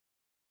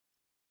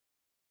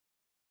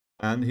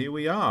And here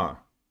we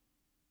are.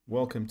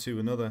 Welcome to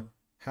another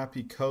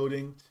Happy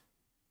Coding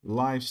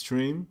live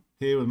stream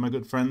here with my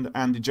good friend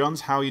Andy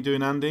Johns. How are you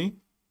doing, Andy?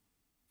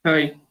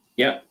 Hi.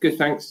 Yeah, good,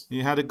 thanks.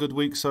 You had a good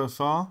week so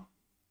far?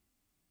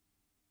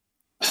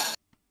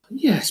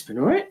 Yeah, it's been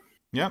all right.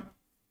 Yep,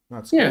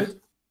 that's Yeah.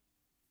 good.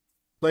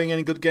 Playing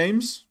any good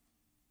games?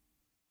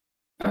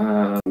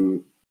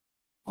 I'm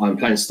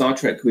playing Star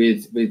Trek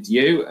with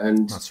you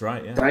and That's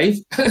right, yeah.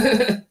 Dave,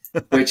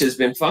 which has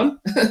been fun.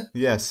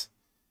 Yes.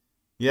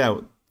 Yeah,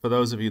 for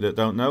those of you that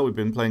don't know, we've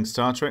been playing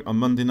Star Trek on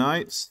Monday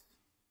nights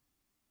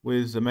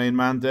with the main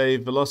man,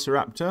 Dave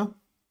Velociraptor,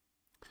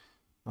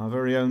 our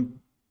very own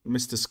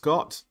Mr.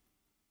 Scott.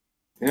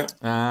 Yeah.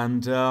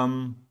 And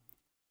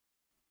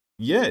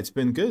yeah, it's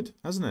been good,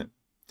 hasn't it?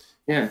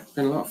 Yeah, it's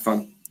been a lot of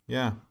fun.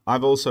 Yeah,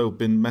 I've also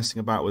been messing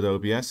about with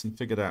OBS and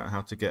figured out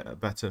how to get a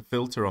better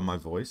filter on my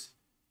voice.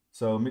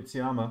 So,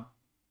 Mitsuyama,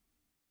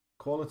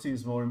 quality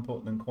is more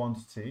important than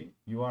quantity.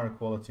 You are a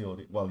quality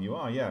audio. Well, you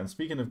are, yeah. And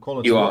speaking of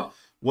quality, You are.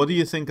 what do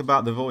you think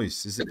about the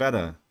voice? Is it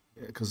better?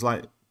 Because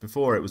like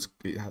before, it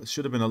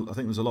should have been. I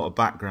think there's a lot of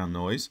background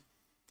noise.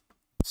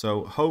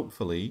 So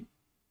hopefully,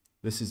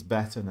 this is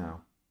better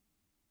now.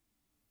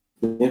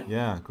 Yeah.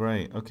 Yeah,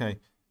 great. Okay.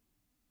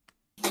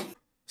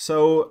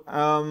 So,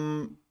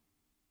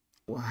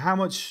 how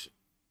much?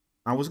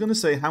 I was going to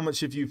say how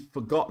much have you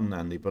forgotten,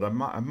 Andy, but I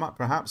might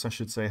perhaps I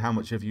should say how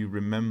much have you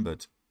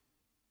remembered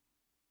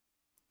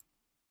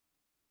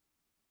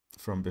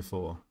from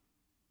before?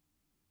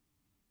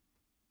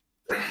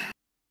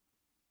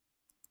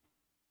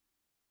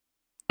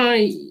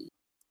 I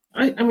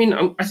mean,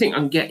 I think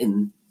I'm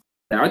getting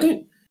there.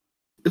 The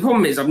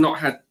problem is I've not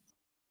had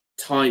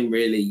time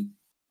really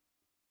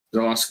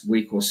the last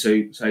week or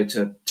so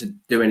to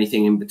do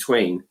anything in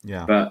between.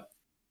 Yeah. But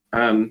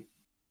I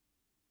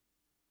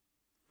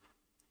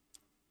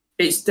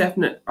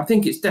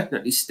think it's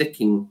definitely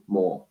sticking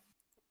more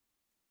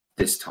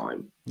this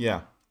time.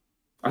 Yeah.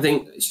 I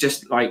think it's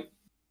just like,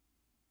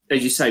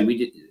 as you say, we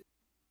did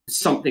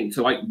something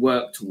to like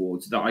work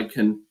towards that I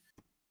can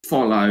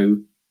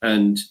follow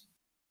and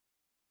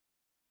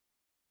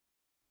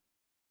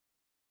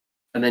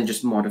then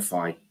just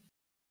modify,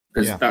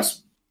 because Yeah.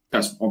 that's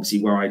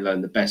obviously where I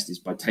learn the best, is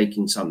by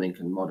taking something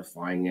and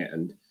modifying it,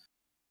 and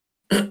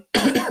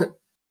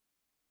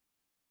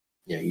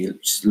yeah, you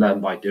just learn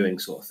by doing,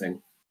 sort of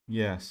thing.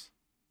 Yes,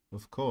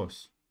 of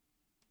course.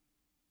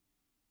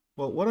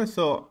 Well, what I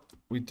thought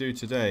we'd do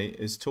today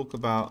is talk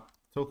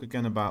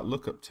again about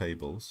lookup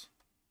tables.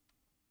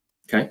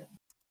 Okay.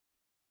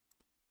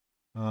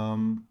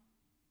 And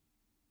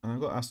I've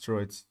got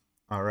Asteroids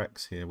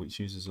RX here, which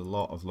uses a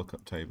lot of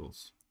lookup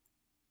tables.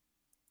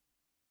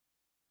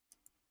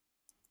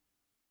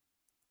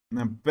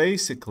 Now,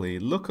 basically,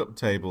 lookup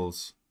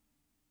tables,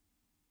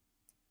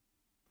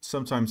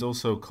 sometimes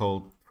also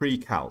called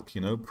pre-calc,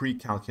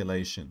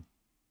 pre-calculation.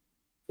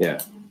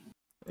 Yeah.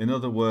 In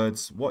other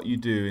words, what you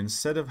do,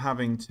 instead of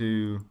having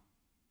to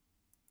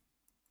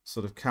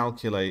sort of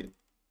calculate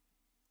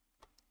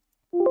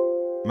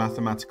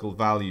mathematical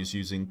values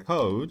using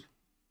code,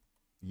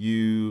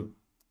 you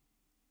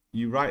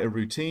write a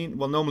routine.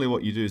 Well, normally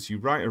what you do is you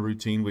write a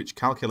routine which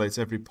calculates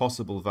every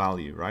possible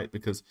value, right?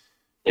 Because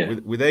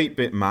with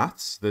 8-bit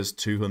maths, there's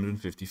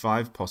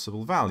 255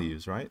 possible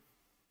values, right?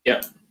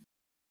 Yeah.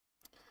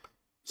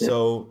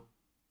 So,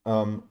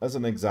 as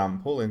an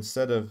example,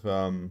 instead of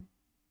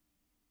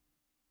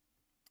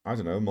I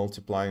don't know,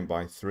 multiplying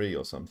by 3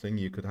 or something,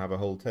 you could have a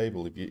whole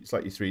table. It's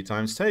like your 3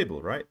 times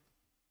table, right?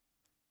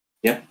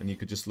 Yeah. And you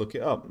could just look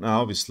it up. Now,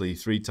 obviously,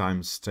 3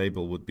 times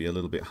table would be a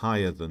little bit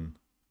higher than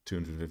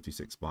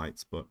 256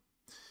 bytes, but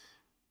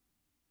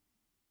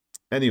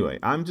anyway,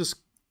 I'm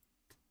just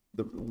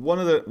one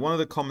of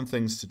the common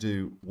things to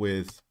do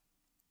with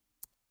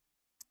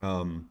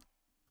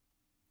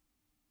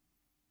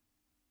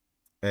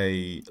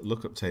a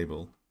lookup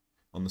table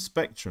on the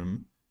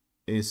spectrum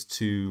is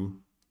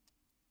to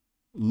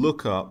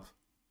look up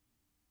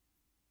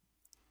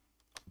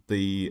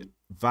the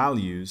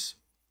values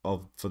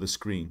for the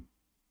screen,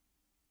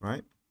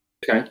 right?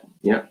 Okay.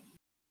 Yeah.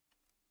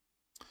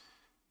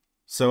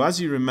 So as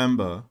you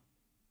remember,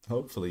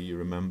 hopefully you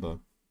remember,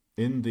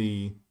 in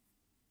the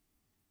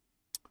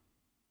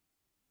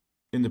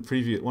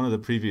previous one of the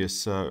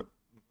previous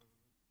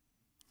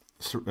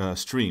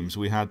streams,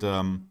 we had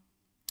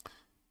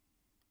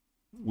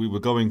we were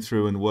going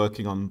through and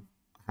working on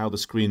how the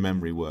screen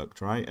memory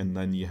worked, right? And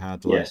then you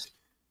had like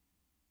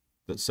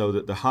so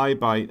that the high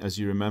byte, as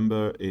you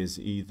remember, is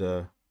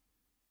either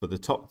for the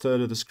top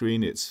third of the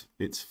screen, it's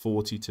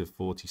 40 to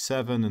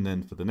 47, and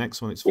then for the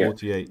next one, it's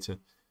 48 to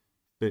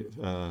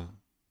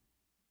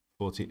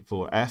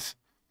 44F,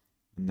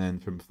 and then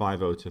from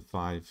 50 to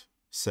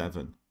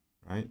 57,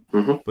 right?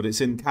 But it's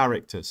in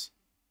characters.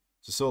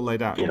 So it's all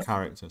laid out in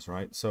characters,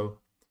 right? So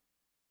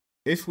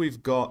if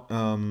we've got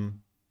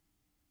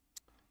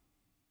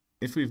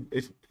if we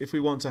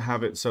want to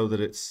have it so that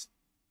it's,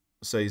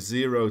 say,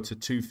 0 to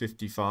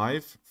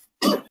 255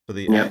 for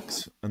the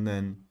X, and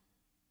then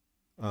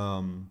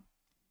 0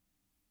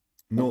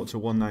 to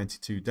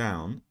 192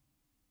 down,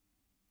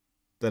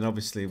 then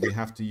obviously we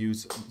have to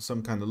use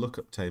some kind of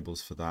lookup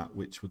tables for that,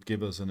 which would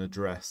give us an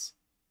address.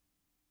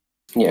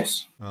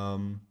 Yes.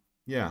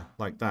 Yeah,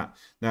 like that.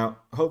 Now,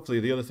 hopefully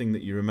the other thing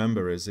that you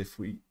remember is if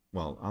we,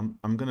 well,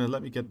 I'm gonna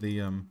let me get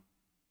the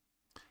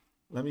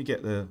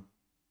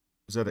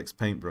ZX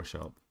paintbrush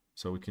up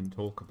so we can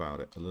talk about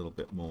it a little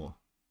bit more.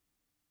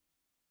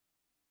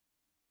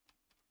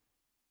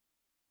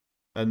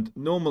 And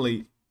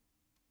normally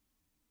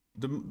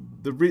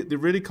the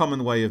really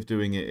common way of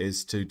doing it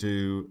is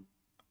to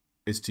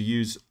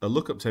use a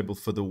lookup table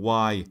for the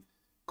Y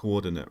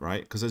coordinate,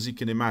 right? Because as you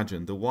can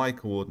imagine, the Y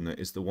coordinate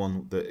is the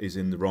one that is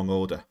in the wrong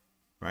order,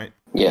 right?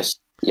 Yes.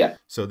 Yeah.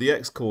 So the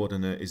X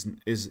coordinate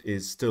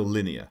is still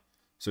linear.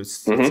 So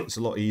it's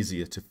a lot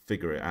easier to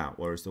figure it out.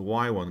 Whereas the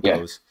Y one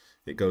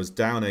goes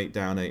down 8,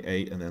 down 8,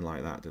 8, and then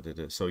like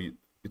that. So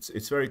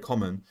it's very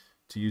common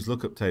to use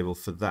lookup table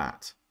for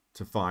that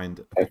to find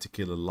a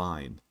particular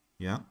line.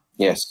 Yeah.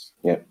 Yes.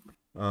 Yeah.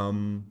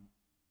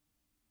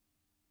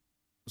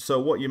 So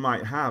what you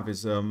might have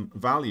is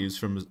values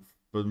from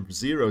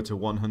 0 to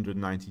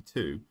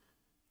 192.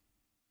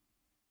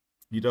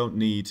 You don't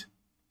need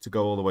to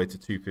go all the way to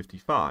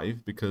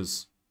 255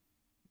 because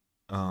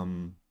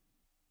the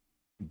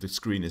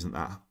screen doesn't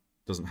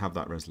have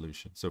that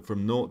resolution. So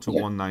from 0 to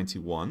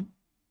 191,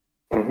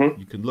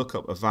 you can look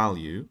up a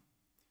value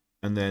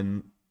and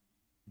then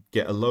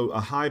get a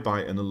high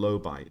byte and a low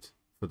byte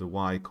for the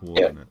Y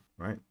coordinate,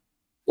 right?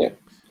 Yeah.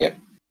 Yeah.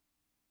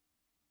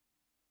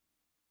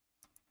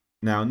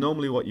 Now,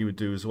 normally what you would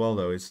do as well,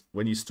 though, is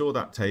when you store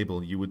that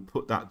table, you would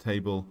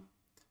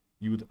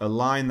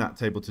align that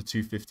table to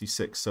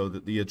 256 so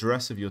that the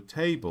address of your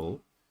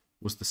table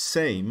was the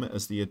same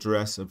as the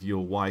address of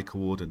your Y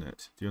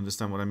coordinate. Do you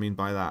understand what I mean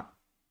by that?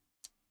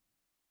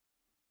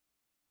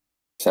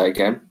 Say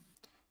again.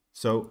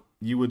 So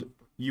you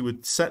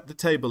would set the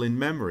table in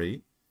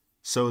memory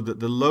so that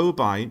the low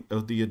byte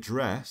of the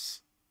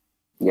address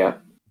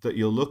that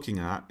you're looking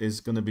at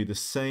is going to be the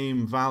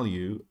same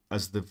value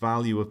as the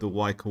value of the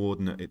Y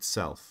coordinate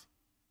itself.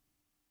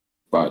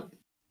 Right.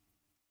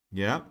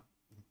 Yeah.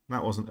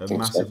 That wasn't a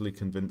massively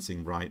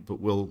convincing, right? But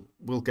we'll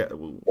get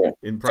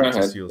in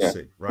practice. You'll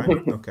see, right?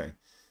 Okay.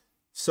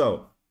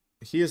 So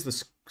here's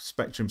the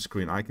spectrum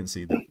screen. I can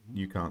see that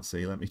you can't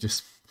see. Let me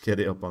just get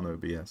it up on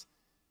OBS.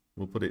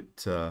 We'll put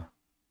it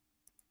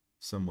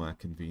somewhere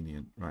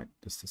convenient, right?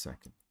 Just a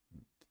second.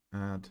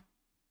 Add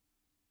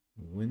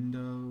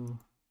window.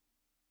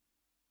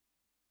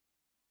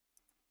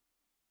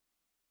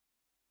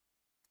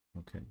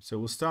 Okay. So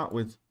we'll start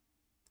with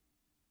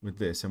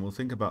this, and we'll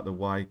think about the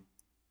Y.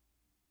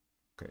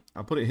 Okay,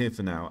 I'll put it here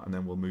for now, and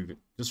then we'll move it.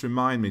 Just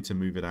remind me to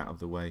move it out of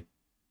the way.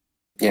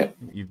 Yeah.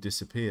 You've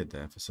disappeared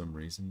there for some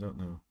reason. Don't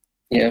know.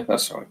 Yeah,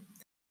 that's all right.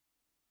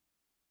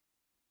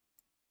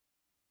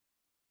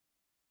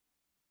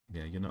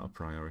 Yeah, you're not a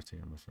priority,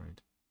 I'm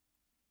afraid.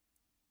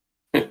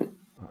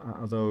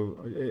 Although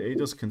it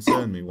does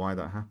concern me why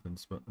that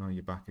happens, but oh,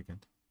 you're back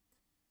again.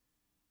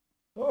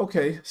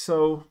 Okay,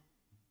 so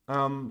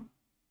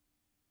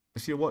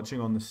if you're watching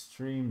on the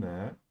stream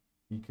there,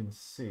 you can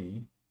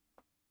see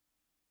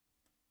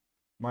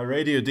my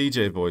radio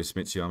DJ voice.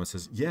 Mitsuyama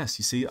says, yes,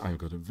 you see, I've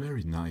got a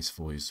very nice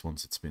voice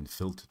once it's been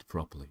filtered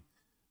properly,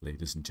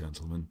 ladies and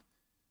gentlemen.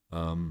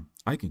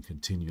 I can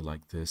continue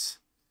like this.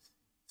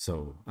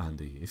 So,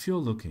 Andy, if you're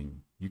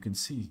looking, you can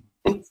see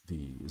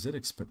the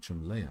ZX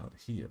Spectrum layout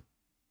here.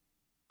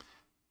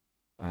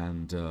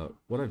 And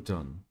what I've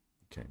done,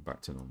 okay,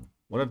 back to normal.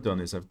 What I've done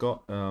is I've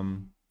got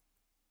the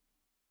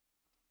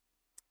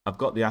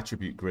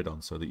attribute grid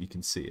on so that you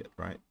can see it,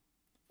 right?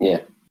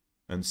 Yeah.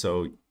 And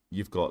so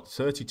you've got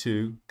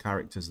 32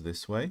 characters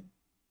this way.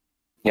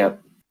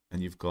 Yep.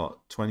 And you've got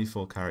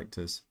 24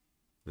 characters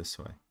this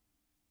way.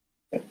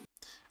 Yep.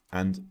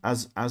 And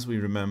as we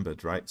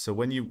remembered, right? So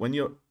when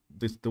you're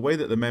the way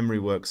that the memory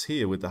works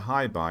here with the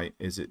high byte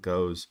is it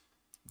goes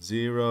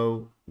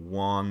 0,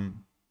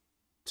 1,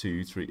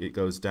 2, 3. It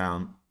goes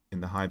down in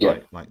the high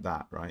byte like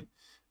that, right?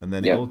 And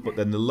then but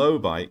then the low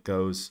byte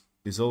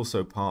is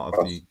also part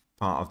of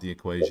the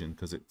equation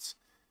because it's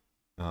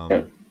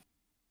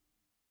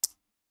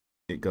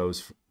it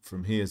goes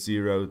from here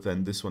 0,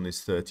 then this one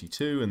is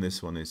 32 and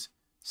this one is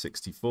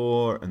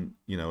 64, and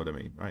you know what I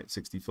mean, right?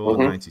 64,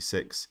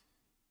 96.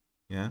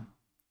 Yeah.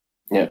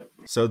 Yeah.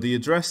 So the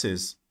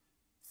addresses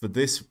for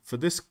this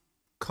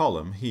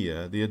column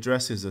here, the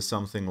addresses are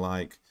something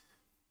like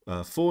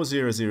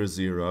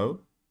 4000,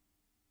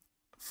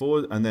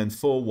 4 and then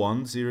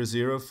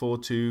 4100,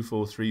 42,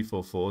 43,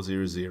 44,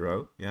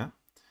 00. Yeah.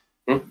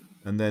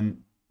 And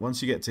then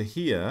once you get to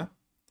here,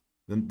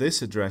 then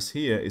this address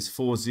here is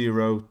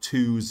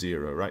 4020,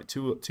 right?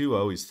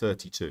 20 is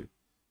 32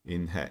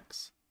 in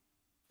hex.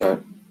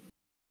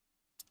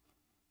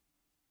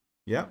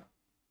 Yeah.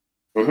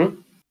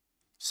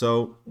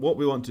 So what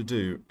we want to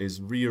do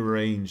is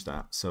rearrange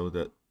that so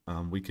that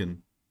we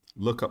can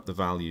look up the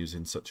values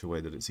in such a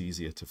way that it's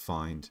easier to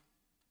find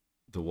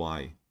the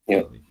Y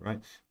value, right?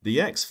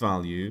 The X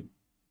value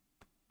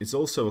is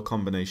also a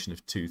combination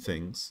of two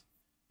things.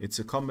 It's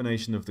a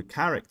combination of the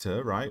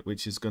character, right,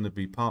 which is going to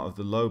be part of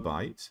the low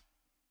byte,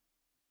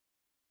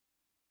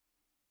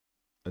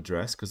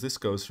 address, because this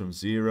goes from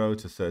 0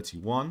 to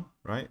 31,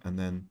 right? And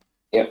then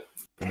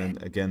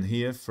again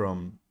here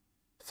from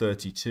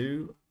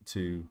 32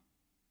 to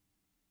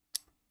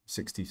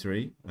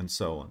 63 and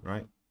so on,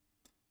 right?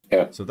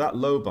 Yeah. So that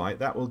low byte,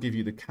 that will give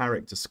you the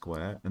character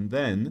square, and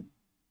then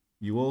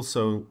you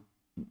also,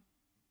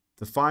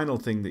 the final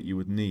thing that you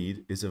would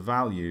need is a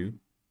value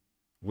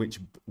which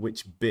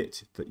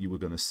bit that you were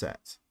going to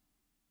set.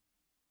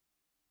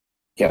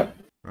 Yeah.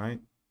 Right?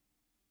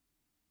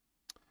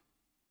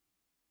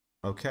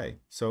 Okay,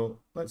 so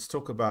let's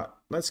talk about,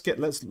 let's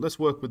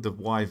work with the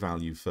Y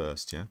value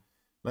first, yeah?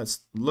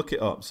 Let's look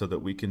it up so that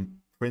we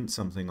can print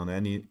something on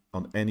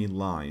any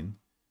line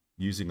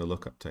using a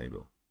lookup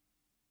table.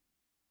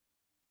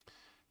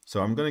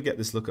 So I'm going to get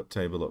this lookup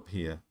table up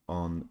here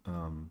on,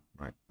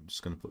 right, I'm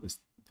just going to put this,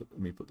 let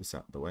me put this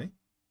out of the way.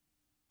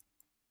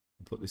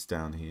 Put this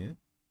down here,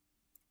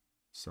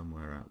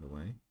 somewhere out of the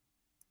way.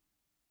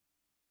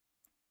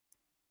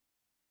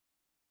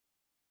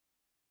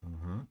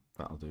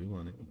 That'll do,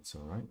 won't it? It's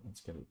all right.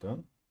 Let's get it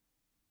done.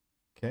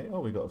 Okay.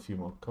 Oh, we got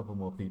a couple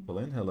more people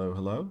in. Hello,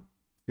 hello.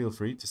 Feel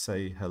free to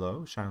say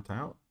hello, shout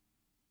out.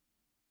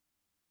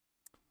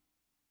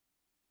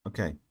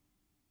 Okay.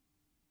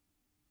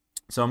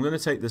 So I'm going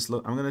to take this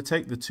look. I'm going to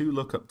take the two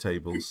lookup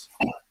tables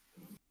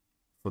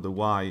for the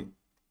Y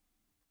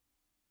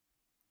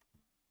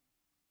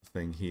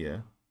thing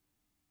here.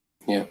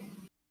 Yeah.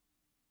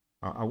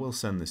 I will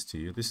send this to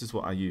you. This is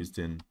what I used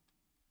in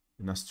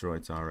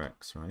Asteroids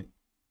RX, right?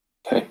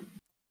 Okay.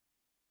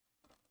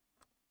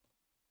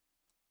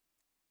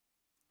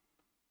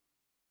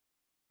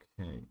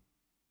 Okay.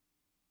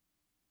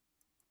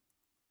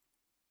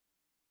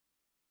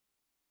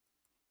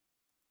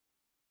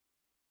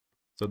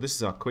 So this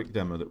is our quick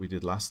demo that we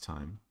did last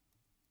time.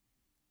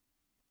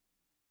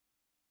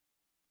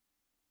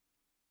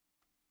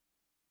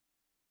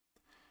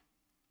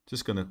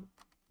 Just going to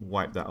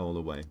wipe that all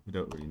away. We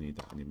don't really need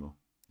that anymore.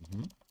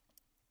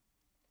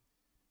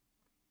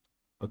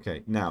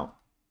 Okay, now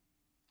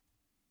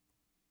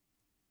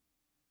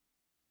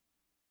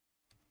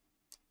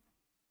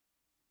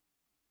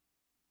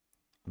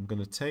I'm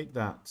going to take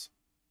that.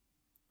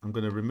 I'm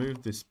going to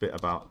remove this bit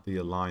about the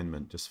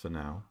alignment just for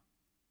now.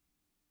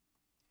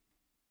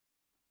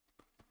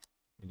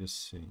 Let me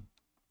just see.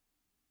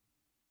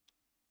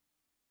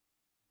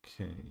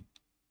 Okay.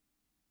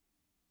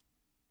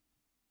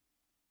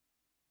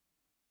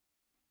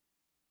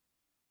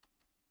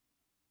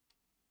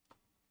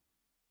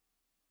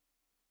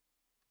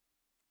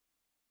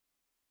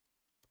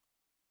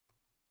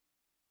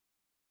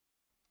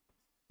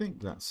 I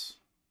think that's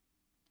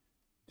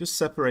just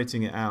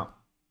separating it out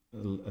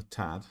a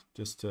tad,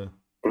 just to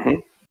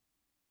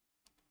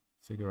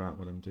figure out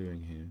what I'm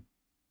doing here.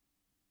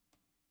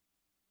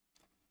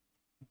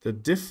 The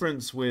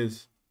difference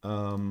with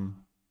the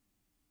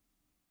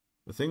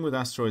thing with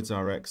Asteroids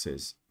RX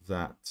is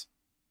that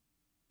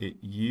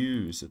it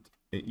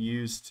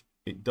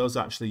does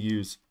actually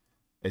use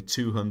a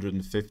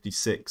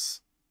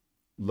 256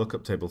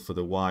 lookup table for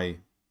the Y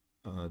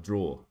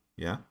draw,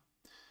 yeah.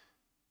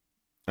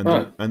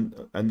 And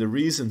the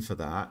reason for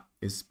that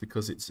is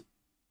because it's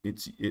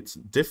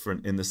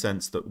different in the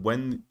sense that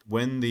when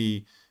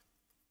the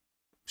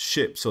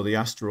ships or the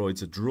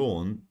asteroids are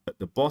drawn at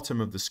the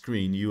bottom of the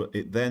screen,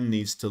 it then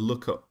needs to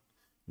look up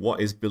what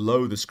is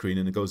below the screen,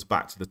 and it goes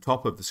back to the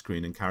top of the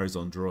screen and carries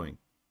on drawing.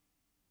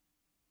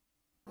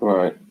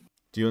 Right.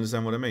 Do you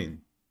understand what I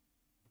mean?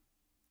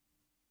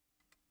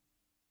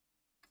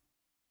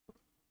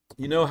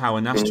 You know how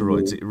in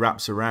asteroids it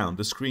wraps around,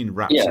 the screen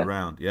wraps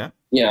around, yeah?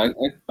 Yeah,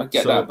 I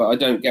get that, but I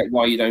don't get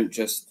why you don't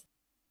just.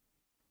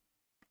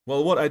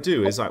 Well, what I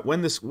do is like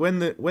when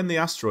the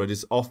asteroid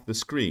is off the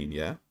screen,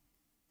 yeah,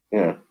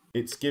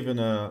 it's given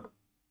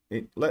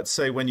let's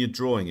say when you're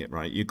drawing it,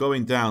 right, you're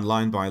going down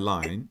line by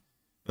line,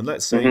 and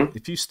let's say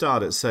if you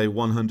start at say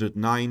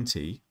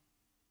 190,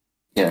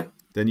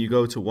 then you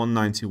go to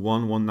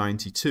 191,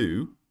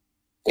 192,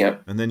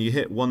 and then you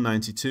hit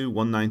 192,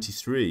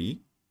 193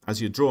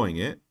 as you're drawing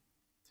it.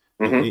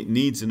 It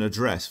needs an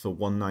address for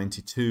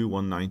 192,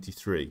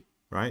 193,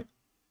 right?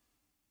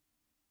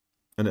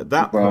 And at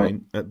that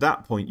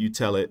point, you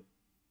tell it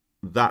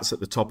that's at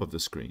the top of the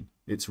screen.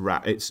 It's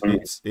wrapped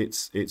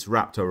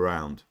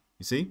around.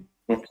 You see?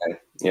 Okay.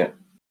 Yeah.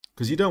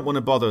 Because you don't want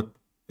to bother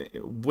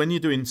when you're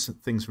doing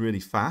things really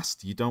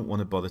fast. You don't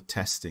want to bother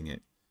testing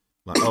it.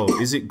 Like, oh,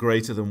 is it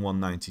greater than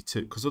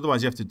 192? Because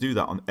otherwise, you have to do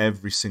that on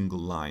every single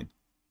line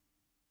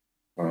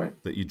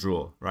that you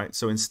draw, right?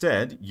 So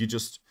instead, you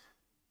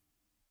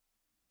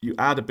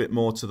add a bit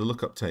more to the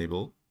lookup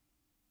table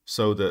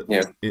so that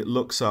it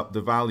looks up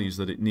the values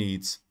that it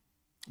needs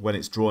when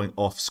it's drawing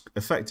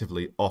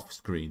effectively off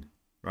screen,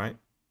 right?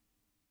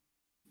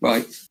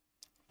 Right.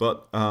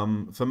 But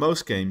for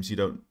most games, you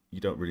don't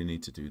really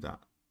need to do that.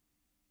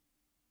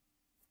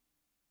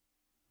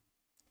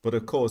 But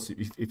of course,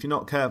 if you're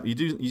not careful, you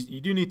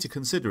do need to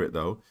consider it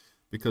though,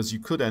 because you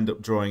could end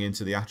up drawing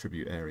into the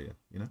attribute area,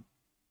 you know?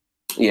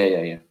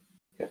 Yeah.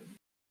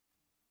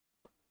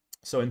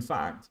 So in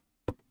fact,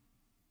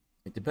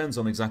 It depends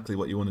on exactly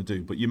what you want to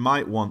do, but you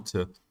might want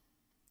to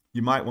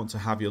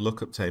have your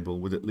lookup table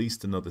with at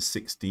least another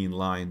 16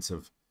 lines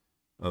of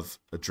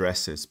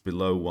addresses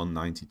below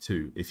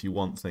 192 if you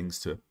want things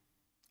to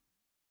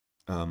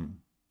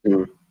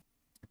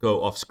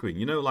go off screen.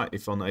 You know, like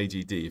if on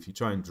AGD, if you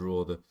try and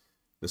draw the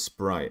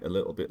sprite a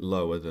little bit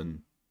lower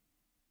than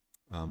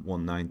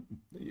 19,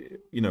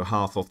 you know,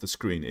 half off the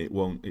screen, it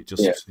won't. It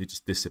just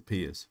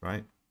disappears,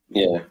 right?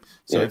 Yeah.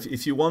 So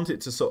if you want it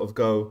to sort of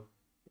go,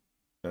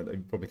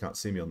 you probably can't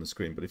see me on the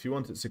screen, but if you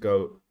want it to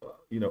go,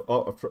 you know,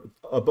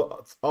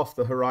 off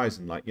the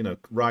horizon, like, you know,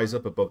 rise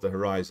up above the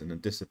horizon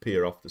and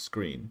disappear off the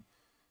screen,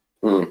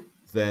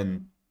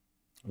 then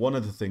one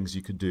of the things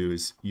you could do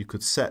is you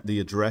could set the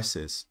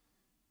addresses.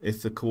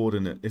 If the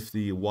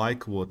y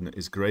coordinate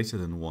is greater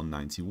than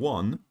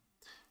 191,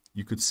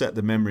 you could set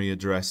the memory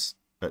address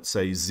at,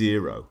 say,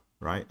 0,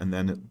 right? And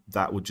then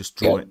that would just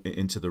draw it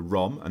into the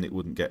ROM, and it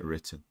wouldn't get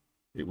written.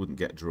 It wouldn't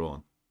get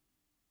drawn.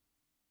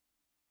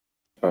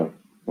 Oh,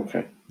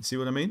 okay. You see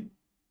what I mean?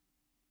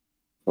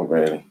 Not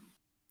really.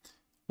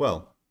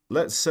 Well,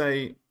 let's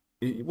say,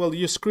 well,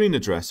 your screen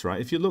address, right?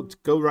 If you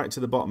go right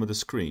to the bottom of the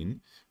screen,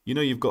 you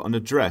know you've got an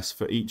address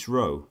for each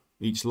row,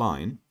 each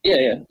line.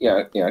 Yeah.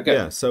 I get.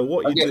 Yeah. So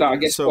what you do? That. I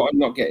guess what I'm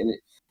not getting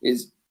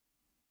is,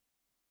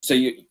 so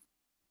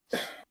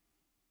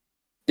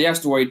the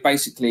asteroid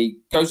basically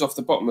goes off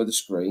the bottom of the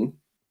screen.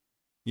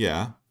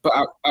 Yeah. But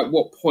at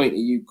what point are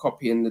you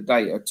copying the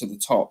data to the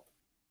top?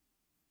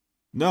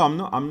 No, I'm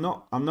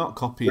not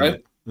copying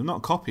it. I'm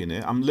not copying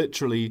it. I'm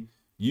literally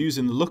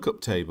using the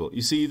lookup table.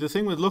 You see, the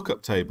thing with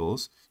lookup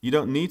tables, you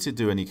don't need to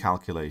do any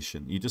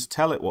calculation. You just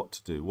tell it what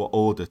to do, what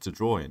order to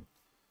draw in.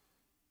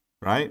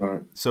 Right?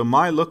 So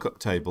my lookup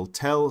table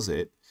tells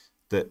it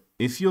that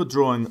if you're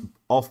drawing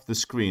off the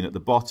screen at the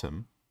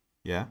bottom,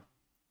 yeah,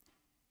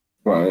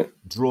 right,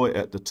 draw it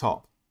at the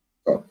top.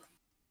 Oh.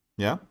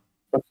 Yeah.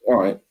 All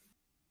right.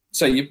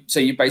 So you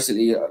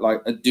basically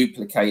like are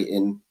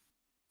duplicating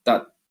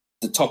the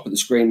top of the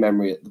screen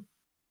memory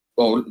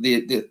or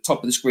the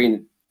top of the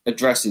screen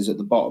addresses at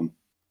the bottom.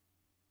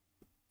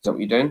 Is that what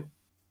you're doing?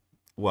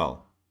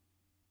 Well,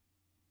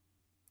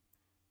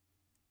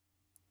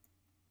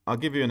 I'll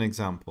give you an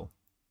example.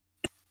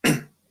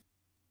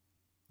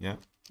 Yeah.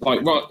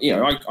 Like, right, you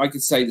know, I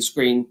could say the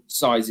screen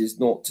size is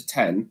 0 to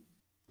 10,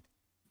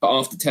 but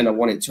after 10, I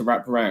want it to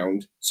wrap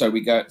around. So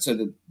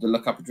the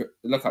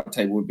lookup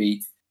table would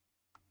be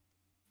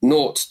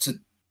 0 to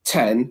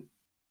 10,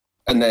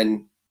 and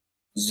then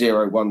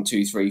 0, 1,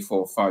 2, 3,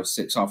 4, 5,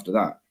 6 after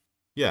that.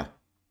 Yeah.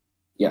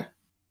 Yeah.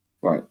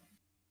 Right.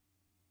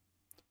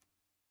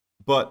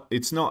 But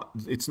it's not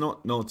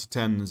 0 to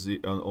 10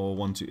 or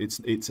 1 to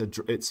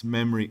it's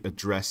memory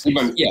addresses.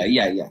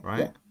 Yeah.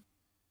 Right?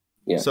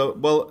 Yeah. So,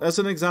 well, as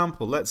an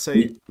example, let's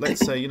say,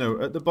 you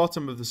know, at the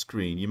bottom of the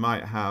screen, you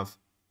might have,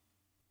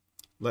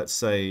 let's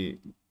say,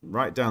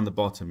 right down the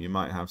bottom, you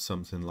might have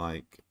something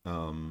like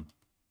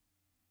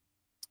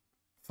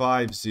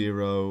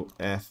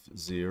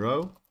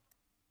 50F0,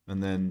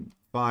 and then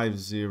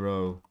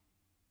 50F1,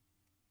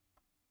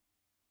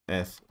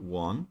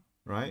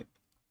 right?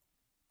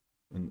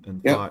 And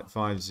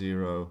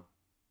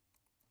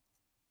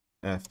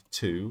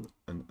 50F2,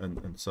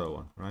 and so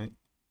on, right?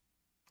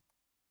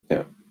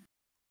 Yeah.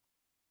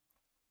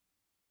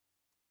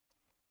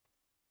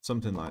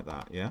 Something like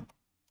that, yeah.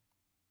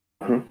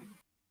 Mm-hmm.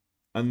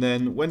 And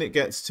then when it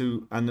gets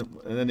to, and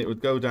then it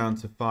would go down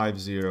to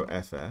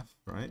 50FF,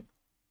 right?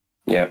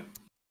 Yeah.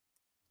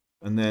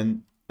 And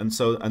then, and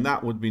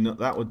that would be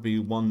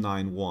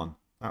 191.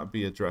 That would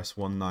be address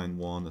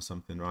 191 or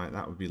something, right?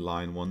 That would be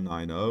line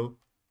 190,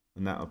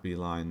 and that would be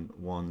line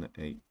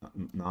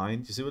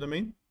 189. Do you see what I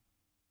mean?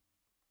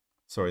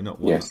 Sorry, not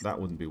one. Yes. That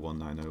wouldn't be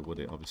 190, would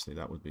it? Obviously,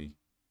 that would be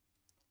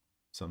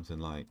something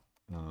like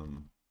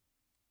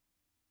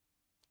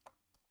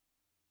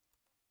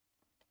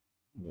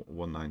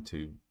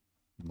 192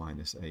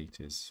 minus 8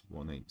 is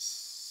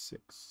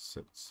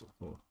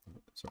 18664.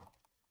 Sorry,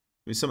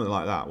 it'd be something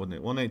like that, wouldn't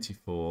it?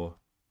 184,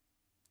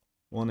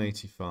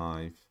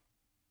 185,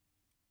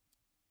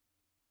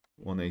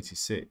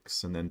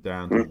 186, and then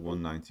down to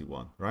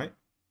 191, right?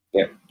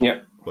 Yeah.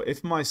 But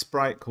if my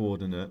sprite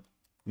coordinate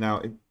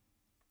now,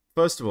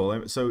 first of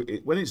all, so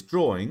when it's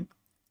drawing,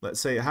 let's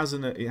say it has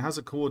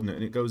a coordinate,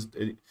 and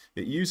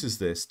it uses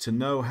this to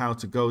know how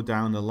to go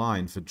down a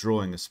line for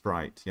drawing a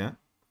sprite, yeah.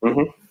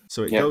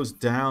 So it goes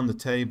down the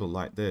table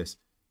like this.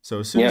 So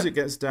as soon as it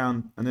gets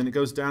down, and then it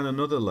goes down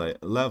another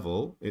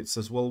level, it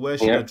says, well, where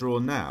should I draw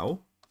now?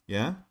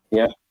 Yeah.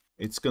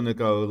 It's gonna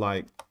go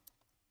like,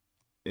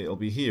 it'll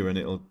be here, and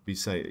it'll be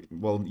say,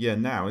 well, yeah,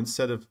 now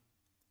instead of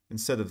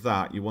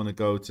that, you want to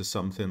go to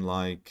something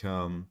like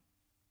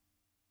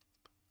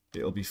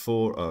it'll be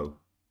 40.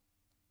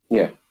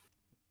 Yeah.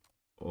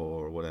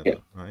 Or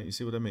whatever, right? You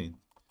see what I mean?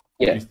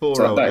 Yeah. It'd be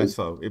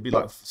 40FO. It'd be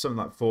like something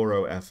like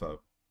 40FO,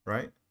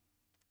 right?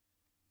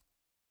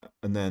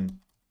 And then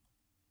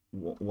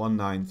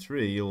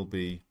 193 will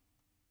be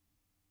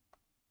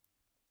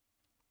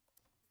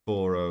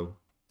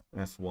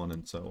 40F1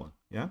 and so on.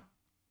 Yeah?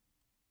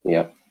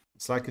 Yeah.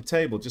 It's like a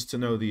table just to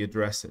know the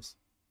addresses.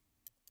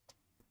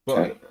 But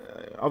Okay.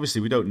 obviously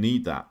we don't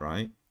need that,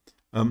 right?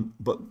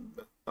 But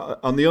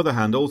on the other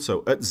hand,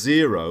 also at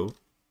 0,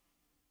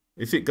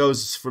 if it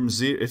goes from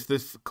 0, if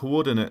the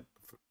coordinate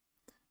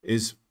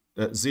is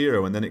at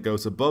 0 and then it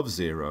goes above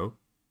 0,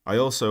 I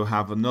also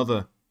have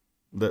another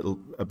a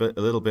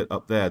little bit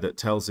up there that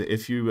tells it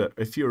if you're at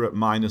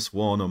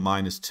 -1 or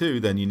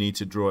 -2, then you need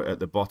to draw it at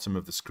the bottom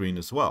of the screen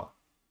as well.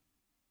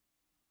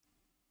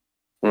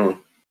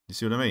 Mm. You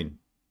see what I mean?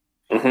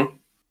 Mm-hmm.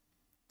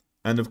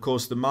 And of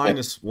course, the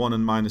 -1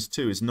 and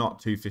 -2 is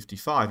not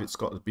 255. It's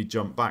got to be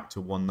jumped back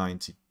to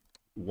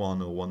 191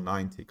 or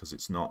 190 because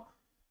it's not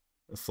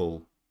a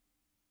full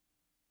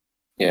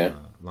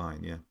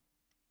line. Yeah.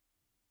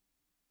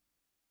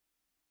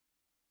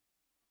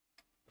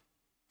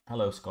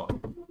 Hello, Scott.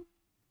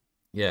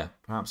 Yeah,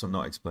 perhaps I'm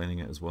not explaining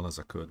it as well as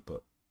I could,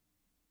 but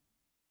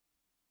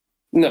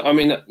no, I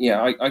mean,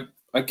 yeah,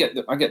 I get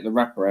the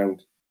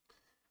wraparound.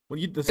 Well,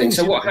 the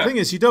thing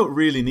is, you don't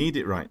really need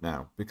it right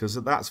now because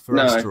that's for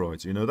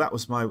asteroids. You know,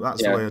 that's the way.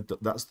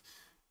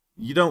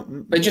 You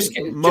don't. But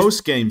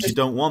most games you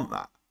don't want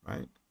that,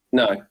 right?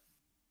 No.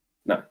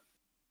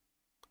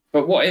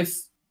 But what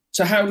if?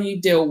 So how do you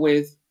deal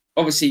with?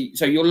 Obviously,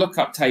 so your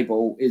lookup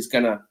table is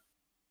gonna.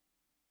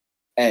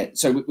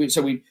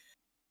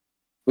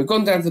 We've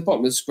gone down to the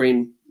bottom of the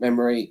screen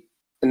memory,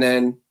 and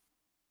then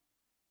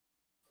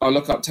our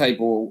lookup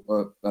table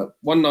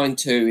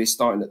 192 is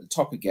starting at the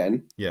top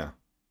again. Yeah.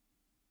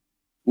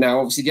 Now,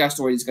 obviously, the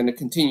asteroid is going to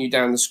continue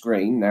down the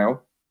screen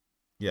now.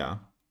 Yeah.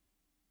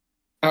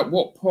 At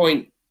what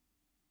point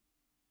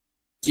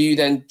do you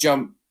then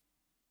jump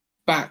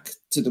back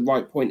to the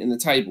right point in the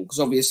table? Because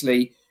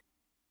obviously,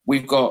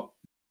 we've got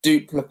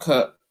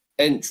duplicate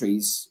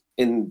entries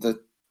in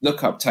the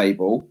lookup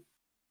table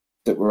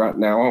that we're at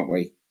now, aren't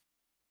we?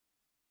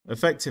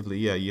 Effectively,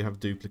 yeah, you have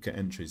duplicate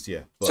entries,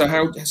 yeah. But so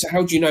how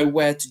do you know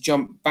where to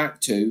jump back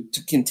to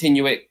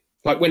continue it?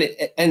 Like when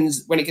it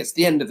ends, when it gets to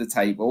the end of the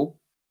table.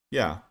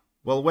 Yeah.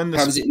 Well, how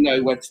does it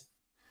know where to...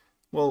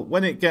 Well,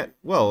 it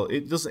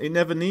doesn't. It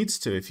never needs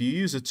to. If you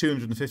use a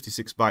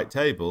 256 byte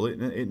table,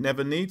 it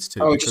never needs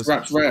to. Oh, it just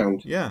wraps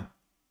around. Yeah.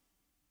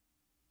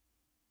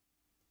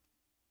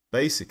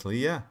 Basically,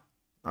 yeah.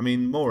 I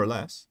mean, more or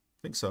less.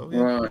 I think so. Yeah.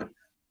 Right.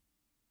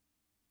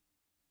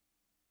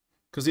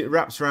 Because it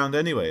wraps around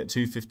anyway at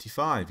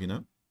 255. You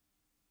know.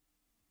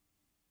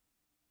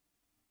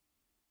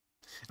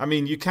 I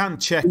mean, you can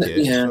check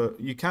it. Yeah.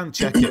 You can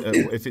check it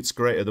if it's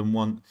greater than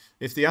 1.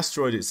 If the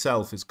asteroid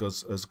itself has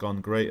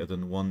gone greater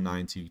than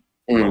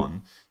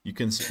 191, you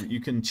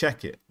can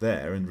check it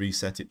there and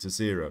reset it to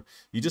 0.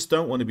 You just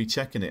don't want to be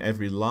checking it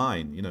every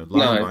line, you know,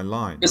 line by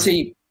line. But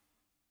see,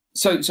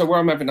 so where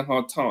I'm having a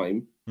hard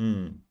time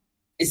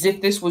is if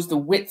this was the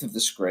width of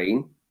the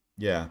screen.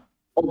 Yeah.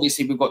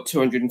 Obviously, we've got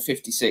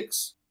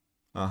 256.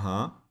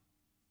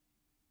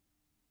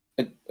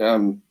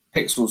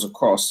 Pixels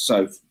across,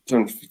 so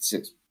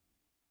 256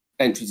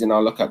 entries in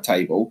our lookup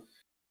table.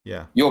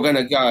 Yeah. You're going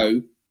to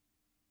go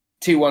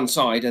to one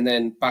side and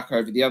then back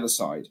over the other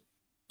side.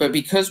 But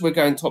because we're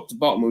going top to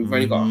bottom, we've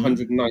only got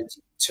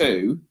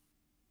 192.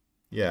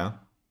 Yeah.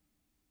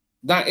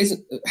 That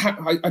isn't.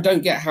 I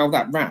don't get how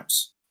that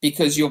wraps,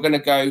 because you're going to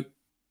go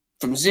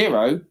from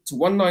 0 to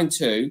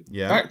 192,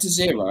 back to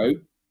 0,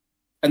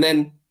 and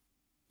then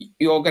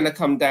you're going to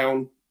come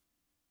down.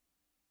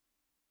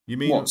 You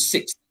mean what,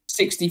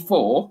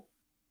 64?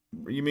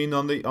 You mean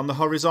on the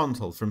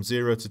horizontal from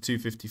 0 to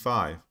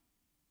 255?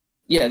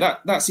 Yeah,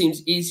 that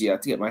seems easier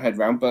to get my head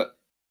around. But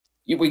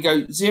we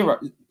go 0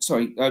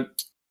 to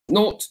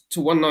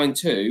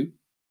 192,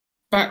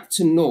 back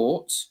to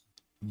 0.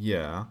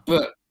 Yeah.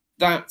 But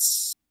now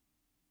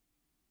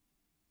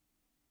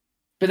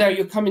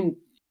you're coming.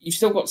 You've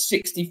still got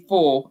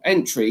 64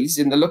 entries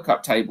in the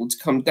lookup table to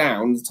come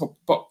down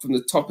from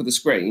the top of the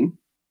screen.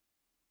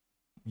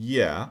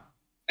 Yeah.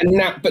 And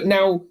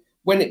now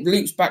when it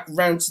loops back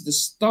round to the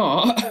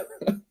start,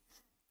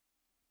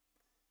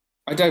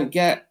 I don't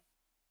get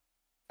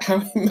how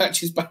it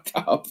matches back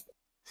up.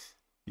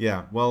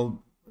 Yeah,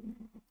 well,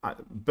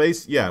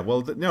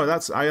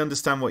 no, I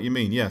understand what you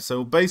mean. Yeah,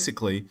 so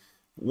basically,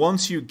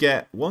 once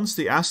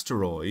the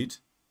asteroid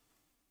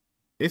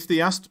has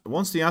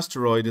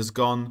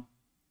gone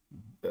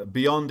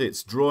beyond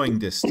its drawing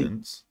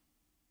distance,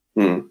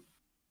 you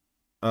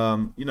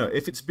know,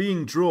 if it's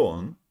being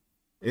drawn.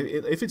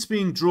 If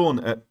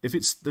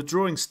the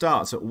drawing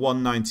starts at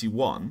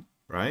 191,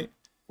 right?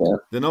 Yeah.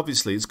 Then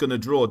obviously it's going to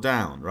draw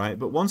down, right?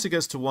 But once it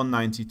gets to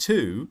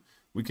 192,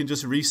 we can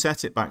just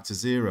reset it back to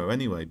 0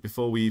 anyway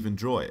before we even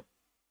draw it.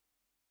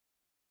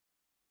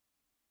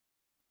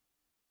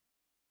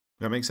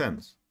 That makes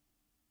sense?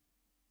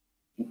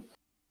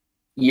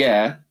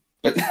 Yeah,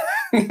 but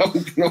I'm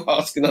going to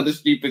ask another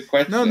stupid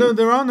question. No,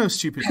 there are no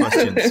stupid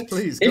questions.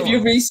 Please, if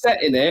you're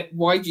resetting it,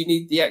 why do you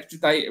need the extra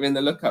data in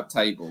the lookup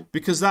table?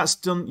 Because that's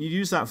done. You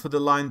use that for the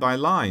line by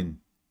line.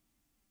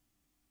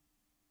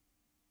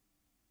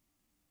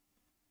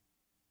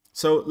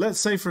 So let's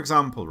say, for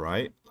example,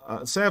 right?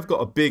 Say I've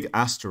got a big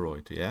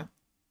asteroid, yeah?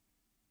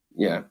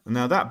 Yeah. And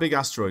now that big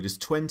asteroid is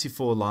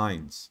 24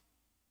 lines,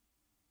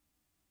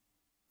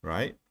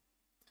 right?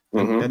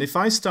 And if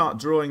I start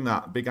drawing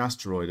that big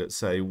asteroid at,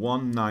 say,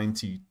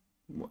 190,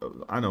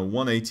 I know,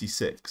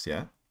 186,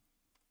 yeah?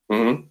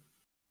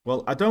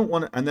 Well, I don't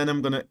want to, and then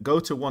I'm going to go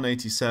to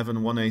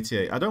 187,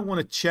 188. I don't want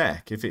to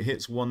check if it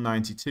hits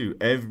 192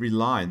 every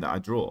line that I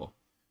draw,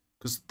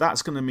 because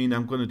that's going to mean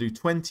I'm going to do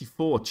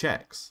 24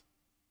 checks.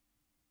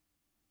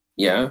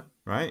 Yeah.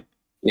 Right?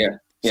 Yeah.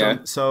 Yeah.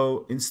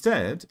 So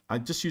instead, I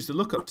just use the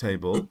lookup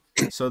table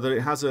so that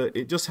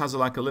it just has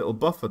like a little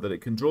buffer that it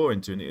can draw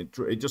into, and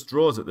it just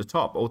draws at the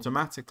top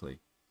automatically.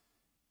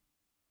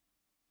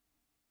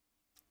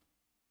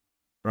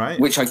 Right?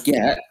 Which I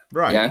get.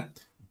 Right. Yeah.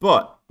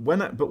 But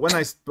when it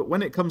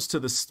comes to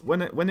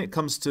when it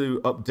comes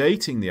to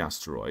updating the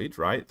asteroid,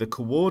 right? The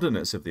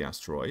coordinates of the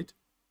asteroid,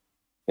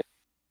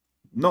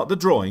 not the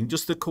drawing,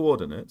 just the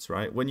coordinates,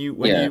 right? When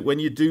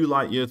you do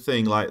like your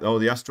thing, like, oh,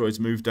 the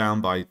asteroid's moved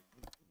down by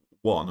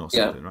 1 or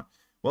something, right?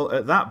 Well,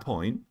 at that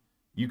point,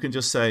 you can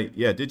just say,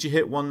 yeah, did you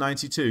hit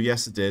 192?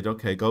 Yes, I did.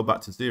 Okay, go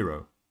back to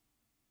 0.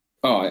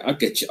 All right, I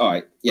get you. All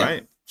right, yeah.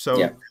 Right? So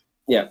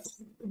yeah.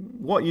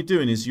 What you're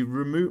doing is you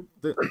remove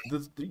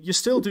you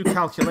still do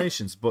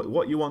calculations, but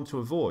what you want to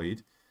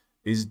avoid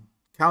is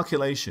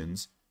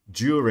calculations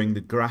during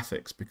the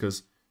graphics,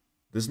 because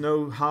there's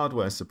no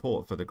hardware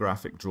support for the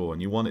graphic draw,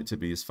 and you want it to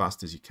be as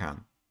fast as you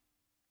can.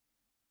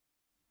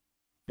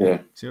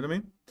 Yeah. See what I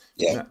mean?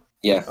 Yeah. Now,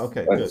 yeah.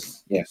 Okay, good.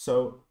 Yeah.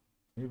 So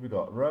here we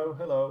got Ro.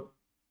 Hello.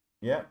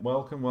 Yeah,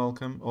 welcome.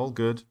 All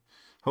good.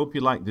 Hope you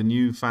like the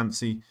new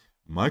fancy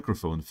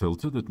microphone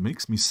filter that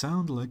makes me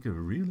sound like a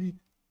really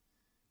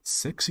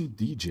sexy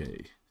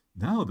DJ.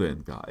 Now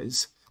then,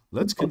 guys,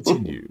 let's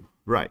continue.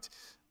 Right.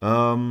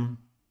 Sorry,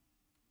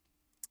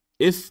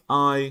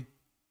 I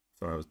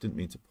didn't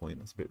mean to point.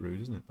 That's a bit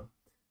rude, isn't it? But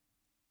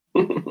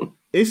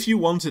if you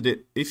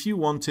wanted,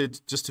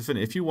 just to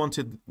finish, if you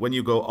wanted, when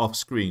you go off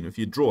screen, if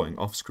you're drawing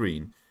off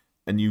screen,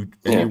 and you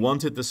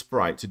wanted the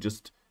sprite to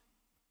just,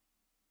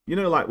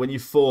 like when you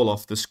fall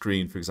off the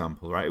screen, for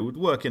example, right? It would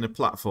work in a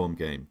platform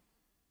game.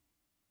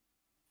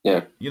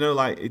 Yeah.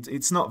 Like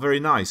it's not very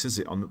nice, is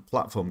it, on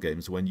platform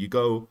games when you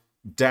go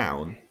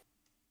down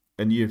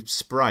and your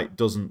sprite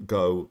doesn't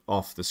go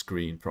off the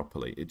screen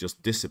properly. It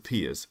just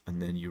disappears, and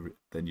then you're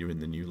in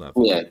the new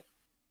level. Yeah.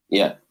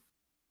 Yeah.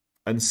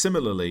 And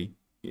similarly,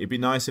 it'd be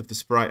nice if the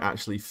sprite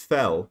actually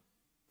fell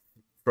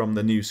from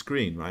the new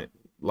screen, right?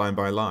 Line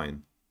by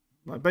line.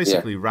 Like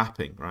basically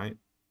wrapping, right?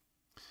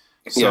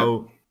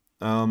 So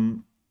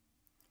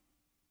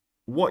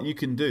what you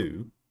can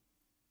do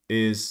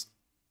is,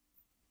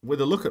 with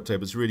a lookup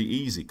table, it's really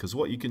easy, because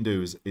what you can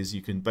do is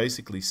you can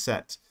basically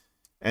set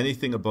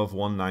anything above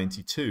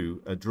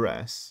 192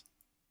 address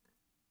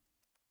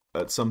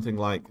at something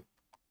like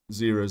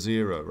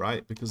 00,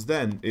 right? Because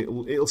then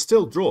it'll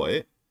still draw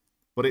it,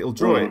 but it'll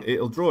draw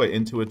it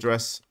into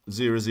address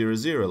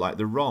 000, like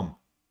the ROM,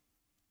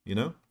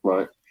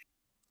 Right.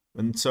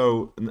 And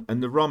so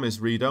and the ROM is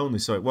read only,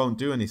 so it won't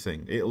do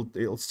anything.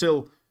 It'll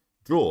still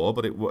draw,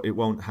 but it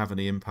won't have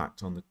any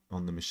impact on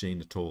the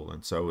machine at all,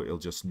 and so it'll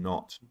just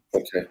not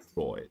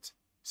draw it.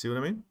 See what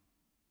I mean?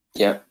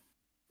 Yeah.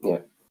 Yeah.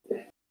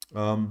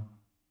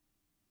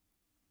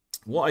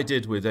 What I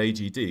did with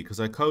AGD, because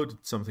I coded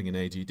something in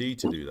AGD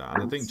to do that,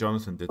 and I think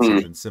Jonathan did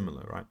something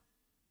similar, right?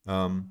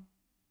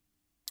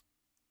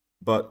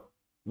 But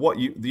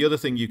the other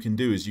thing you can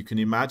do is you can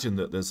imagine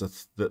that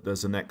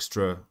there's an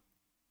extra,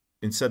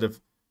 instead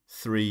of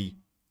 3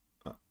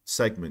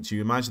 segments,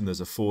 you imagine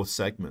there's a 4th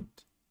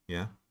segment.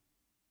 Yeah.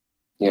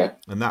 Yeah.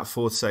 And that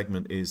 4th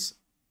segment is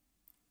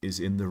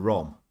in the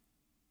ROM.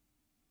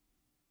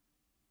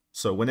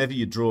 So whenever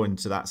you draw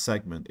into that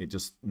segment, it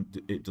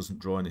doesn't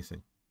draw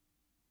anything.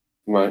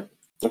 Right.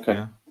 Okay.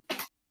 Yeah.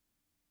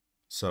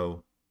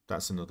 So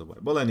that's another way.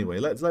 Well, anyway,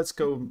 let's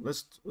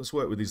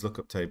work with these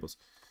lookup tables.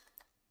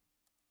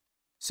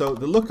 So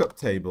the lookup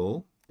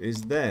table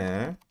is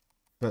there,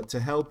 but to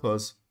help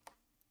us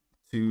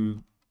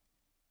to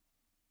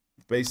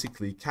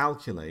basically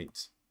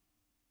calculate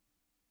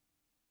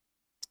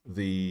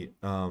the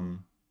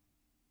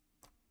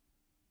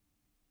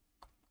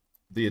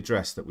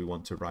address that we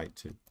want to write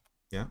to.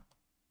 Yeah.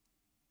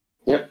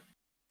 Yep.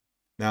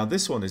 Now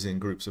this one is in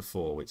groups of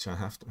 4, which I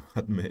have to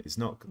admit is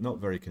not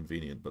very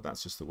convenient, but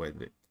that's just the way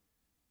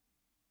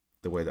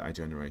that I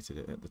generated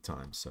it at the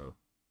time. So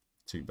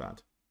too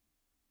bad.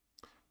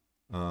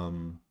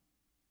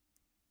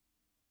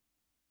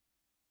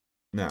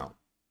 Now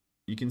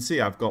you can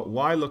see I've got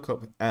Y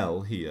lookup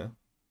L here,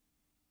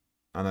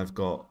 and I've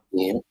got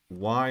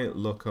Y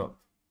lookup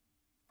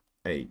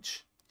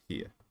H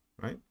here,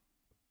 right?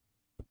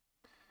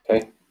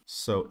 Okay.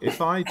 So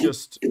if I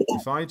just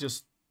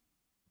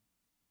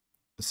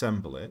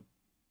assemble it.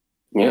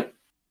 Yeah.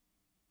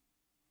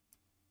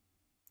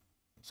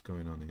 What's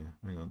going on here?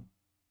 Hang on.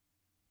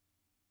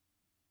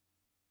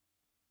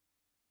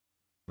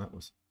 That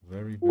was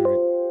very, very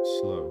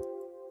slow.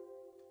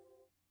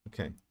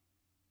 Okay.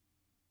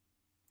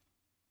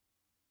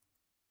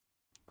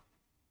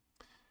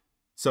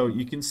 So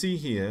you can see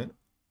here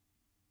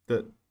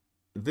that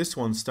this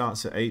one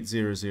starts at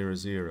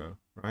 8000,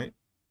 right?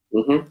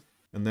 Mm-hmm.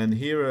 And then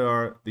here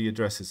are the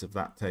addresses of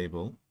that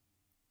table.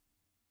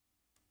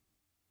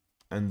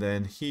 And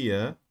then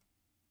here,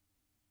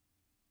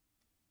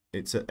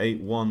 it's at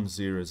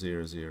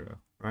 81000,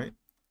 right?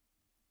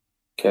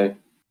 Okay.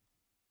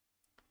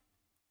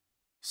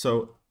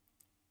 So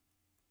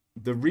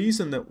the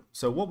reason that,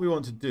 so what we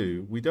want to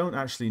do, we don't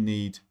actually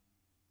need,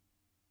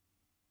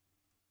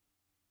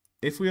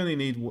 if we only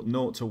need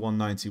 0 to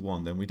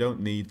 191, then we don't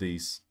need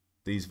these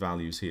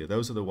values here.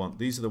 These are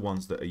the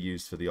ones that are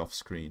used for the off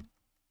screen.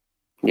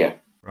 Yeah.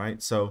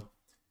 Right? So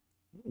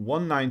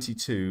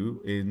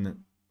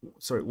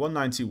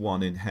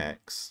 191 in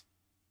hex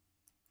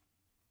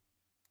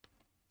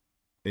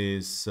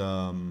is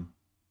I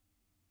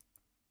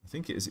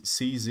think it's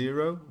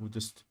C0. We'll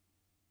just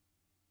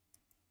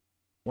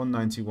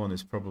 191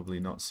 is probably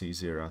not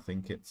C0. I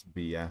think it's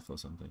BF or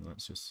something.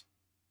 Let's just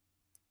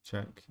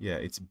check. Yeah,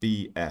 it's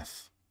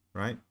BF,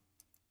 right?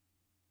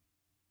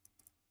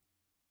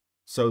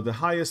 So the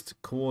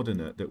highest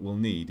coordinate that we'll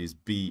need is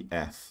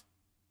BF.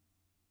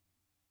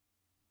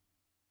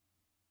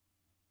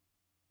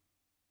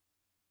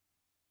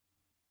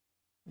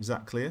 Is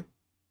that clear?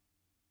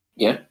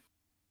 Yeah.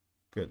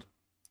 Good.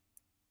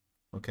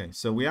 Okay,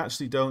 so we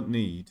actually don't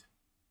need.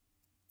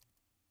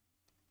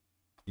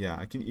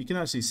 Yeah, you can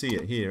actually see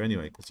it here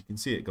anyway, because you can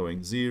see it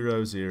going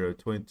 0, 0,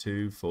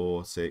 2,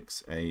 4,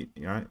 6, 8.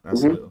 Right?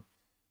 That's a little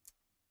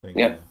thing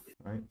there,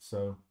 right?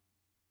 So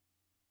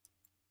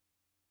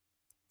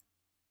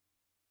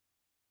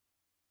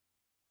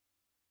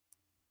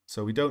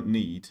we don't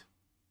need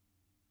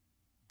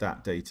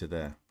that data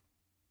there.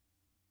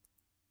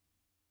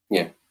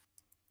 Yeah.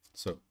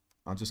 So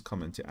I'll just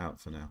comment it out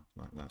for now,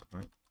 like that,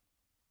 right?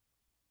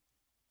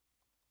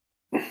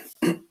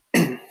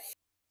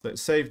 So it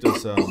saved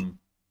us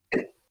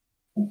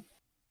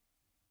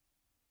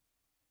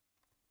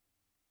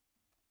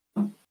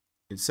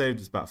it saved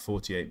us about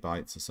 48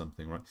 bytes or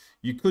something, right?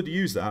 You could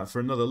use that for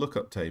another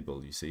lookup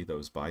table. You see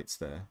those bytes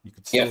there. You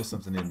could store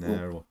something in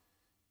there, or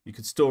you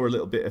could store a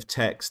little bit of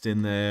text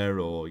in there,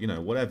 or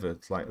whatever.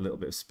 It's like a little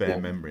bit of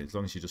spare memory. As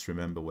long as you just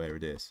remember where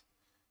it is,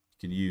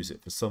 you can use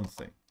it for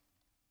something,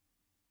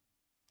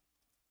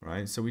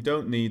 right? So we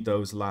don't need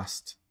those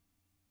last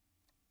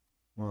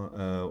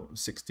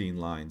 16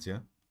 lines, yeah.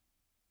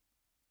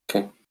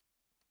 Okay.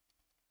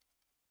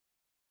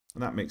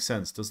 And that makes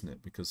sense, doesn't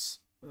it? Because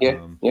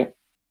yeah.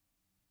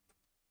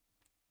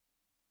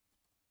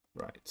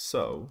 Right,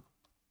 so,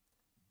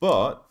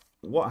 but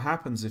what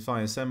happens if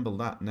I assemble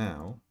that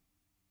now?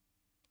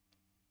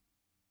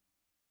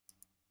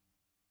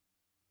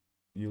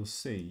 You'll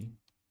see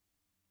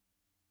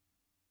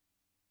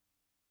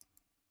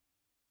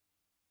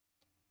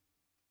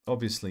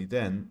obviously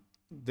then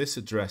this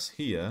address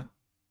here,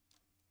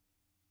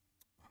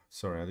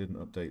 sorry, I didn't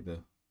update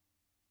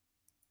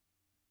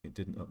it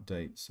didn't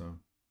update, so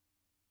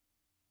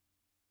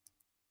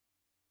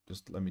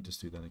let me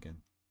just do that again.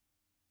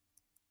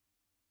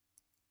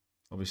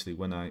 Obviously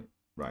when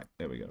right,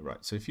 there we go,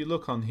 right. So if you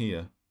look on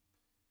here,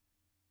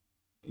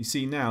 you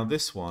see now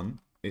this one,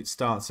 it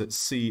starts at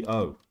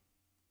CO.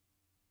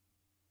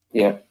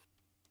 Yeah.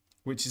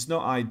 Which is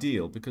not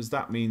ideal, because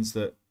that means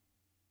that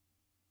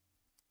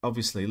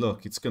obviously,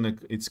 look, it's gonna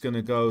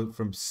go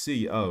from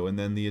CO, and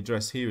then the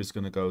address here is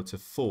gonna go to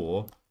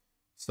 4.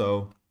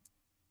 So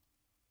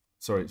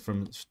sorry,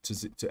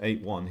 to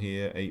 81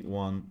 here,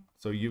 81.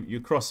 So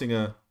you're crossing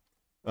a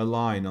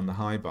line on the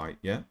high byte,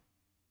 yeah?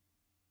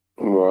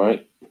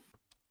 Right.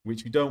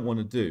 Which we don't want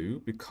to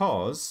do,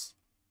 because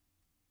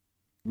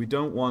we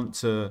don't want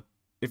to,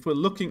 if we're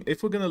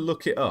going to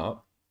look it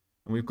up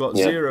and we've got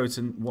 0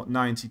 to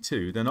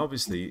 92, then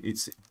obviously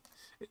it's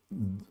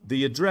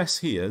the address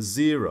here,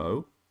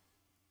 0,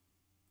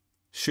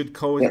 should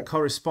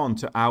correspond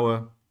to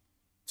our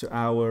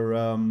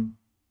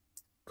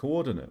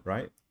coordinate,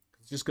 right?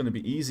 It's just going to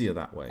be easier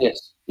that way.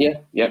 Yes. Yeah.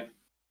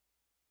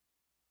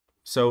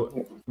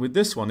 So with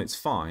this one, it's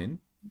fine,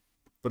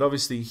 but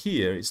obviously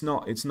here it's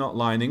not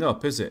lining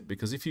up, is it?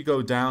 Because if you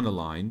go down a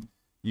line,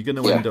 you're going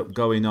to end up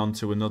going on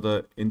to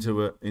another it's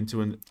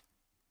going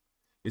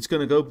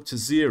to go to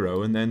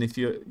 0, and then if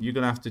you're going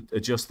to have to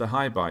adjust the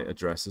high byte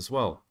address as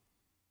well.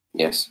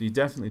 Yes. You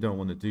definitely don't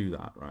want to do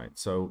that, right?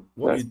 So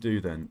what you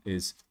do then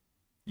is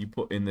you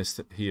put in this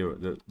here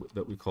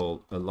that we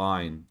call a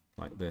line,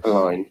 like this. A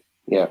line,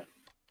 yeah.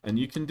 And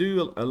you can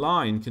do a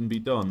line can be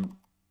done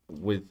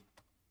with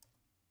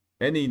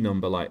any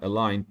number, like a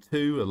line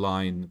 2, a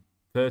line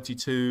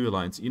 32, a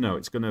line,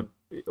 it's going to,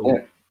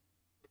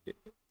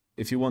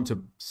 if you want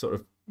to sort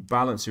of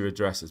balance your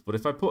addresses. But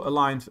if I put a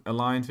line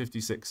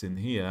 56 in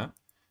here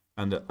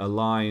and a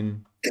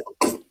line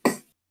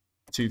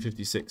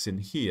 256 in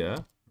here,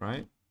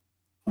 right?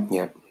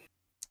 Yeah.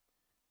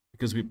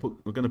 Because we're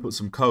going to put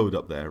some code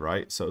up there,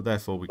 right? So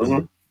therefore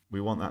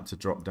we want that to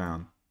drop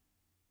down.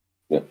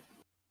 Yeah.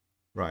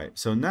 Right.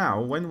 So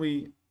now when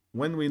we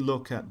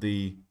look at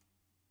the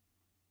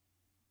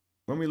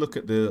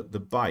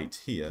byte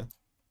here,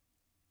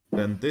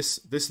 then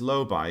this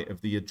low byte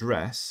of the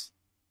address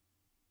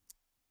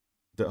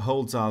that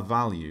holds our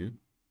value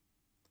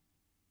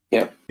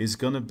is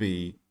going to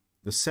be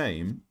the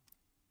same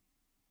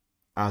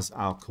as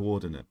our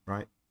coordinate,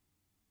 right?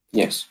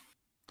 Yes.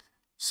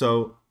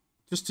 So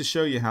just to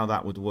show you how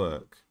that would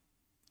work.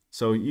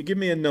 So you give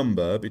me a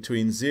number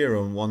between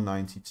 0 and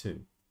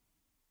 192.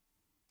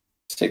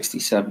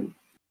 67.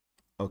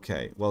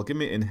 Okay, well, give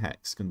me it in hex.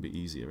 It's going to be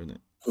easier, isn't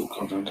it? Oh,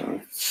 God, I don't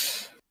know.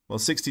 Well,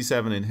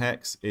 67 in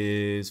hex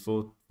is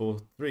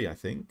 443, I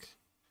think.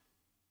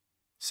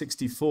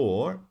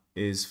 64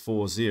 is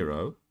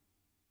 40.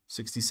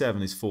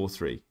 67 is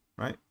 43,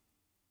 right?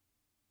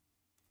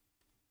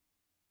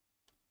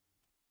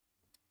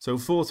 So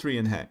 43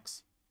 in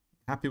hex.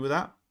 Happy with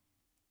that?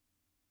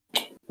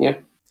 Yeah.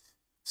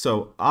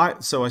 So I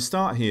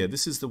start here.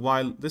 This is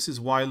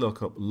Y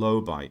lookup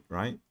low byte,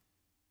 right?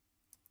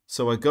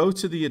 So I go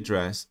to the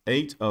address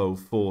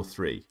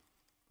 8043,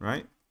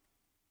 right?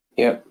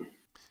 Yeah.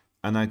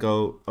 And I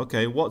go,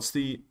 okay, what's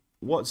the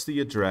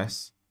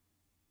address?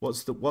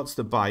 What's the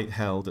byte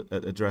held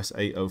at address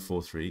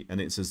 8043?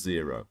 And it's a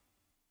 0.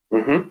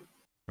 Mm-hmm.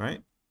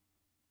 Right?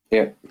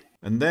 Yeah.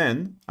 And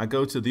then I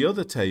go to the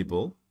other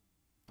table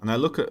and I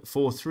look at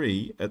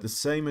 43 at the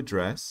same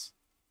address.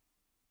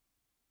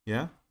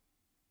 Yeah?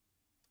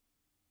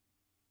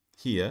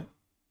 Here.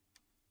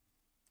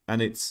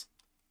 And it's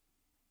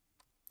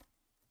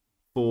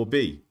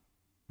 4B,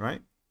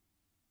 right?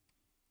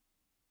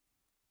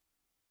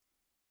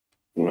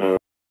 No.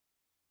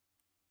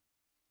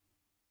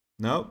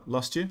 No,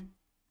 lost you?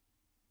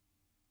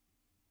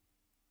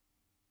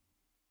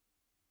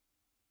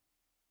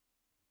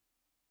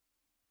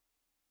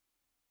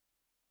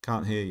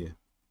 Can't hear you.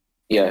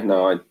 Yeah,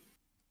 no,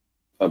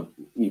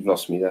 you've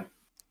lost me there.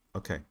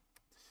 Okay.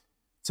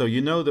 So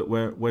you know that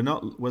we're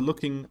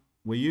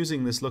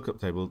using this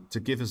lookup table to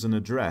give us an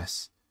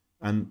address,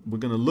 and we're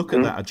going to look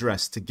at that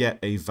address to get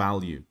a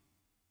value.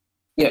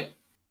 Yeah.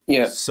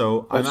 Yeah.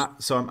 So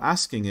I'm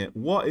asking it,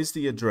 what is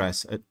the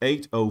address at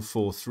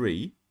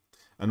 8043?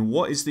 And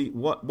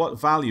what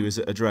value is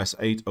at address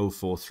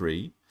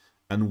 8043?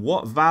 And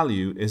what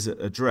value is at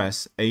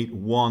address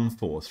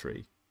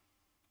 8143?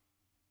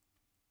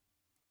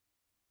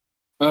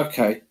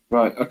 Okay.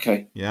 Right.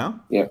 Okay. Yeah?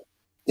 Yeah.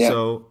 Yeah.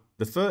 So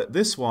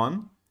this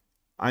one,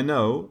 I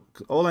know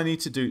all I need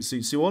to do,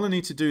 so all I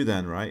need to do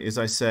then, right, is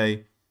I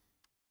say,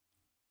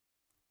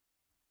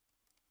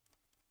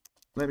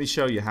 let me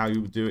show you how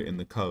you would do it in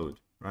the code,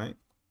 right?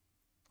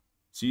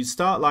 So you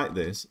start like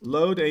this,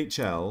 load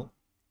HL,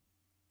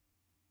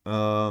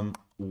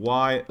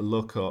 Y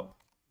lookup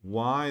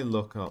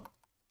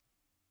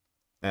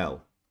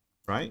L,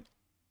 right?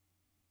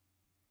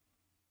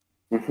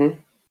 Mm-hmm.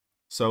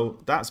 So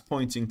that's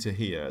pointing to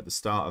here at the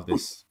start of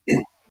this.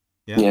 Yeah?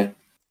 Yeah.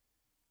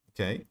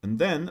 Okay, and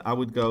then I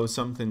would go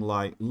something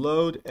like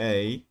load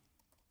a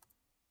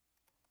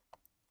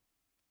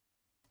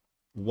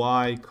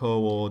Y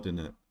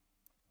coordinate,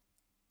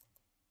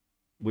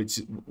 which,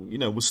 you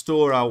know, will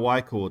store our Y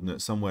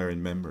coordinate somewhere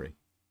in memory.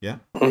 Yeah?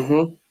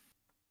 Mm-hmm.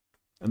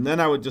 And then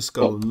I would just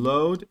go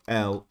load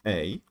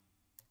LA.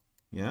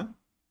 Yeah?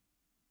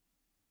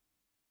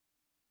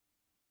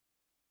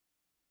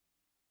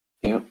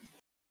 Yeah.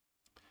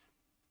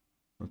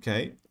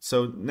 Okay,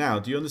 so now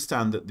do you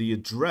understand that the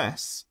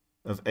address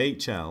of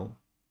HL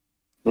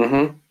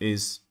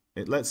is,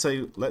 let's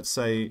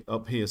say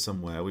up here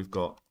somewhere we've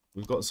got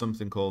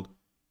something called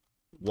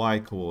Y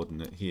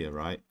coordinate here,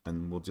 right?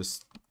 And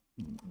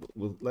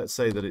let's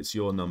say that it's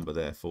your number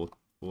there,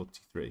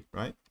 43,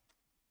 right?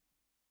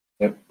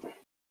 Yep.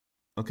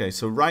 Okay,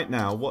 so right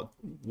now,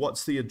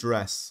 what's the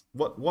address?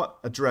 What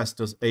address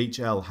does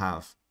HL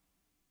have?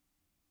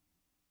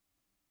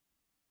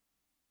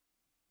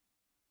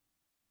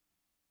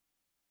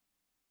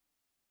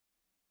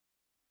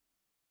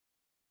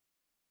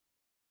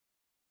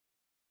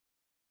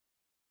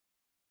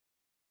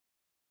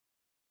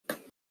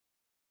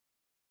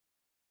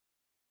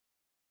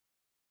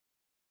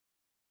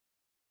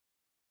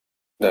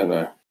 No,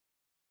 no.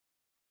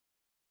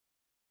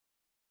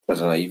 I don't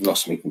know. You've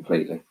lost me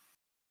completely.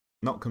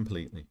 Not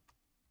completely.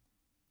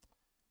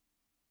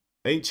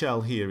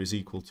 HL here is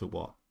equal to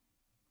what?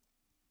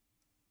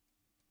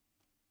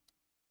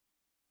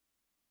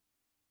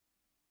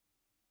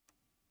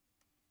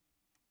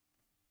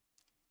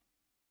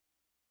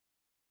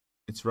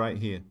 It's right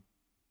here.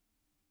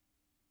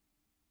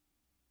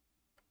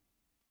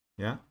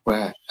 Yeah?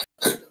 Where?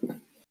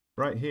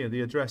 Right here.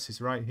 The address is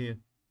right here.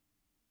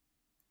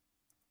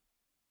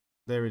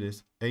 There it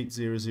is.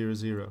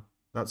 8000.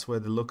 That's where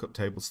the lookup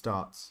table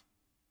starts.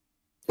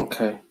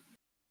 Okay.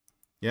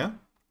 Yeah?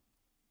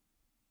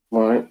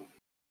 Right.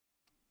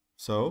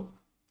 So,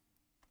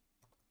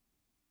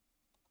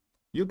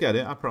 you'll get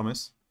it, I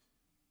promise.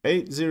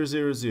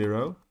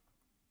 8000,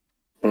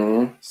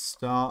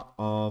 start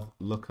of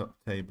lookup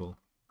table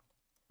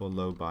for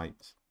low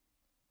byte.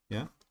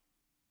 Yeah?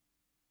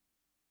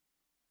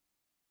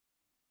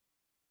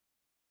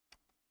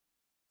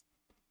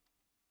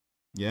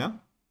 Yeah?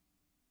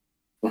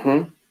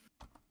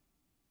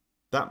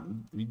 That,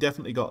 you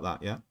definitely got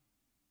that, yeah?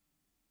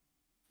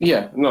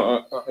 Yeah.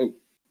 No.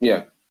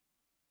 Yeah.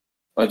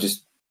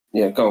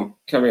 Yeah, go on,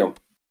 carry on.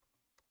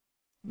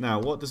 Now,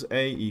 what does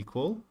A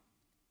equal?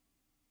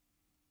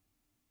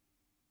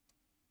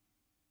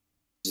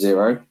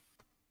 0.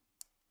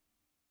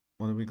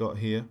 What have we got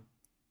here?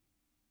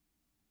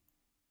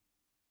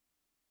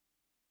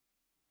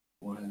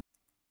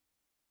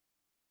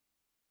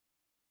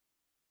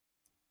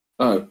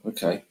 Oh,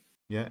 okay.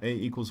 Yeah, A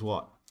equals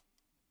what?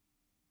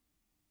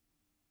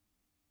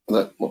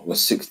 That what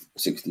was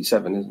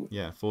 67, isn't it?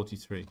 Yeah,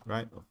 43,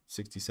 right?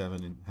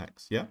 67 in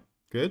hex. Yeah,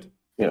 good.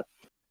 Yeah.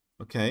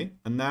 Okay,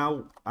 and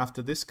now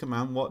after this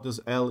command, what does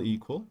L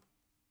equal?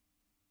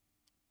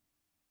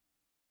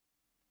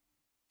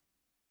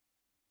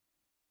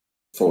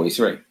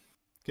 43.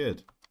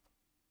 Good.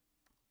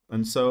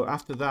 And so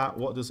after that,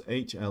 what does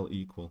HL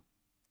equal?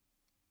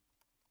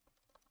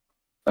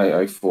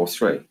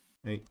 8043.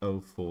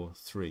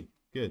 8043.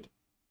 Good.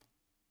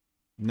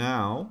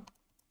 Now,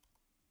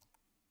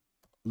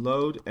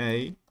 load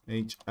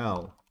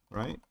AHL,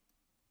 right?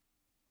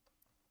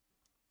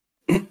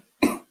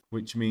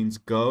 Which means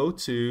go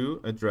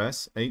to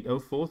address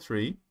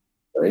 8043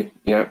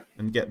 Yeah.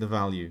 and get the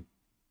value.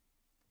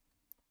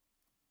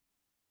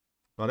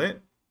 Got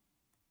it?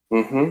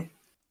 Mm-hmm.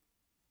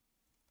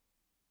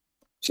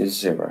 Which is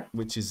 0.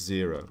 Which is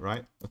 0,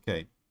 right?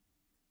 Okay.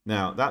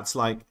 Now, that's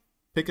like,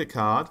 pick a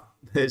card.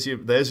 There's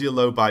your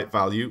low byte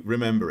value.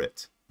 Remember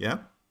it. Yeah?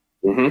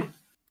 Mm-hmm.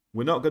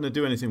 We're not going to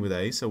do anything with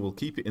A, so we'll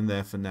keep it in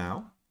there for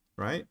now,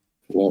 right?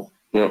 Yeah.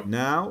 Yeah.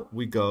 Now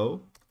we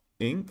go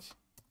inc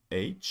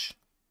H,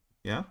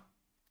 yeah?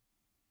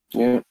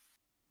 Yeah.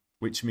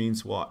 Which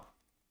means what?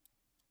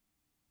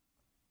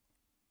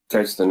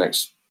 Go to the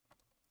next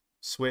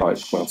Switch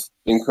byte. Well,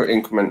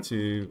 increment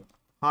to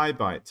high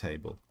byte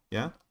table,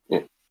 yeah?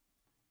 Yeah.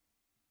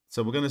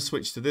 So we're going to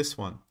switch to this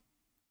one.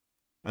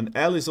 And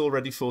L is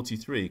already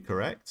 43,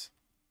 correct?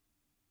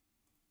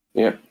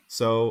 Yeah.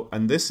 So,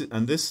 and this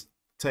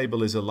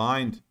table is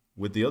aligned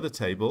with the other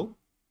table,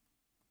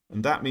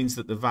 and that means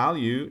that the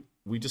value,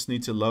 we just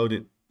need to load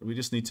it. We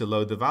just need to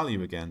load the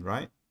value again,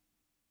 right?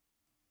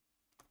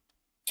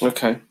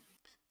 Okay.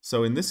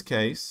 So in this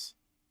case,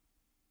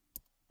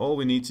 all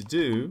we need to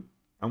do,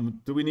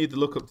 and do we need the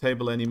lookup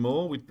table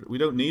anymore? We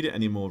don't need it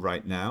anymore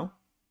right now.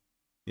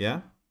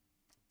 Yeah?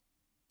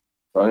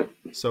 Right.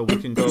 So we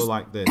can go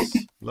like this.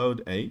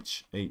 Load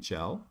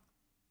HL.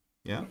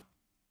 Yeah?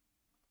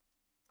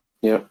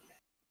 Yeah.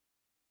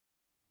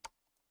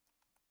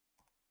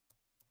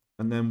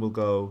 And then we'll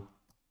go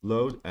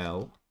load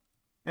LA.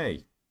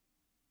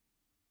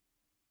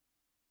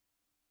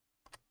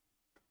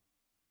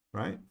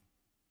 Right?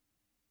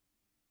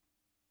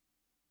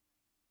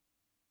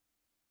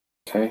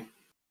 Okay.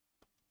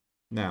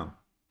 Now,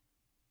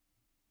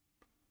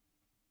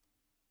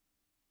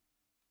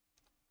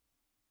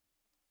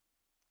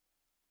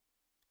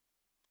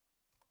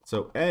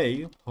 so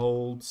A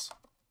holds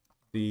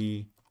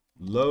the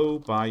low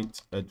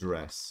byte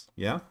address,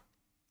 yeah?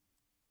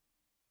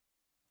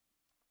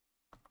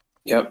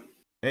 Yep.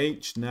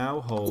 H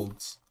now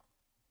holds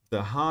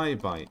the high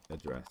byte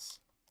address.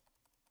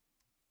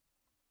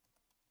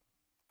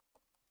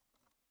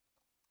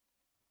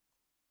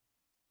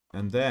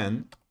 And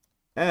then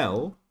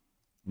L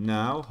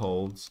now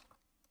holds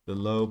the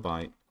low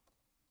byte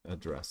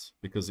address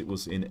because it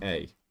was in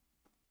A.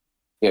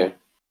 Yeah.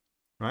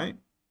 Right?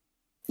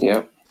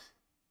 Yeah.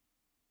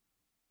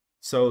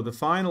 So the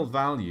final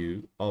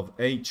value of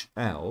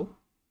HL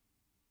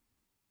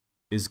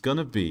is going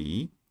to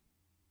be,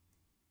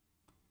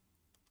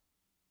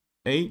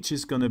 H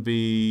is going to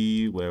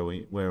be,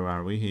 where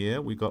are we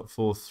here? We got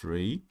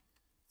 4-3.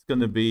 It's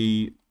going to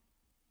be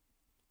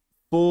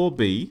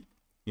 4B,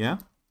 yeah?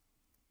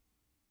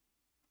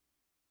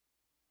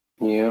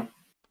 Yeah.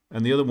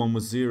 And the other one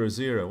was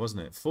 0-0,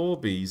 wasn't it?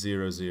 4B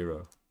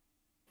 0-0.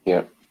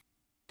 Yeah.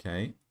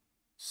 Okay.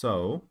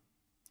 So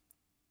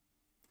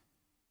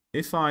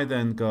if I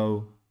then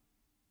go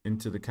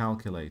into the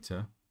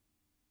calculator,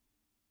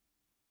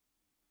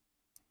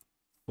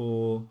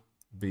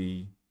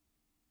 4B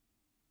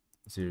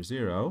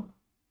 0-0,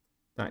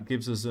 that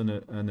gives us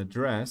an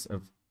address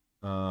of,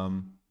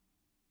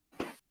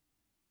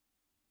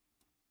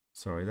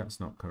 sorry, that's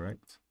not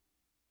correct.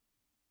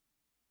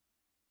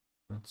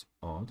 That's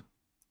odd.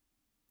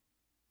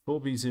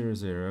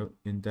 4B00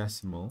 in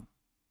decimal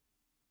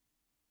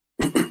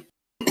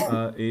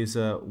is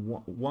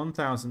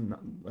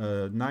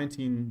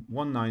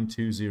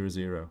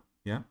 19200.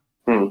 Yeah?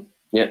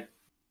 Yeah.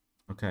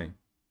 Okay.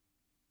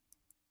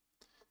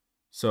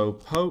 So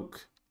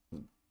poke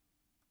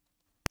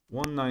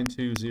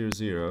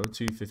 19200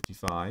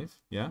 255.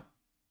 Yeah?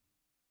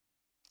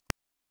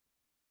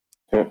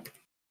 Yeah.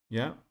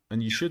 Yeah.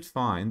 And you should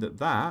find that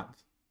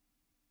that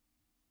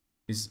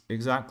is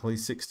exactly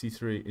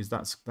 63.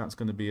 That's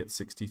going to be at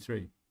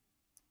 63.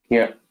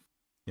 Yeah.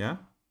 Yeah?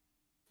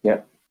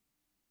 Yeah.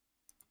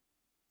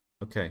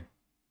 Okay.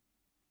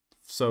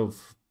 So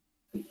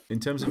in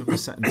terms of a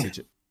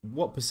percentage,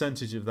 what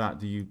percentage of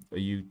that are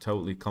you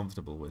totally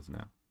comfortable with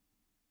now?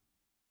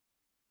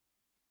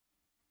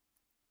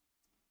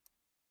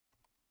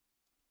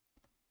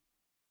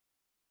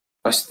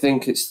 I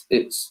think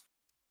it's.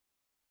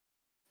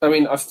 I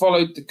mean, I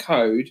followed the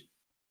code,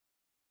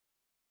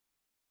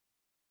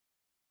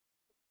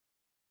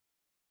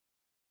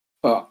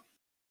 but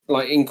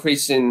like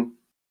increasing,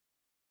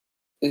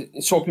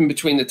 swapping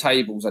between the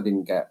tables, I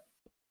didn't get.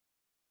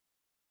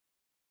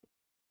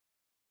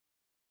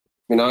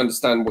 I mean, I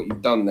understand what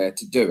you've done there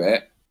to do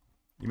it.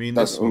 You mean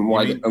this one? And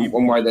why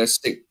they're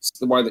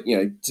the way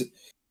that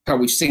how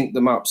we sync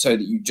them up so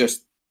that you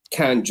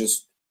can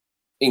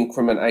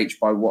increment H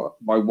by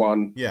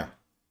one. Yeah.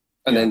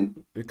 And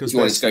then because if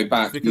you want to go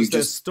back, because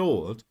they're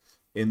stored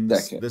in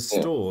this, they're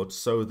stored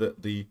so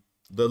that the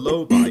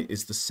low byte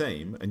is the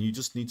same, and you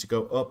just need to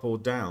go up or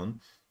down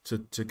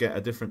to get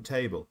a different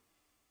table.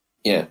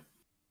 Yeah.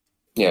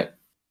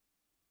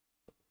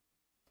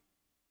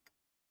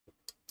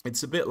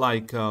 It's a bit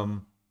like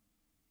in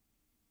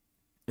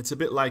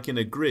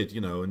a grid,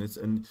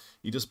 and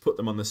you just put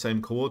them on the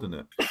same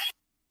coordinate.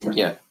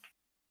 Yeah.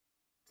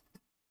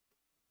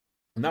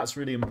 And that's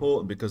really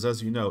important because,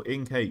 as you know,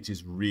 IncH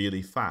is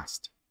really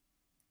fast.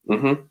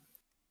 Mm-hmm.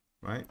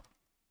 Right?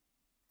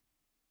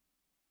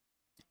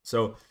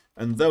 So,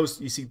 and those,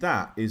 you see,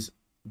 that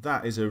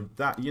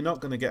you're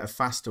not going to get a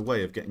faster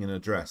way of getting an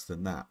address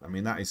than that. I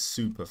mean, that is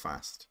super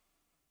fast.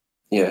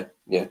 Yeah.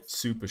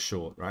 Super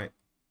short, right?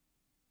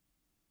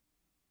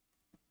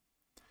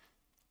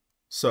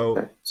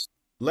 So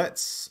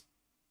let's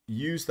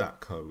use that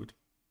code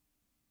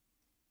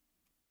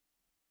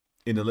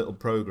in a little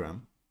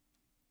program.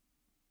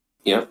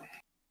 Yeah.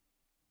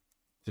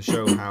 To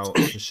show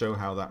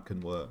how that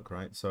can work,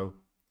 right? So,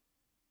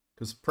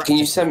 because can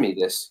you send me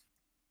this?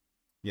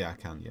 Yeah, I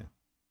can.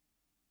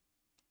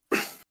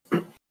 Yeah.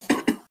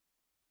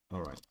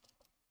 All right.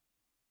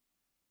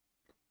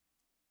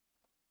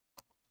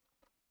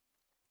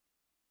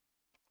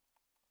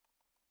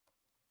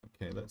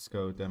 Okay, let's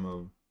go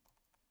demo.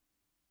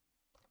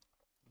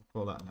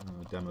 Call that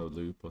demo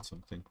loop or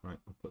something, right?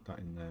 We'll put that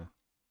in there.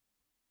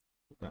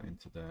 Put that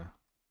into there.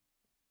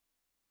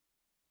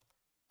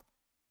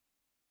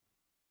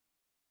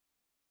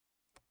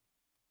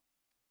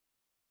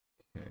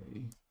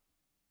 Okay.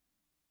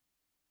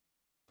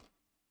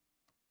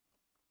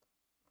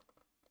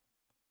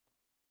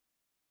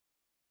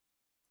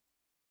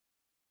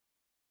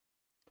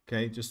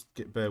 Okay, just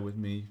bear with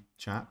me,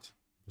 chat.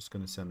 I'm just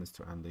going to send this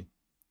to Andy.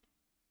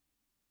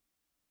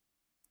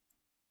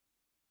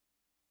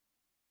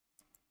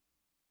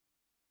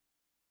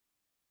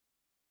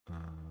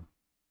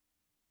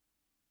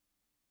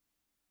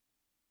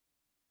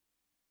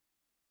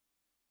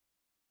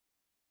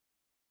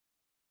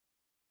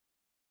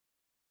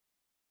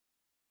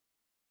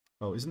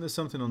 Oh, isn't there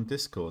something on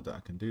Discord that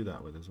I can do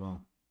that with as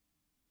well?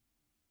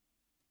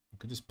 I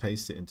could just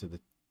paste it into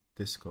the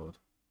Discord.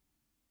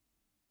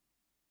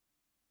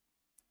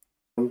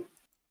 If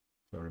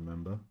I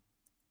remember.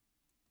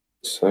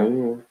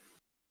 So,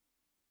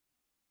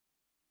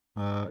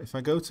 if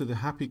I go to the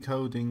Happy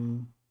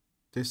Coding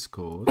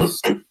Discord,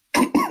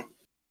 and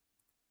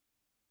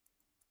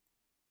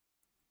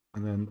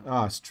then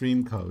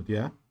stream code,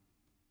 yeah.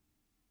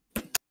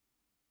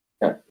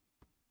 Yeah.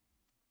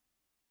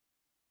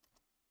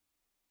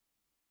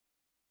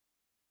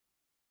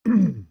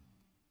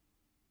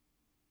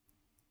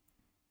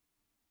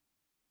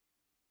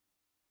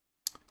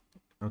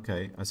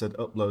 Okay, I said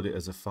upload it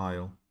as a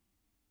file.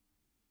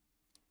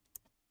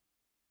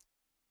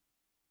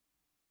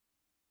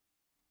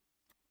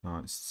 Oh,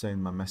 it's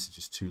saying my message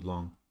is too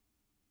long.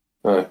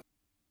 Right.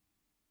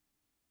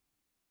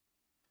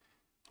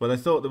 But I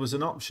thought there was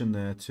an option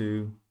there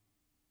to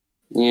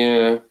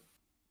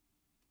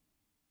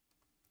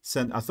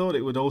send. I thought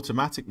it would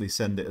automatically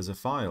send it as a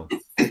file.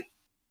 I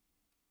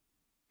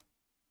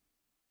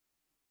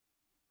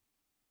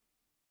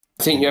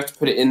think you have to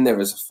put it in there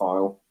as a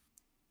file.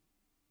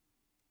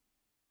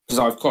 Because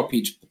I've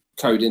copied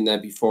code in there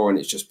before and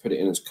it's just put it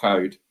in as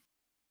code.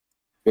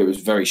 It was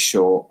very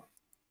short.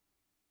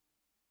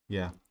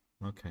 Yeah,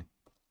 okay.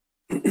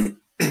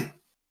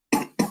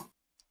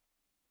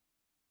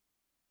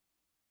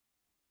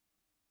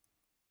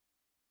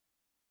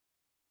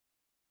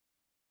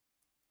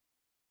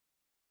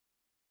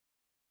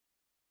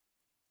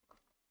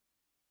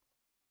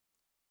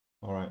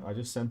 All right, I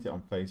just sent it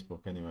on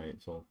Facebook anyway.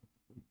 So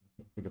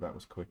I figured that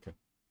was quicker.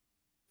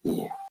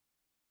 Yeah.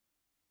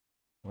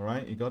 All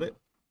right, you got it?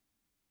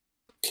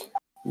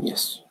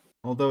 Yes.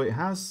 Although it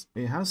has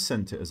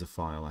sent it as a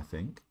file, I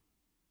think,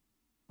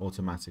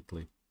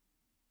 automatically.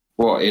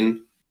 What,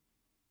 in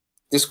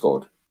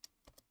Discord?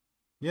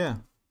 Yeah.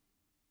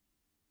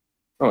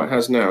 Oh, it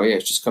has now. Yeah,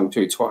 it's just come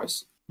through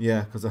twice.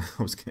 Yeah, because I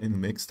was getting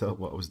mixed up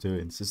what I was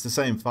doing. So it's the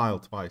same file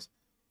twice.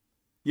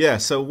 Yeah,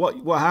 so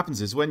what happens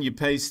is when you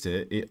paste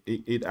it,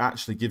 it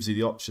actually gives you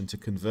the option to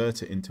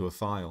convert it into a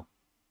file.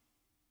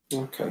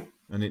 Okay.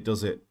 And it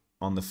does it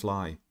on the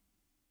fly.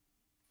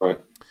 Right.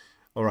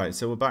 All right,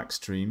 so we're back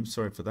stream.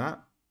 Sorry for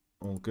that.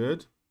 All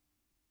good.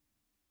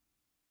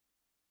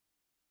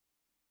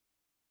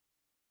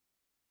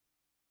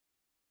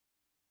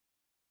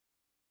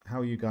 How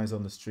are you guys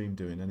on the stream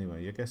doing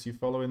anyway? I guess you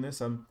following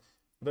this?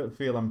 I don't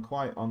feel I'm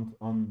quite on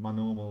my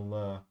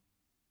normal.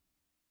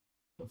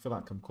 I feel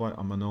like I'm quite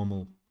on my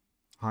normal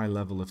high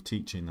level of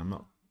teaching. I'm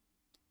not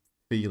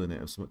feeling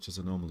it as much as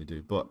I normally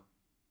do, but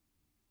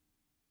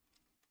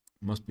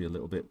must be a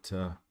little bit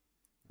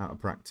out of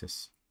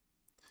practice.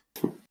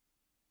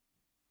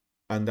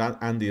 And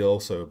Andy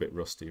also a bit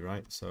rusty,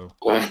 right? So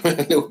a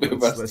little bit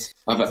rusty.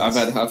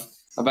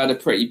 I've had a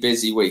pretty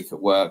busy week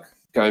at work,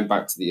 going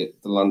back to the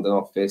London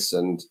office,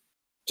 and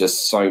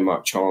just so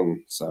much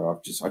on. So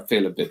I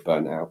feel a bit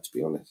burnt out, to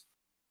be honest.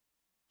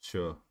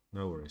 Sure,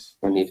 no worries.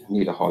 I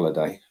need a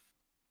holiday.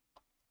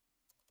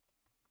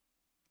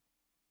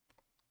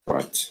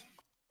 Right.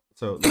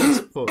 So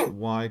let's put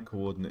y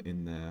coordinate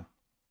in there,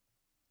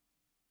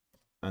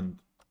 and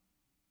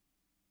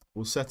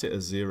we'll set it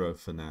as 0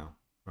 for now,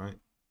 right?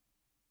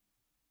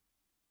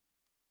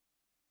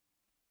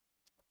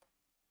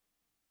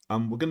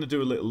 We're going to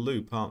do a little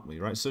loop, aren't we?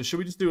 Right. So should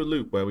we just do a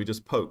loop where we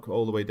just poke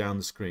all the way down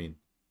the screen?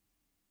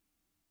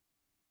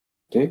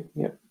 Okay.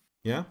 Yeah.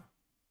 Yeah.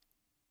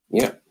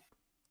 Yeah.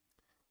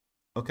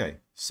 Okay.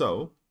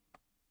 So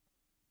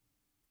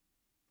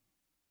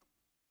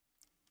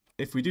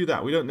if we do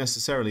that, we don't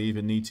necessarily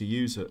even need to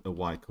use a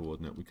y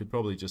coordinate. We could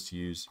probably just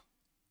use,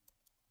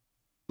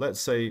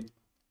 let's say,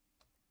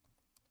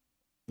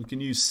 we can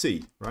use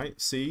c,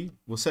 right? C.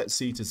 We'll set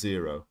c to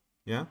 0.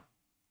 Yeah.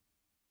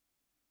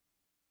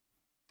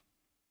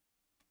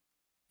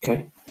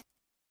 Okay.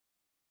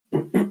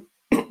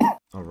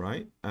 All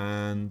right,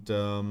 and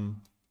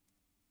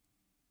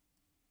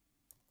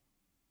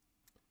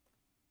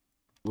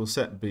we'll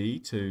set B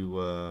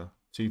to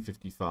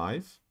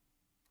 255,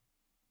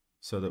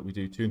 so that we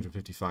do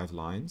 255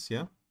 lines.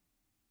 Yeah.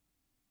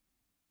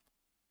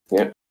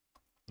 Yeah.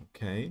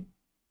 Okay.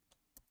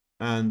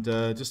 And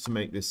just to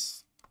make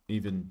this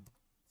even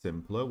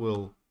simpler,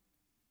 we'll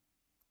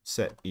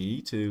set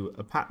E to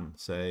a pattern.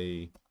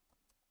 Say,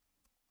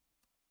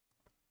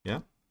 yeah.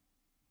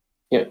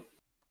 Yeah.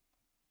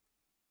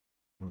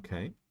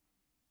 Okay.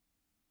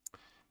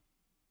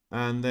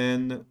 And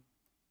then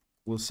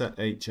we'll set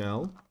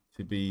HL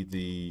to be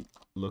the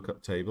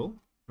lookup table,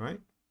 right?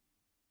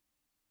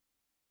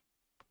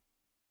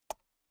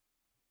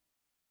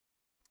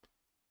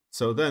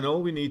 So then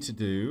all we need to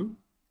do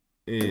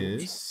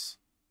is,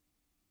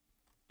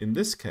 in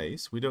this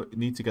case, we don't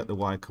need to get the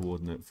y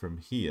coordinate from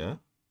here.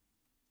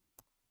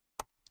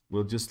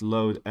 We'll just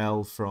load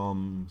L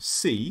from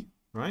C,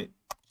 right?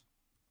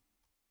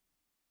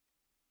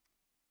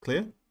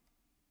 Clear?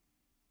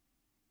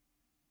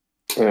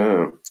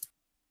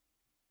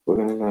 We're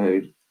going to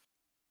load.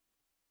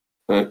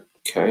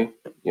 Okay.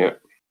 Yeah.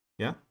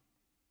 Yeah?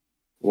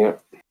 Yeah.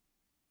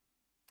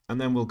 And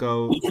then we'll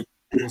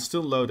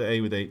still load A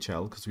with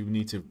HL because we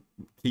need to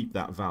keep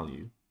that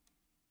value.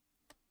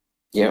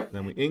 Yeah.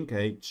 Then we inc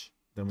H,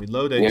 then we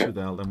load H with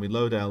L, then we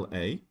load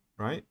LA,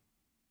 right?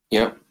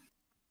 Yeah.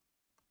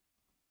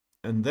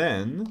 And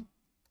then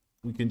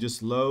we can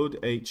just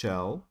load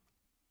HL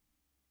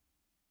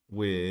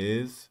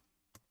with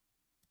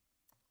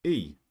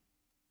E.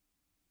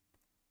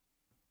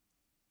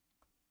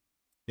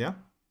 Yeah?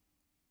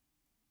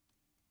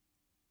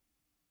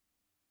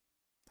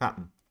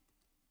 Pattern.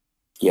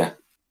 Yeah.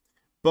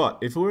 But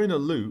if we're in a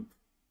loop,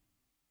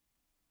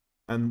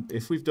 and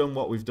if we've done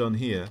what we've done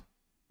here,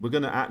 we're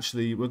going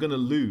to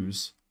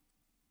lose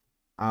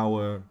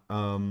our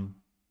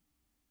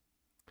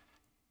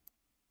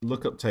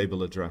lookup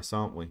table address,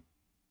 aren't we?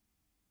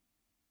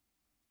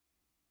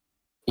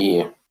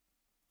 Yeah.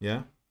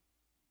 Yeah?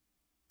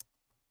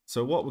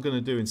 So what we're going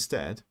to do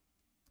instead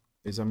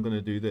is I'm going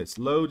to do this.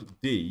 Load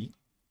D,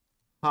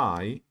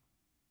 high,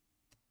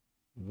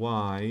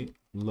 Y,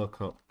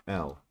 lookup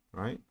L,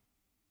 right?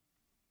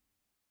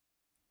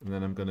 And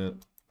then I'm going to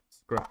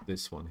scrap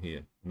this one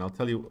here. And I'll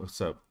tell you,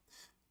 so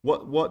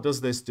what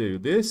does this do?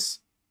 This,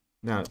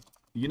 now,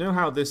 you know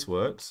how this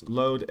works?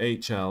 Load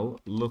HL,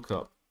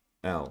 lookup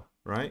L,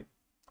 right?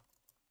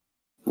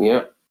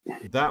 Yeah.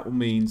 That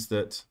means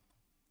that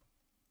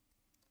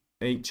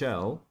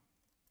HL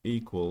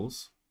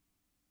equals,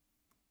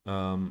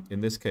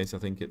 in this case, I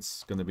think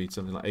it's going to be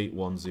something like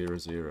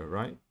 8100,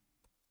 right?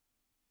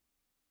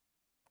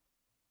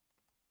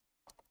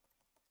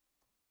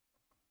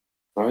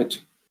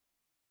 Right.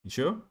 You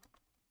sure?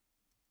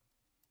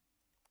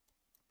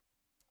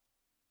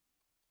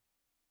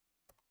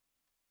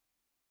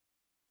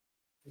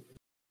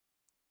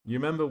 You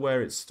remember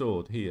where it's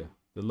stored here,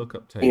 the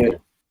lookup table. Yeah.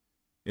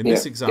 In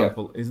this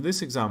example,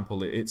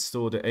 it's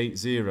stored at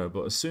 80,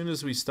 but as soon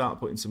as we start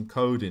putting some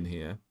code in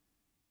here,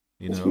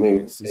 you know,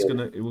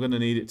 we're gonna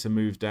need it to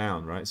move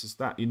down, right? So it's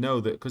that, you know,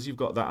 that because you've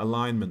got that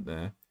alignment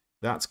there,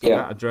 that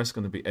address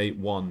going to be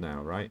 81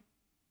 now, right?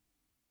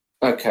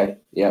 Okay.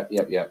 Yeah.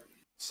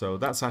 So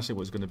that's actually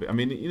what it's going to be. I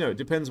mean, you know, it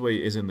depends where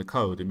it is in the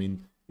code. I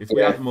mean, if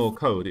we add more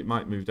code, it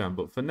might move down,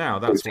 but for now,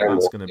 that's what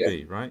that's going to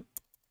be, right?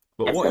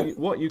 But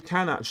what you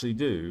can actually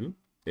do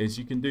is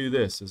you can do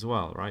this as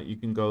well, right? You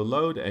can go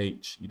load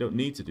H. You don't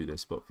need to do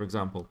this, but for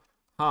example,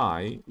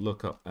 high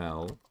lookup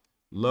L,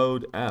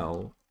 load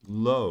L,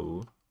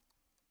 low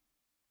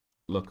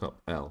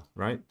lookup L,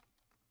 right?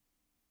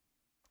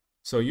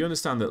 So you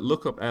understand that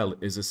lookup L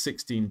is a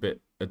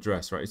 16-bit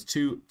address, right? It's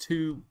two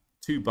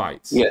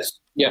bytes. Yes.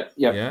 Yeah.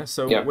 Yeah. Yeah.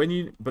 So yeah.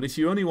 but if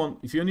you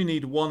only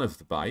need one of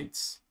the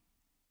bytes,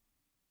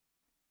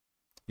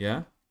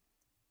 yeah.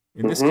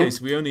 In this case,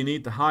 we only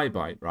need the high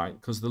byte, right?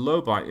 Because the low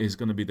byte is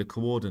going to be the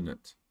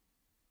coordinate.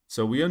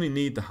 So we only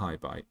need the high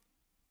byte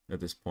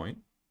at this point.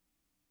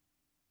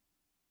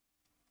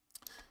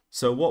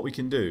 So what we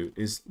can do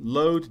is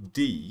load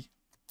D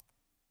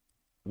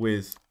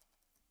with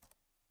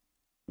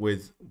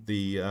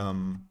the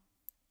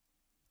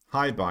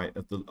high byte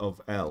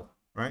of L,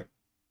 right?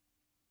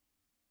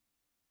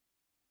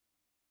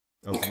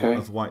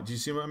 Of white. Do you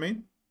see what I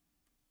mean?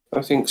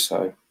 I think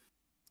so.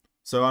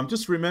 So I'm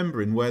just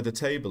remembering where the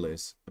table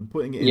is and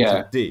putting it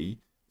into D,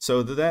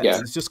 so that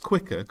it's just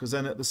quicker, because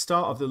then at the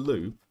start of the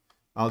loop,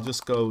 I'll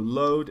just go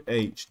load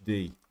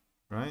HD,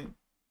 right?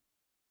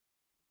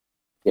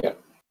 Yeah.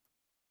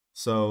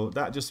 So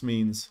that just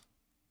means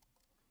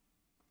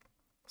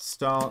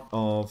start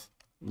of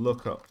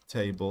lookup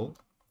table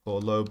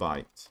for low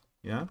byte,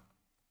 yeah?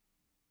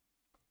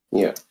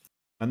 Yeah.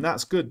 And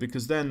that's good,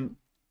 because then,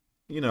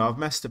 you know, I've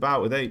messed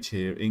about with H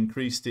here,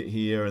 increased it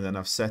here, and then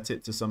I've set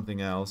it to something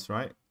else,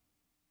 right?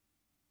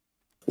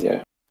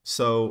 Yeah.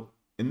 So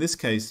in this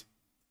case,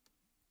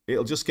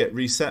 it'll just get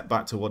reset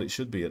back to what it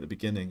should be at the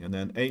beginning, and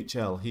then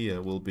HL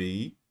here will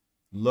be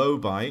low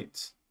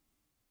byte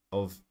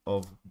of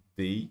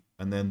B,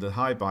 and then the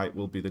high byte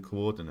will be the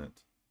coordinate.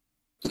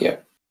 Yeah.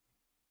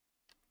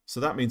 So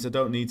that means I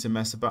don't need to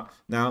mess about.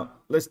 Now,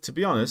 to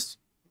be honest,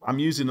 I'm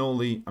using all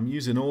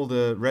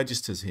the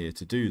registers here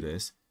to do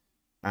this,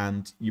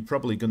 and you're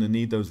probably going to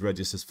need those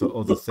registers for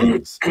other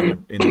things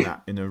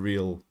in a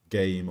real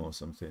game or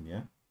something,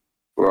 yeah?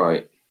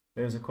 Right.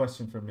 There's a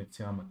question from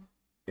Mitsuyama.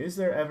 Is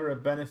there ever a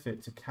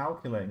benefit to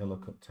calculating a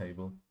lookup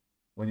table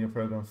when your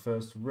program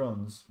first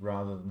runs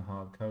rather than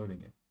hard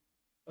coding it?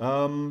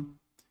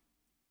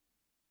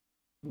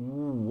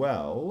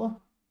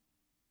 Well,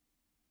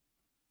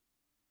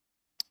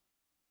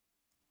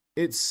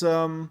 it's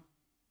well,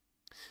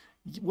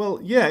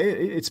 yeah,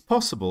 it's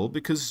possible,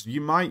 because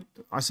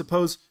I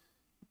suppose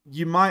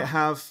you might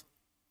have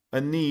a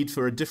need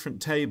for a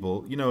different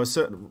table. You know,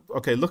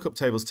 lookup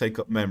tables take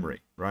up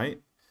memory, right?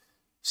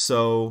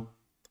 So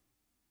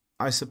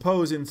I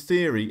suppose in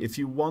theory, if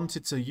you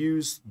wanted to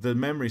use the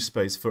memory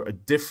space for a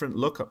different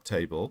lookup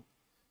table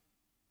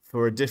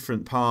for a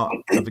different part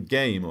of a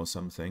game or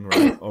something,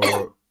 right?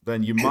 Or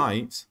then you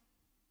might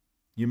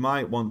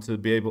want to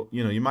be able,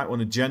 you know, you might want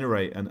to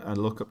generate a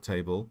lookup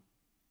table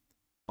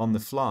on the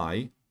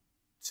fly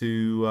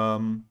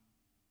to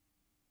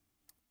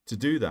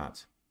do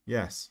that.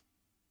 Yes.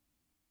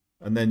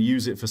 And then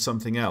use it for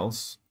something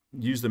else,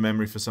 use the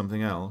memory for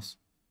something else,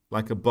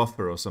 like a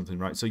buffer or something,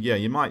 right? So yeah,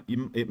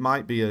 it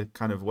might be a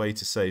kind of way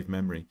to save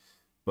memory,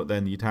 but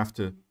then you'd have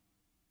to,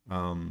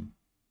 I'm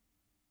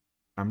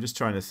just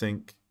trying to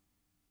think.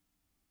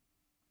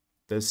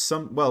 There's it's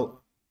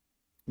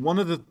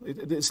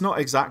not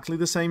exactly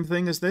the same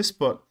thing as this,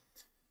 but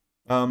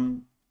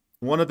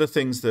one of the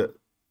things that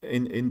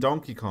in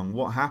Donkey Kong,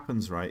 what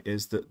happens, right,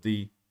 is that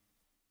the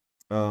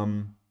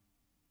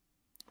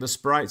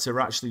sprites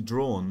are actually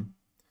drawn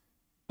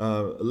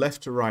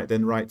left to right,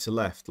 then right to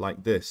left,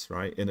 like this,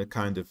 right, in a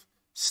kind of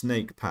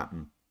snake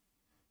pattern,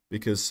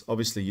 because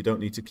obviously you don't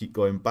need to keep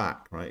going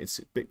back, right? It's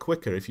a bit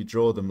quicker if you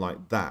draw them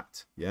like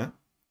that, yeah?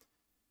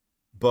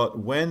 But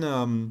when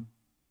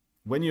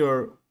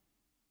you're,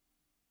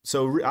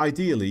 so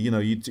ideally, you know,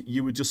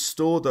 you would just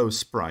store those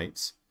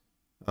sprites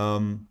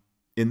in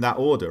that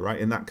order, right,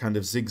 in that kind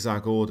of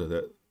zigzag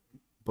order,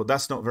 but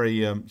that's not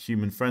very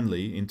human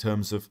friendly in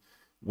terms of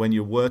when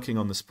you're working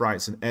on the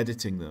sprites and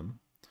editing them.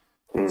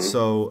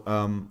 So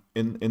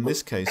in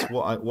this case,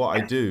 what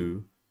I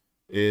do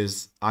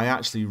is I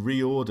actually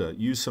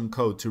use some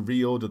code to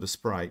reorder the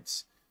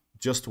sprites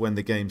just when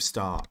the game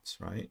starts,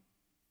 right?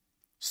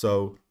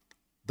 So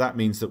that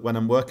means that when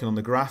I'm working on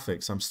the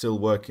graphics, I'm still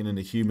working in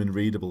a human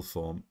readable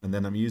form, and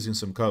then I'm using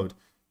some code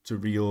to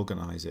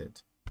reorganize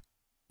it.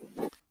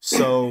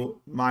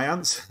 So my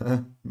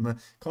answer, my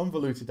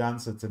convoluted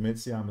answer to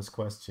Mitsuyama's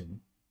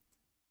question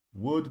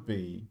would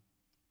be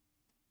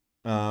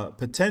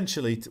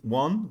potentially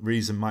one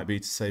reason might be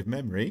to save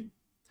memory,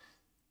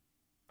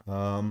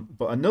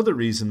 but another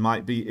reason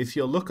might be if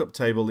your lookup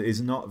table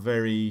is not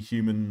very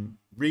human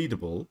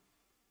readable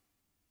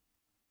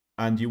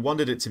and you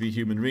wanted it to be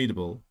human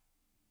readable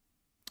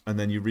and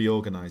then you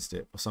reorganized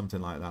it or something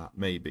like that.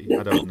 Maybe,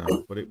 I don't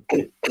know, but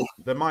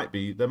there might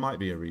be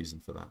a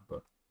reason for that.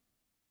 But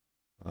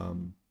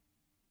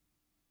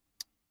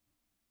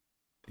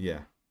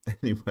yeah.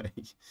 Anyway,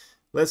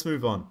 let's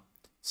move on.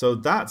 So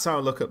that's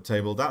our lookup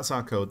table. That's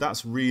our code.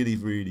 That's really,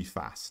 really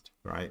fast,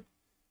 right?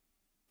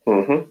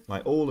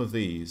 Like all of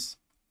these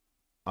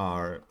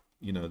are,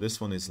 you know, this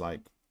one is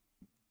like,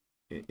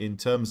 in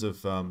terms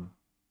of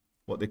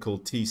what they call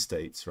T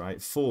states,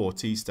 right? 4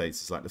 T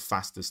states is like the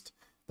fastest.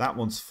 That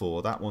one's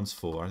 4. That one's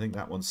 4. I think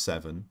that one's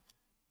 7.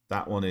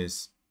 That one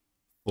is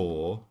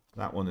 4.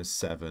 That one is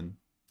 7.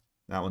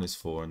 That one is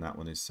 4, and that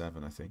one is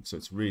 7, I think. So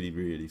it's really,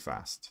 really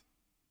fast.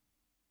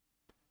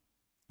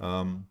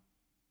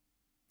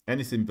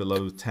 Anything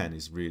below 10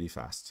 is really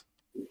fast.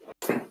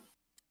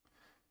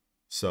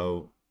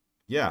 So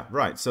yeah,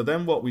 right. So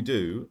then what we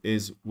do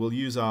is we'll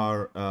use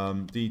our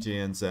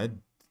DJNZ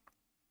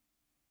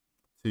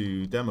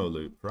to demo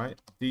loop, right?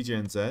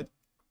 DJNZ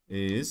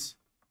is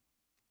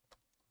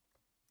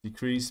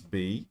decrease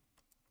B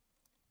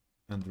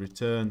and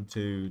return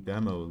to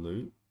demo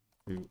loop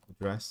to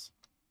address.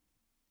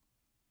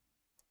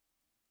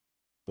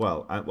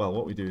 Well,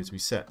 what we do is we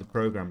set the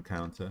program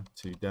counter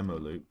to demo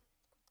loop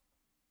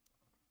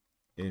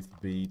if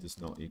B does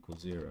not equal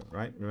 0,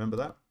 right? Remember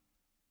that?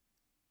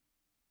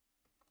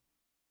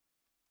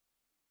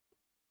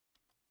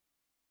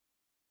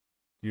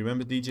 Do you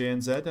remember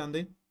DJNZ,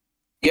 Andy?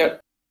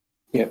 Yep.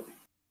 Yep.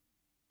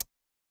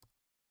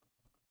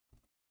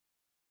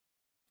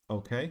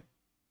 Okay.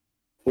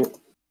 Yep.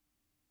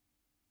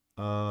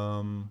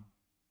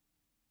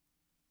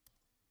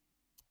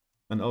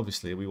 And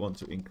obviously we want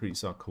to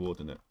increase our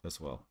coordinate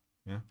as well.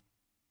 Yeah.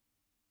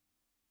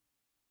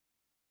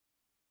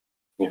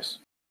 Yes.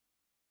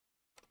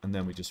 And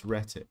then we just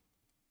ret it.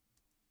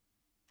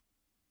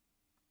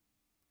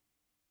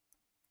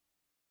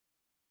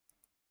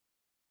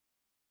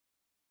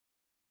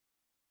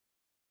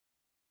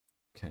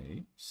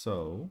 Okay,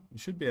 so you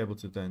should be able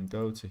to then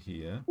go to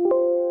here.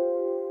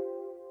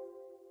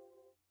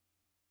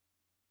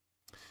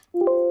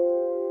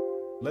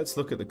 Let's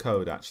look at the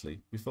code actually.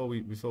 Before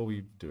we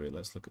do it,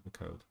 let's look at the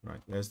code.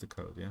 Right, there's the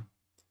code, yeah.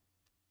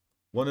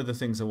 One of the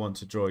things I want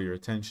to draw your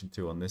attention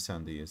to on this,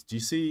 Andy, is you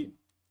see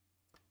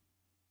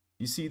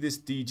this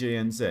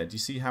DJNZ? Do you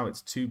see how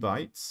it's 2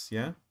 bytes,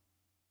 yeah?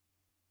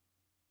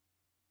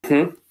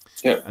 Mm-hmm.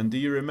 Yeah. And do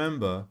you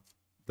remember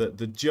that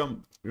the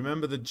jump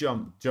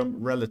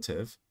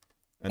relative,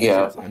 and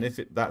yeah. if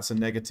that's a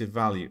negative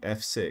value,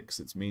 F6,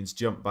 it means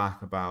jump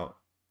back about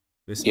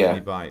this many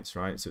bytes,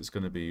 right? So it's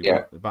going to be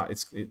about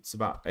it's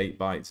about 8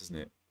 bytes, isn't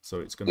it? So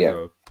it's going to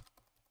go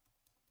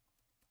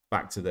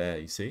back to there.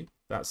 You see,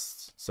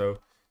 that's so.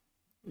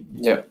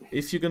 Yeah.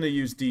 If you're going to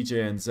use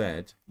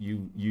DJNZ,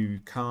 you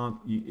can't.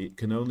 It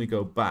can only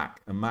go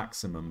back a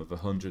maximum of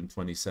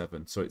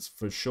 127. So it's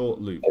for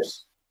short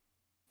loops.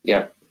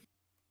 Yeah.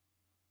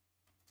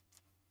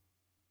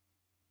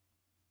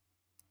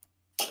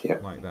 Yeah.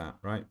 Like that,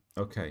 right?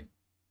 Okay.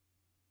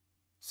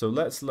 So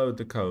let's load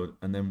the code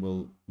and then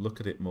we'll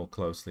look at it more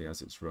closely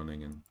as it's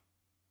running and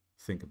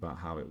think about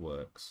how it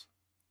works.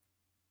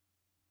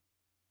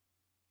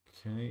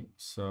 Okay,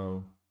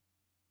 so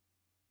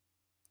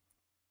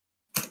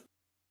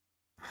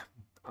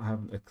I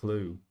haven't a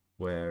clue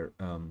where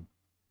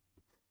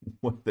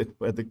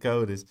where the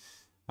code is.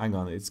 Hang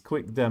on, it's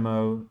quick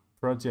demo,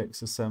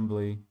 projects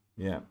assembly.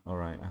 Yeah, all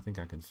right, I think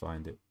I can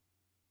find it.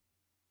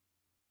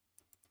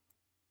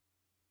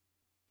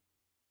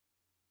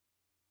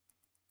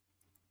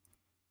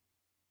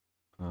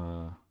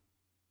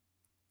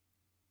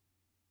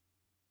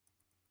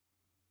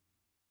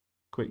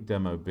 Quick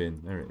demo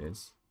bin, there it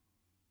is.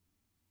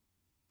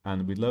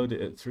 And we load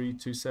it at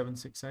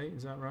 32768,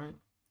 is that right?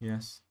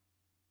 Yes.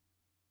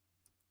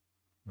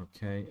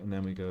 Okay, and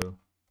then we go.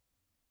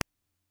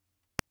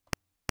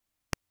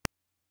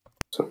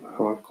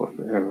 Somehow I've got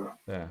an error.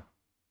 There.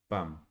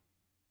 Bam.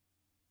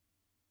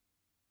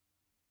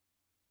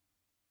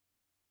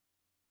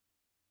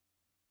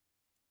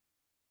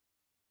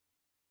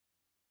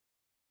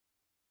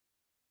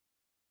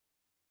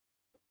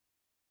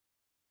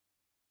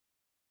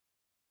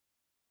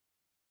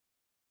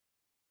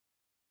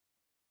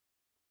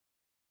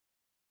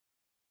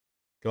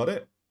 Got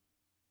it?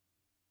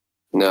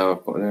 No,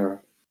 I've got an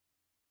error.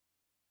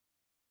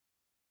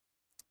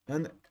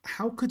 And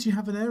how could you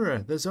have an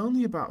error? There's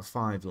only about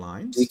 5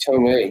 lines. You tell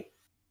me.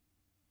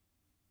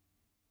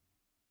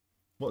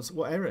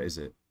 What error is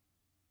it?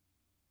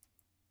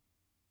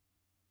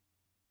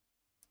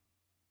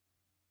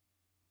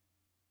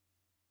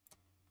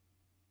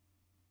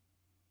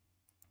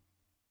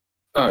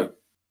 Oh.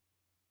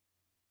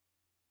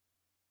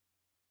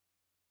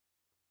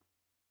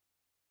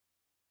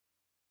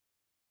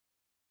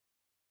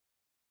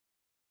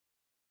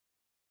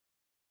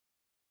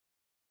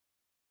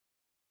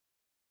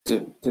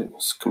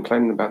 It's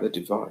complaining about the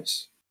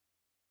device.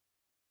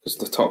 Because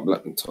the top,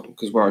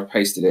 because where I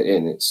pasted it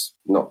in, it's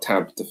not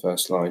tabbed the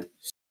first line.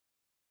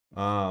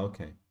 Ah,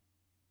 okay.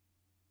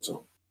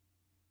 So.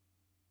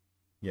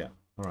 Yeah,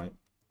 all right.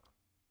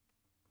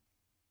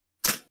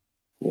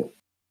 Yeah,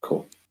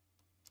 cool.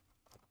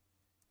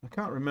 I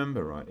can't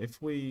remember, right?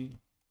 If we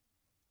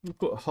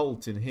put a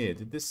halt in here,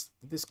 did this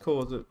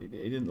cause it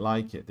didn't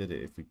like it, did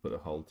it, if we put a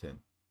halt in?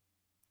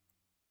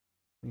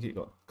 I think it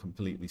got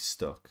completely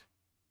stuck.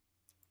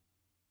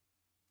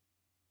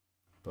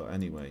 But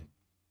anyway,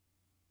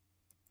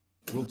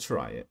 we'll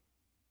try it.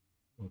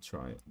 We'll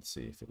try it and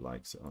see if it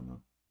likes it or not.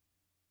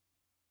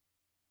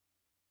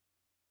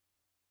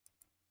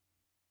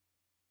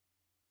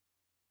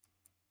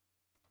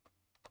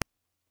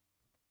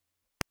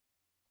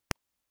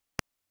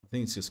 I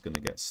think it's just going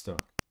to get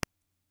stuck.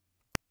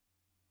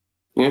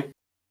 Yeah.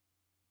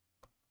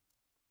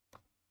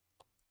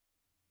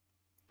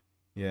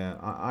 Yeah,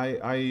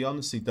 I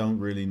honestly don't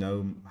really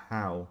know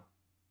how.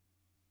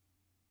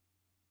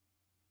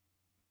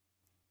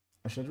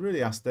 I should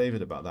really ask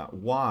David about that,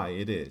 why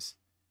it is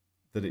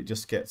that it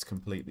just gets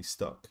completely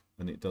stuck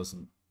and it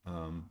doesn't.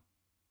 Oh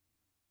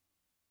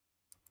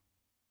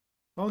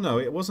no,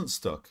 it wasn't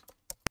stuck.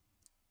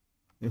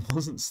 It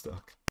wasn't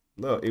stuck.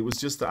 Look, it was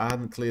just that I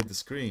hadn't cleared the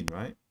screen,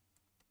 right?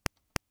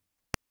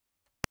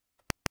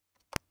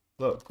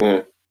 Look.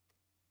 Yeah.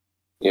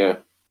 Yeah.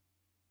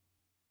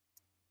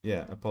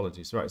 Yeah,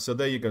 apologies. Right, so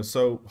there you go.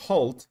 So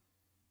halt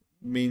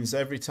means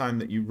every time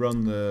that you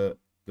run the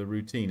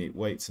routine, it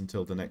waits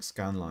until the next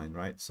scan line,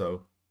 right?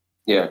 So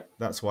yeah,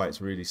 that's why it's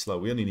really slow.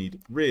 We only need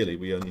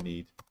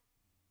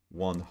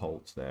one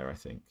halt there, I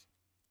think,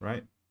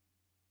 right?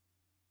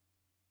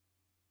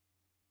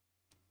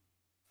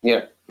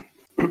 Yeah.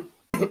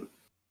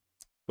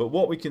 But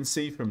what we can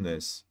see from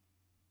this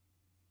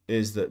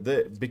is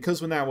that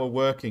because we're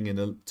working in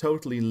a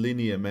totally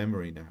linear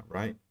memory now,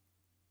 right?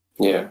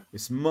 Yeah.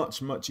 It's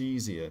much, much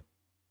easier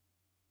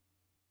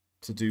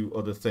to do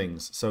other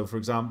things. So for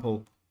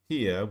example,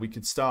 here we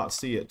could start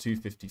C at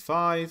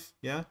 255,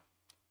 yeah?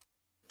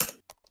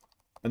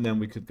 And then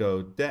we could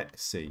go dec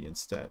C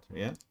instead,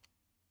 yeah?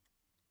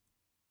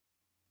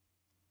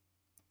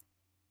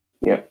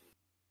 Yeah.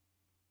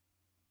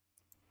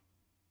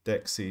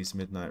 Dec C's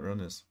Midnight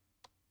Runners.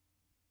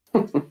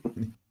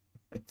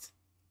 Right.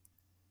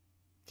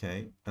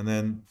 Okay, and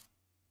then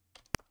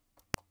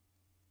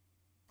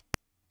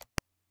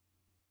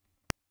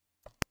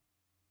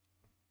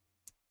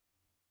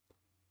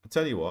I'll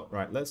tell you what,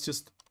 right, let's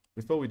just,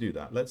 before we do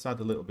that, let's add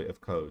a little bit of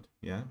code,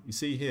 yeah? You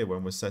see here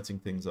when we're setting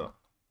things up.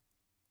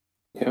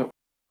 Yeah.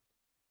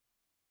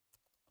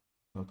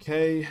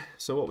 Okay,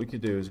 so what we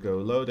could do is go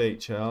load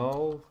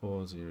HL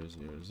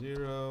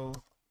 4000,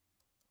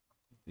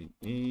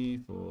 DE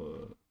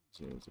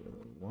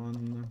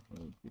 4001,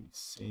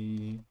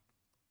 OBC,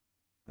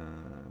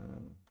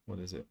 what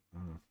is it?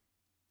 Oh.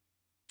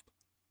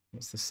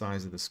 What's the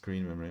size of the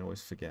screen memory? I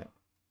always forget.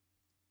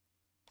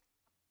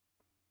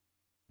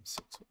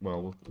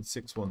 Well, it's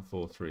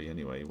 6143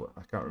 anyway.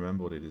 I can't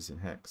remember what it is in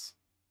hex.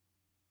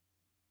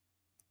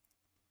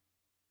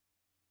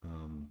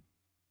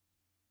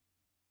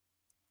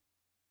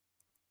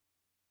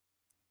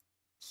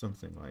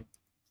 Something like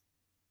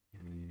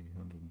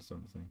 300 and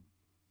something.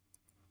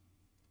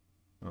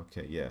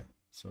 Okay, yeah.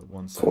 So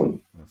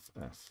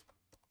 17FF.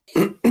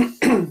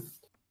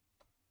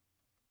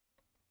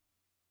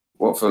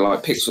 What, for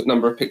like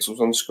number of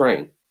pixels on the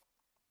screen?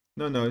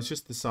 No, it's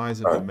just the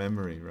size of the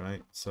memory,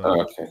 right? So.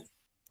 Oh, okay.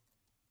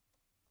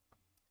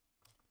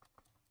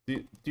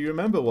 Do you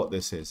remember what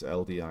this is,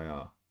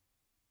 LDIR?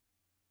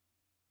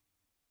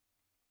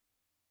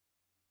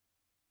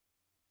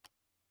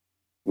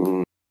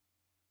 Mm.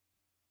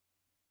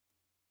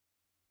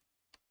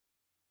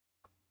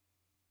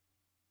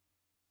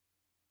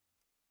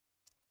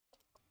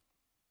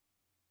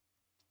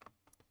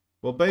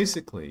 Well,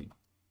 basically,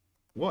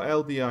 what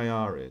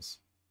LDIR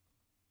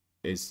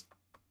is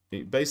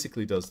it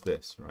basically does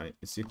this, right?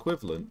 It's the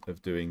equivalent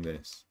of doing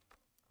this.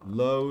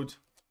 Load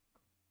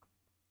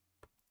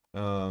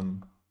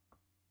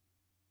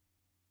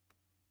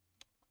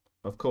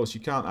of course,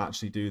 you can't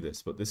actually do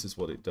this, but this is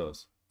what it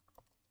does.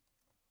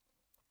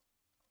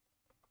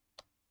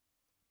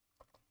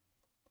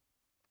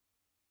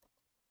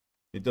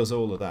 It does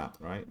all of that,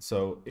 right?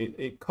 So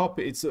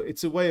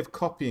it's a way of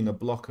copying a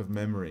block of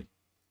memory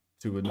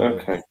to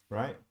another,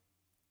 right?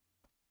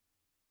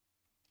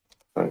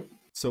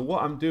 So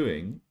what I'm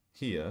doing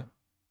here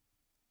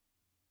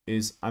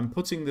is I'm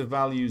putting the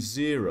value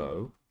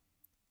 0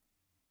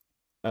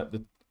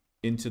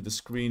 into the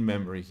screen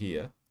memory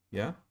here,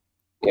 yeah?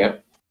 Yeah.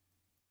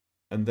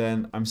 And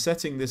then I'm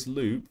setting this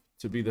loop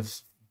to be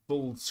the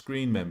full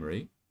screen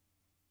memory.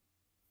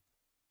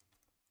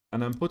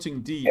 And I'm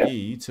putting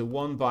DE to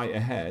 1 byte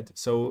ahead.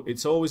 So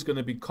it's always going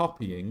to be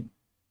copying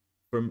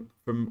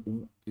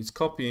it's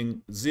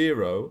copying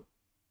 0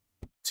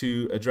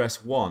 to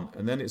address 1.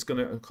 And then it's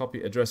going to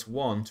copy address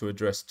 1 to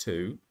address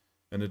 2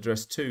 and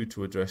address 2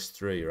 to address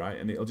 3, right?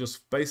 And it'll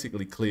just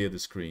basically clear the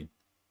screen.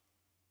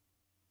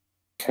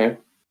 Okay.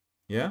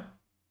 Yeah?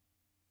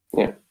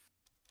 Yeah.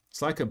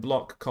 It's like a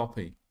block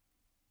copy.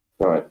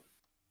 Right.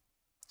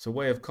 It's a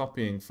way of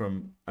copying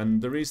from,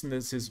 and the reason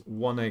this is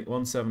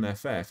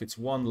 1817FF, it's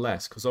one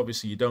less, because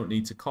obviously you don't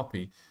need to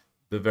copy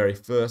the very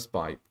first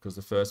byte, because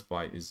the first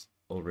byte is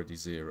already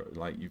 0.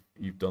 Like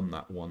you've done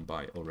that 1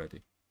 byte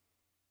already.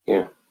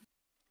 Yeah.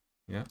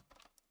 Yeah.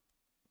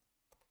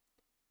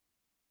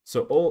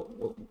 So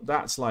all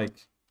that's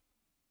like,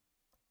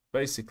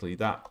 basically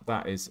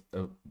that is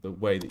the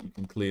way that you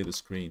can clear the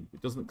screen.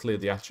 It doesn't clear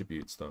the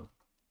attributes though.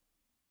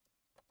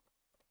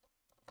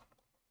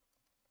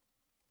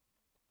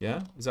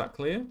 Yeah, is that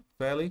clear?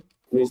 Fairly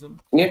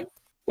reasonable? Yeah.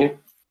 Yeah.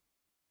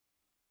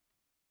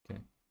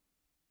 Okay.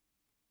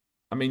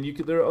 I mean,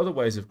 there are other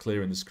ways of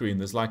clearing the screen.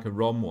 There's like a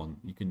ROM one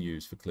you can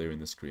use for clearing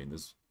the screen.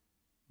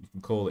 You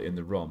can call it in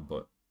the ROM,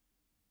 but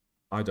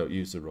I don't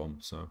use the ROM,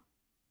 so.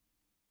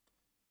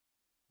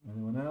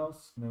 Anyone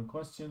else? No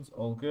questions?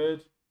 All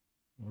good?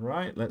 All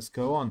right, let's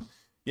go on.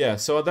 Yeah,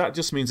 so that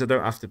just means I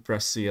don't have to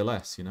press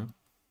CLS, you know.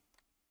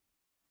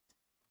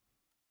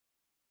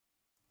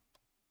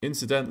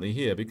 Incidentally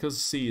here,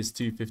 because C is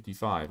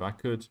 255, I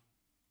could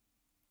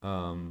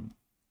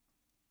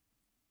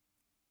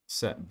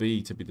set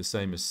B to be the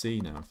same as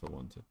C now if I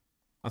wanted.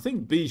 I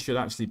think B should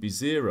actually be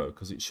 0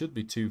 because it should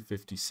be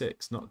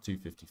 256, not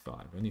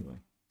 255 anyway.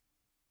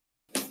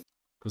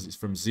 Because it's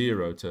from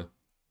 0 to,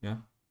 yeah?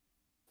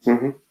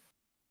 Mm-hmm.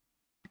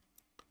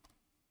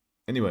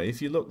 Anyway,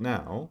 if you look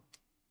now,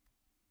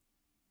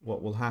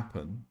 what will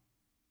happen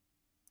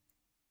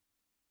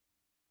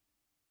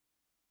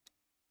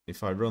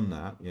if I run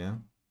that, yeah?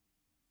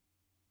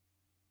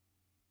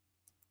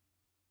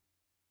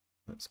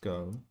 Let's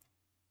go.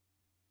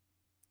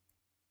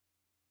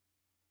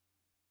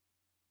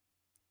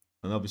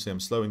 And obviously I'm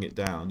slowing it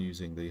down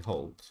using the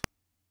halt.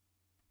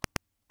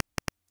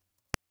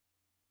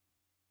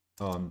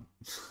 Oh,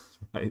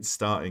 it's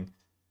starting.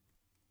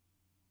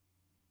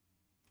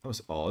 That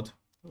was odd.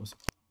 That was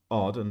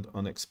odd and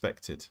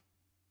unexpected.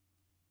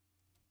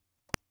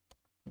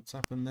 What's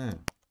happened there?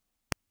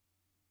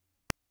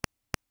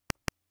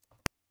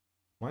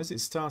 Why is it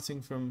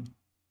starting from...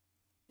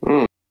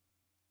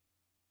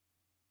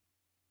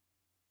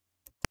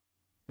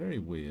 Very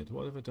weird.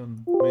 What have I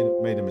done?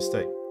 Made a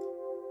mistake.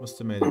 Must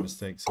have made a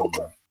mistake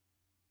somewhere.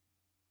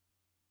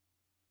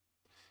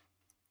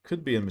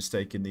 Could be a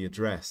mistake in the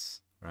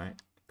address,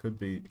 right? Could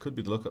be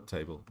the lookup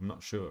table. I'm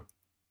not sure.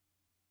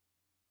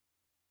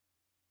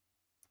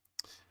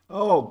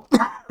 Oh,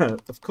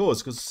 of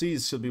course, because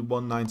C's should be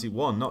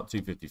 191, not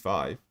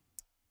 255.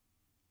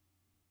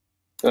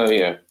 Oh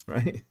yeah.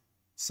 Right.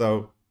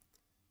 So,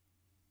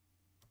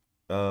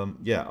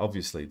 yeah,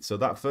 obviously. So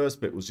that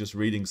first bit was just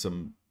reading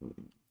some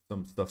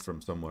stuff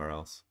from somewhere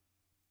else.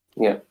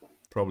 Yeah.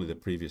 Probably the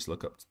previous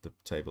lookup to the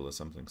table or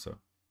something. So,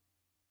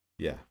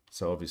 yeah.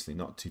 So obviously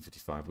not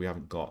 255. We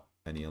haven't got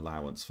any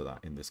allowance for that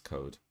in this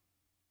code.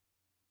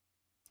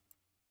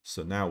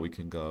 So now we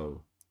can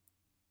go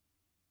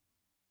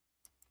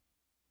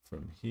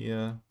from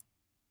here.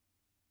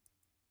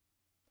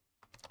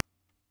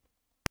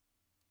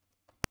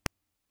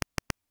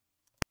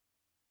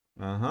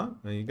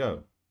 There you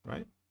go.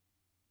 Right.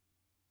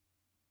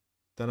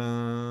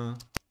 Ta-da!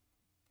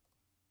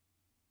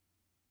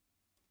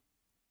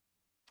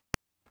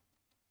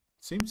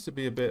 Seems to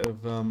be a bit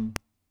of a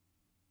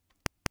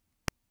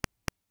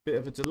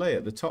delay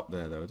at the top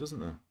there, though, doesn't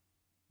there?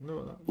 You know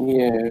what that...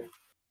 Yeah.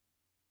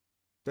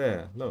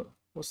 There, look.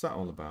 What's that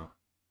all about?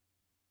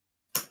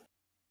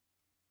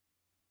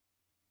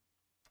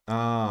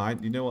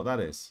 You know what that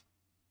is?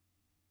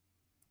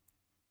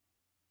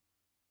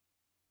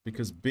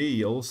 Because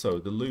B also,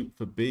 the loop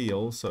for B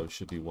also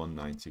should be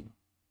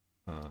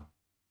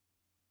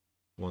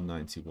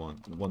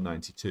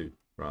 192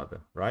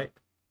 rather, right?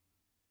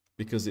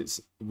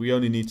 Because we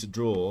only need to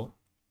draw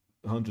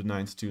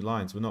 192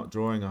 lines. We're not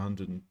drawing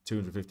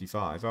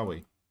 255, are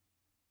we?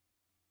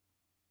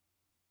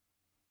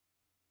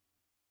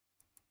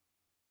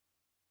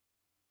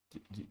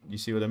 You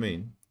see what I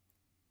mean?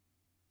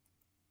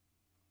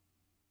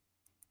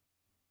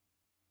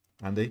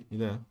 Andy, you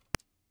there?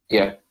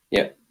 Yeah,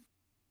 yeah.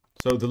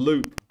 So the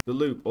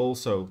loop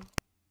also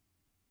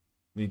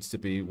needs to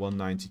be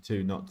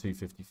 192, not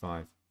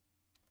 255.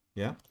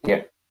 Yeah?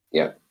 Yeah,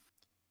 yeah.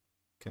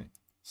 Okay.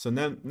 So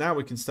now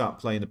we can start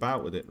playing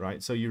about with it,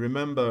 right? So you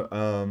remember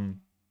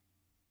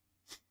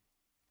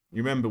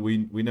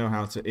we know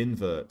how to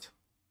invert.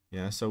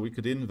 Yeah, so we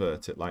could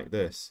invert it like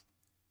this.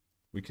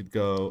 We could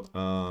go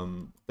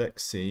deck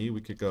C,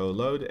 we could go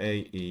load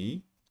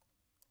AE,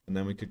 and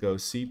then we could go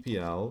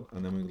CPL,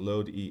 and then we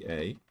load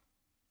EA.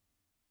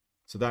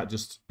 So that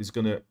just is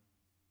going to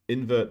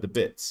invert the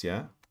bits,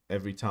 yeah,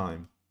 every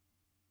time.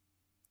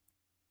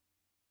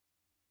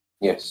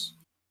 Yes.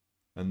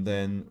 And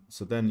then,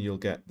 so then you'll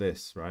get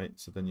this, right?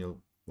 So then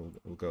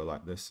we'll go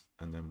like this,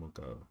 and then we'll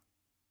go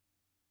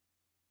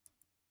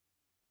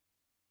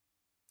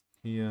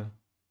here.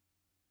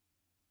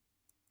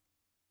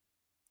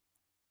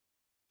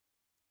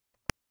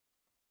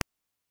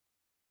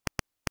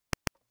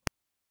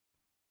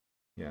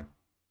 Yeah.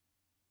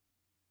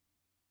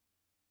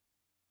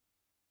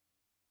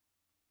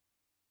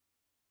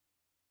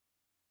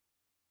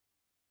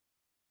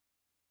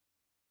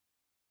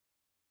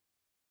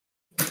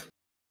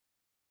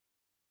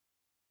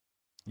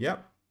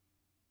 Yep.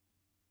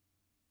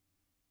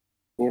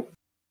 Yep.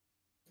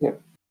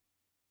 Yep.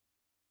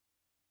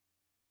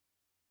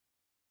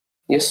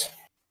 Yes.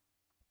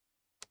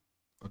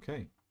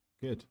 Okay,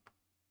 good.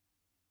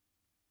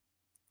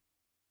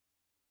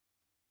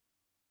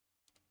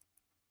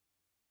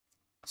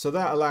 So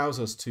that allows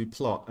us to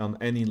plot on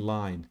any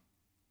line.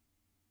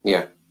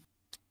 Yeah.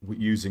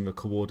 Using a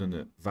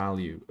coordinate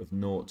value of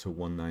 0 to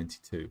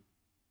 192.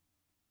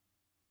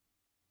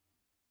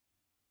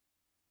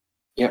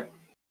 Yep.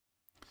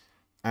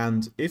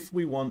 And if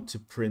we want to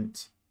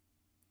print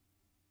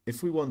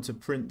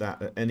that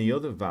at any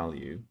other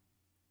value,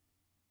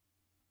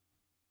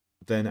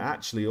 then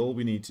actually all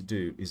we need to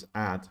do is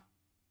add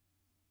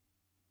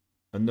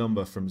a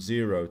number from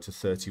 0 to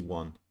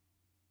 31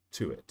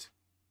 to it.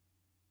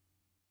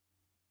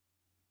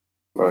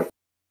 Right.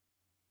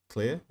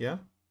 Clear? Yeah?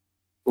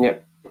 Yeah.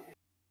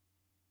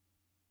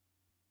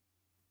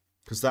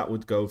 Because that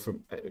would go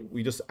from,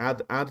 we just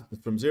add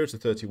from 0 to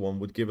 31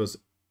 would give us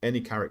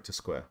any character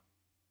square.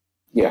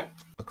 Yeah.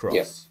 Across,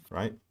 yeah.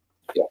 right?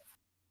 Yeah.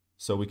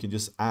 So we can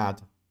just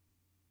add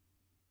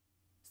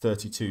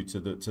 32 to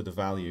the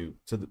value,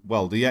 to the,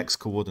 well, the x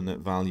coordinate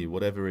value,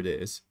 whatever it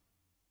is.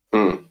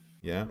 Mm.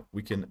 Yeah,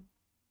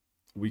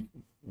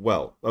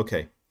 well,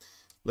 okay.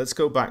 Let's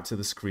go back to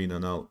the screen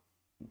and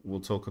we'll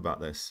talk about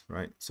this,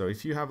 right? So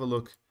if you have a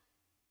look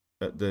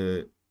at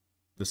the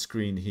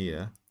screen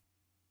here,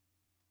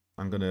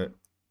 if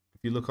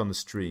you look on the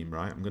stream,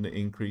 right, I'm gonna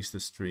increase the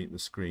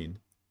screen,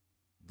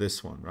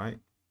 this one, right?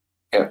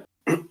 Yeah.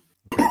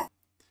 Okay.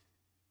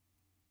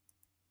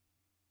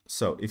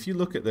 So if you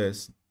look at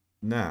this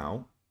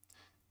now,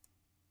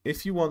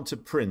 if you want to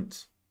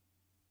print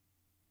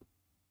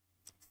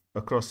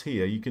across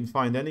here, you can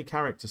find any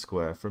character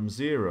square from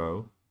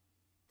 0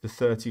 to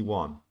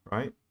 31,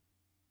 right?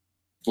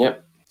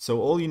 Yep.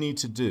 So all you need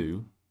to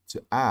do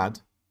to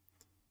add,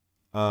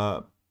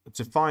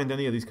 to find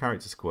any of these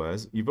character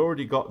squares, you've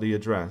already got the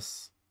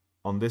address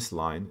on this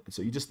line,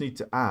 so you just need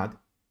to add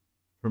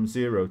from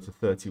 0 to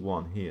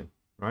 31 here,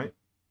 right?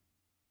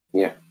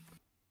 Yeah.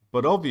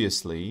 But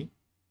obviously,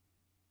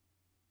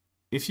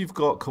 if you've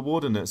got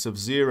coordinates of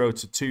 0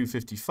 to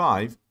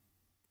 255,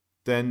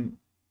 then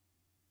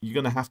you're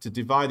going to have to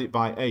divide it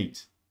by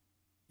 8.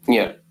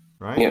 Yeah.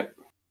 Right? Yeah.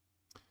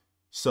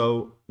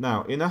 So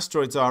now in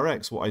Asteroids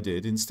RX, what I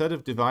did, instead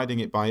of dividing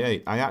it by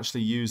 8, I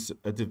actually used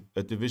a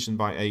division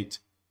by 8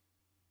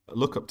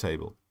 lookup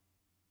table,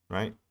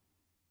 right?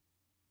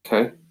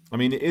 Okay. I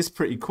mean, it is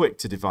pretty quick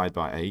to divide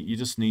by 8. You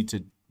just need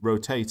to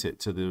rotate it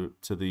to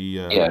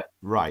the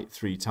right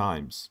 3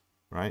 times,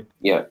 right?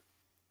 Yeah.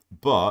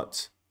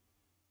 But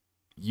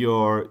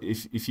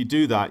if you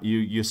do that,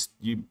 you're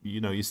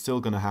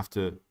still going to have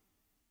to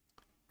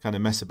kind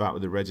of mess about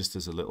with the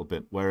registers a little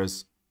bit.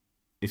 Whereas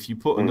if you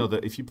put another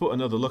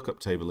lookup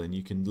table in,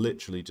 you can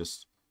literally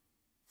just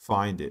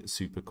find it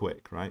super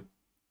quick, right?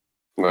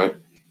 Right.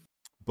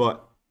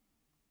 But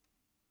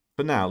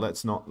for now,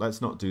 let's not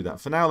do that.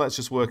 For now, let's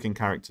just work in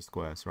character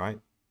squares, right?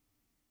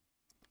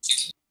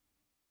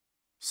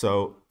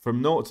 So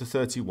from 0 to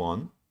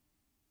 31,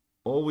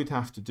 all we'd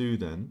have to do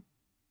then,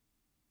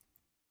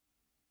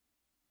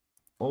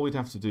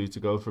 to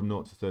go from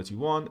 0 to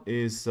 31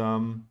 is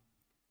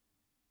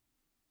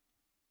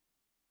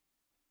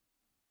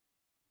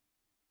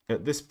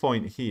at this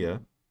point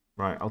here,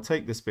 right? I'll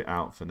take this bit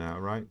out for now,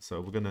 right? So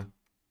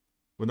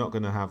we're not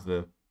gonna have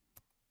the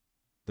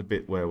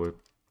bit where we're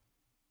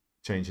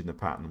changing the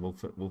pattern.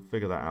 We'll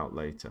figure that out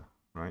later,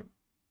 right?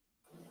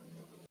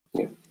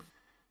 Yeah.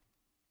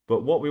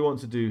 But what we want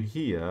to do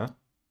here,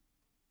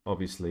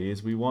 obviously,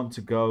 is we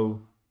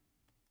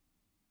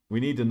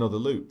need another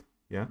loop,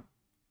 yeah?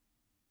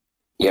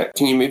 Yeah.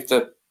 Can you move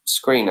the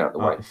screen out of the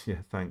way?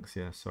 Yeah, thanks.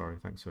 Yeah, sorry.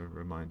 Thanks for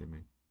reminding me.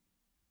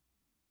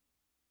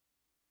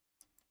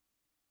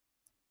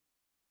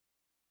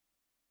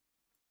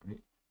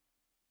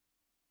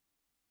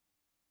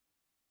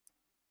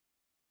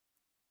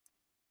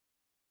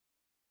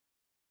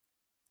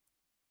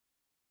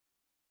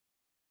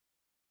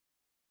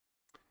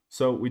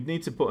 So we'd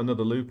need to put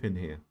another loop in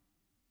here.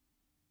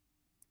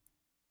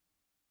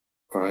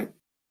 Right.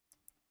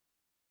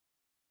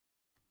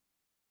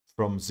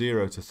 From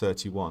 0 to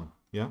 31,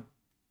 yeah?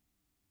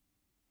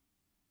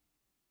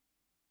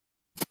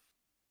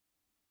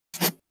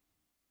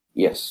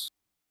 Yes.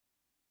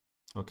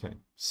 Okay,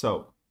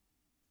 so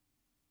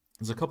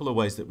there's a couple of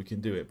ways that we can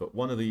do it, but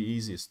one of the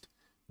easiest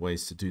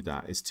ways to do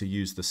that is to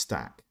use the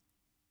stack.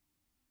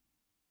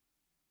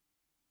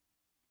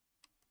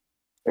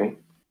 Okay.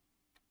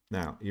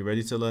 Now, you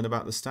ready to learn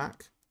about the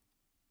stack?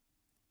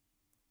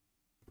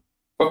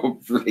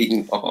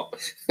 Probably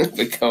not,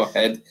 but go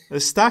ahead. The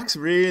stack's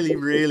really,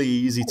 really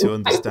easy to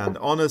understand.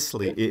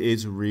 Honestly, it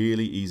is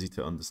really easy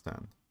to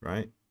understand,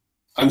 right?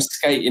 I'm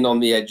skating on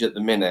the edge at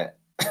the minute.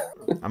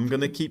 I'm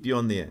going to keep you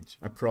on the edge.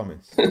 I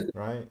promise,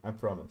 right? I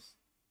promise.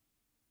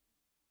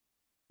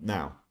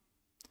 Now,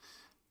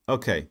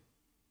 okay.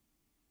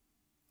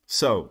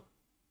 So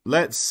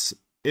let's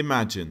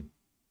imagine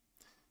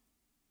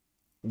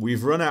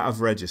we've run out of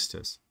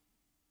registers.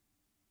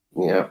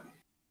 Yeah.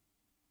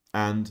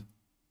 And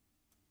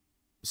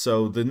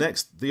so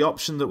the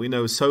option that we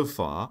know so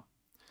far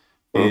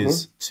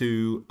is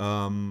to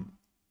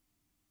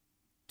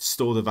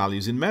store the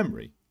values in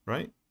memory,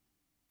 right?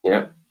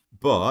 Yeah.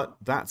 But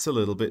that's a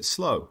little bit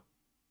slow.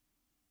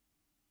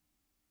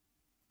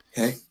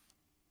 Okay.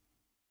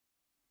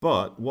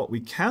 But what we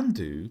can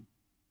do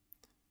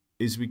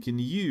is we can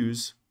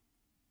use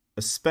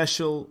a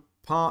special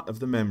part of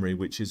the memory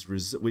which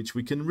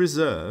we can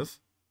reserve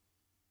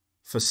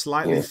for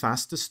slightly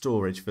faster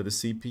storage for the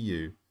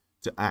CPU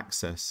to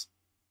access.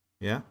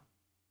 Yeah?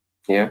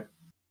 Yeah.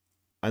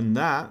 And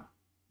that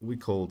we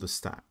call the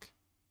stack.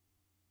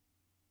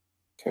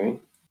 Okay.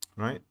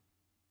 Right?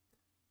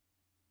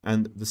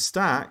 And the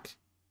stack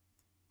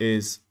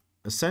is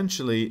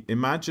essentially,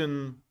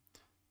 imagine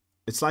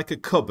it's like a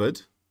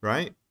cupboard,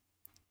 right?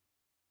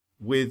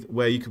 With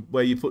where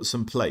you put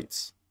some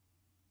plates.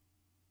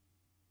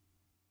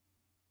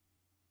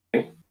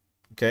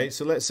 Okay,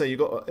 so let's say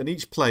and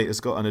each plate has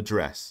got an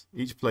address.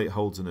 Each plate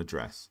holds an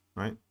address,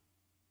 right?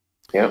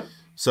 Yeah.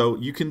 So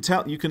you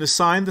can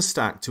assign the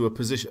stack to a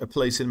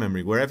place in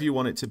memory, wherever you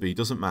want it to be,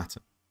 doesn't matter.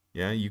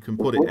 Yeah, you can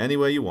put it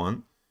anywhere you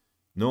want.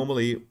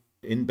 Normally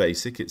in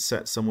BASIC, it's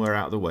set somewhere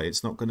out of the way.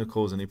 It's not going to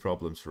cause any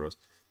problems for us.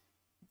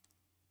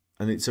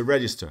 And it's a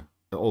register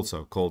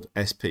also called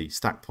SP,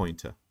 stack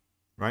pointer,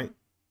 right?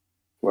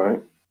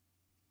 Right.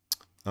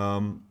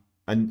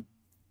 And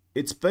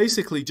it's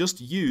basically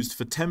just used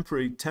for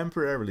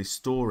temporarily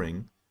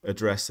storing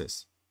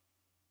addresses.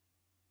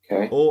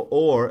 Okay.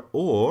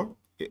 Or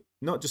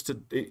not just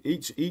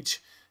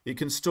it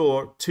can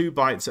store 2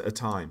 bytes at a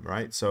time,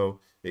 right? So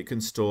it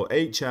can store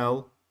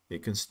HL,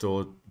 it can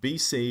store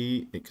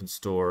BC, it can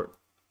store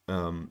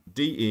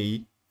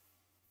DE,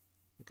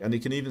 and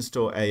it can even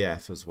store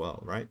AF as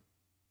well, right?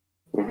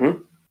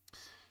 Mm-hmm.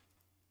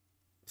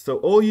 So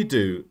all you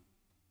do,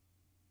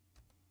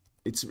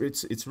 it's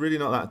really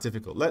not that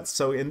difficult.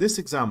 So in this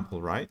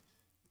example, right,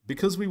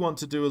 because we want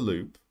to do a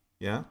loop,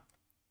 yeah,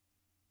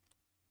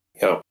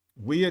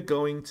 we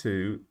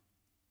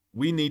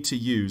need to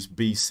use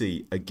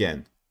BC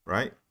again,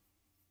 right?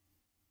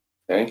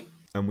 Okay.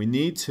 And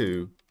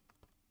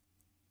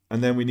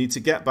then we need to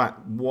get back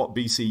what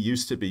BC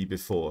used to be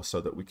before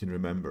so that we can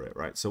remember it,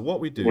 right? So what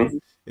we do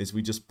is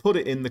we just put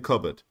it in the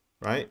cupboard,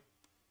 right?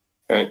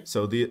 Okay.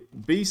 So the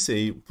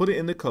BC, put it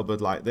in the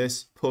cupboard like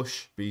this,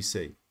 push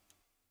BC.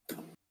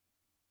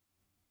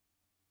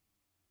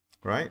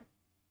 Right?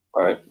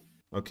 Right.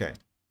 Okay.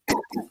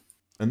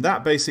 And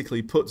that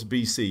basically puts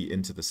BC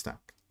into the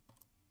stack.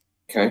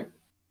 Okay.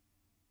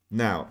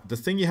 Now, the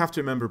thing you have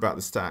to remember about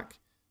the stack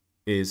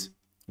is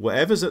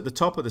whatever's at the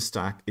top of the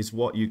stack is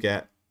what you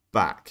get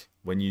back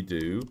when you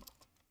do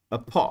a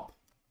pop.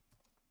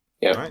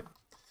 Yeah. Right?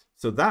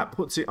 So that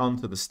puts it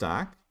onto the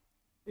stack.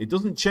 It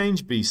doesn't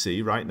change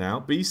BC right now.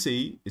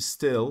 BC is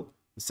still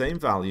the same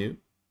value,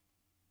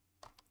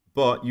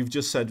 but you've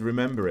just said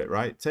remember it,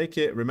 right? Take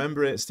it,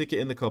 remember it, stick it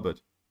in the cupboard.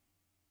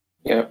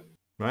 Yeah.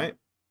 Right?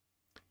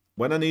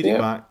 When I need it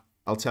back,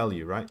 I'll tell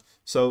you, right?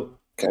 So,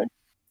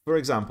 for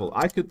example,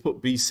 I could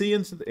put BC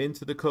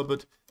into the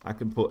cupboard. I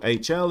can put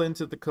HL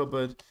into the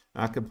cupboard.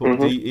 I can put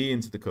DE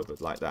into the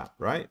cupboard like that,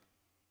 right?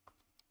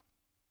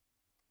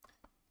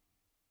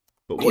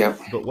 But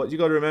what you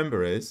got to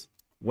remember is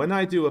when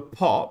I do a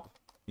pop,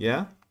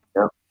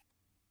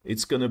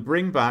 it's going to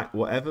bring back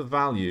whatever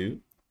value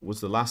was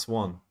the last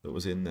one that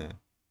was in there.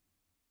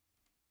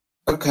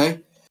 Okay.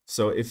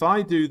 So if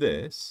I do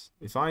this,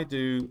 if I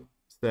do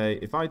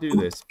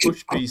this,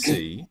 push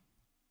BC,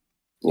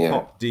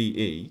 pop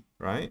DE,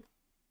 right?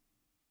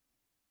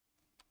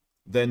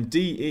 Then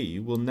DE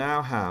will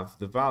now have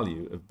the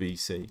value of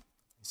BC.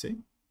 See?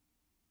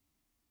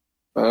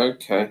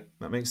 Okay.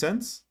 That makes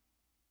sense?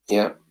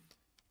 Yeah.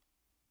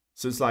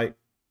 So it's like,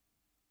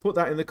 put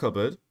that in the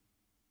cupboard,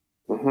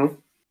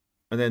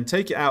 and then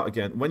take it out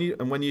again. When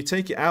you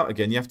take it out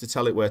again, you have to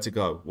tell it where to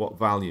go, what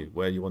value,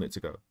 where you want it to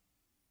go.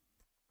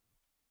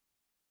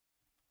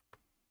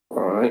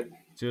 All right.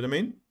 See what I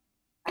mean?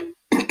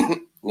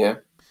 Yeah.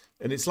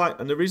 And it's like,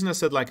 and the reason I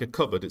said like a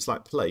cupboard, it's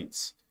like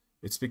plates.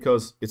 It's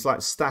because it's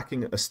like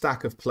stacking a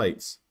stack of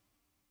plates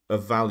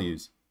of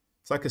values.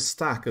 It's like a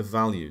stack of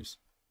values,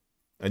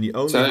 and you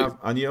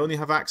only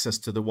have access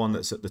to the one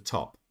that's at the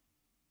top.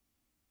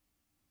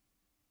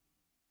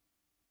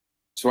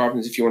 So what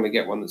happens if you want to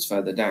get one that's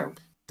further down?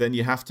 Then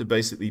you have to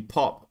basically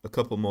pop a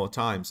couple more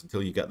times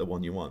until you get the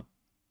one you want.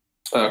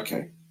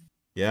 Okay.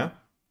 Yeah.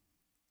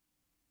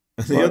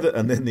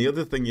 And then the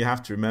other thing you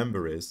have to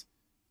remember is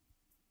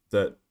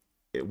that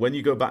when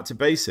you go back to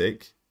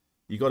BASIC,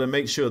 you got to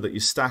make sure that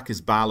your stack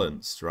is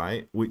balanced,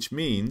 right? Which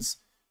means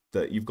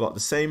that you've got the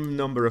same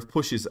number of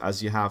pushes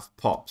as you have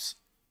pops.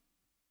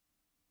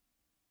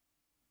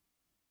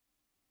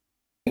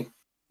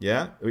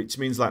 Yeah, which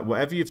means like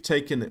whatever you've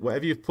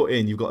put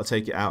in, you've got to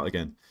take it out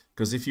again.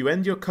 Because if you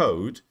end your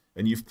code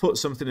and you've put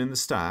something in the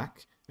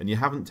stack and you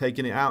haven't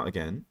taken it out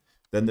again,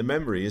 then the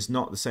memory is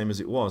not the same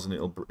as it was, and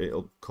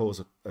it'll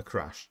cause a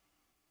crash.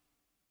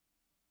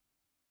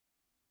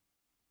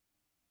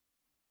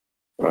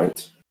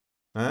 Right.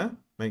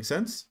 Make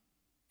sense?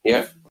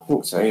 Yeah, I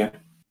think so, yeah.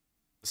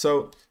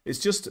 So it's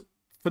just,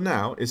 for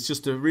now, it's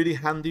just a really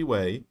handy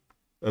way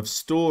of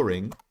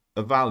storing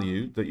a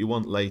value that you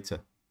want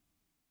later.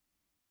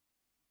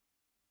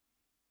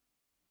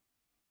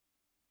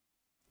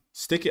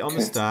 Stick it on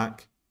the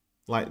stack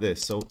like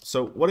this. So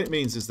what it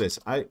means is this.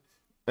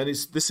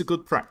 This is a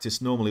good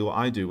practice normally what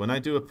I do. When I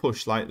do a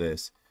push like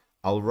this,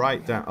 I'll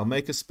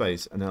make a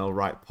space and then I'll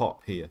write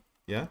pop here.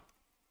 Yeah?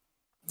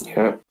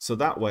 Yeah. So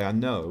that way I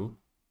know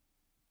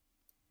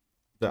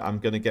that I'm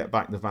going to get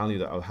back the value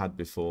that I had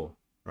before,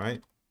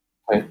 right?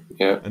 Okay.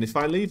 Yeah. And if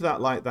I leave that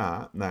like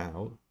that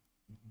now,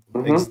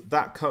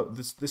 that code,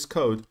 this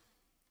code,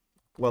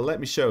 well,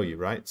 let me show you,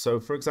 right? So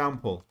for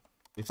example,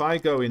 if I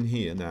go in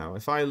here now,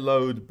 if I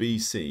load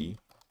BC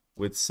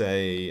with,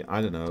 say,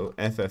 I don't know,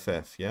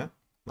 FFF, yeah,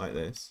 like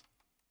this,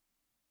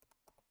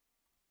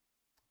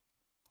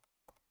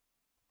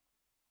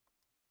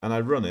 and I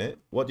run it,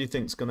 what do you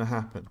think is going to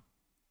happen?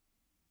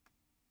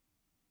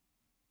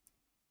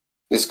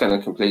 It's going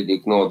to completely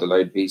ignore the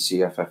load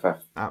BCFFF.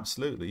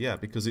 Absolutely, yeah,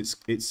 because it's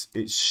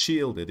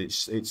shielded,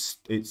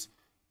 it's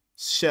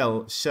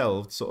shelved,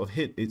 sort of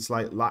hit. It's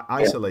like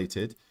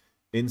isolated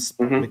in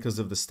because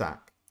of the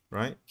stack,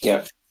 right?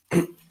 Yeah.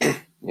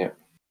 Yeah.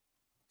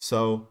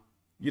 So,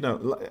 you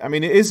know, I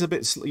mean, it is a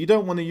bit. You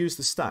don't want to use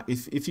the stack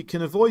if you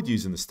can avoid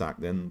using the stack.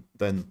 Then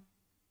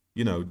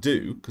you know,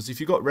 do, because if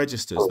you've got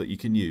registers that you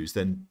can use,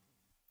 then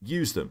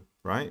use them,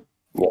 right?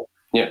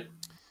 Yeah.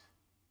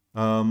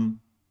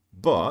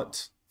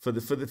 But for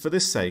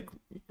this sake,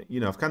 you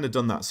know, I've kind of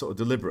done that sort of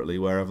deliberately,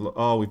 where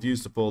we've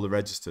used up all the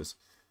registers.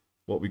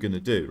 What we're going to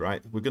do,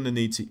 right? We're going to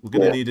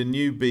need a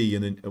new B,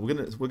 and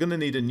we're going to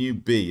need a new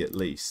B at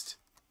least,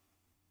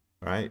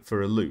 right,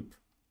 for a loop.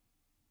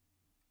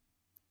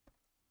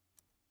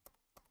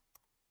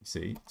 You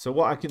see? So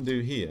what I can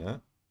do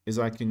here is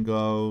I can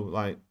go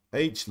like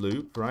H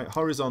loop, right?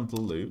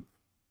 Horizontal loop,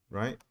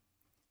 right?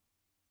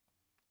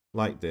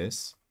 Like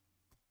this.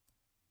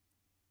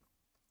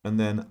 And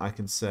then I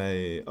can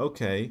say,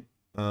 okay,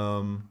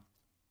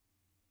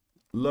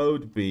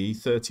 load B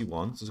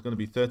 31. So it's going to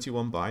be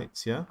 31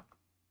 bytes, yeah?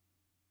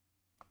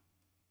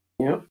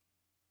 Yeah.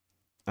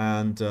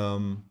 And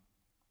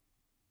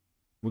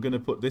we're going to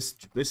put this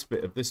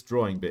bit of this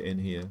drawing bit in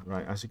here,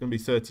 right? Actually, it's going to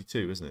be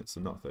 32, isn't it? So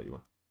not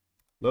 31.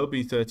 Load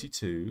B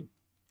 32.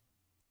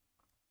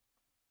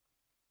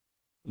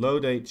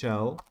 Load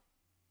HL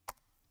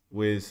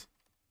with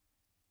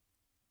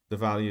the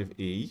value of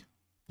E,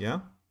 yeah?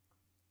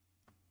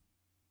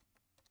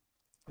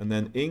 And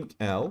then inc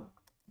L,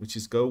 which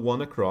is go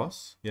 1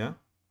 across, yeah?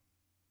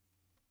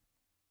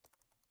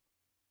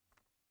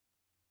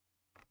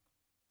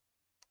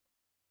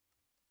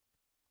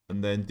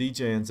 And then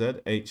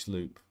DJNZ H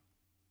loop,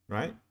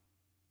 right?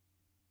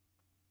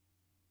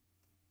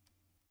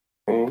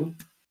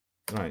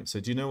 Right, so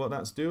do you know what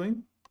that's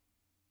doing?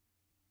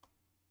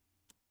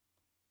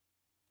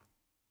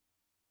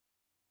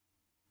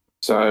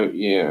 So,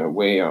 yeah,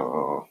 we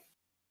are...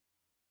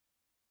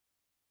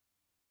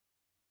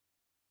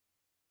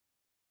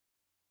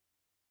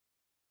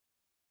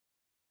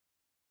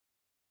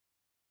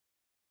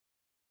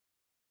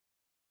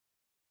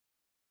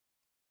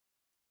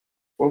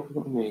 What have we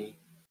got in E?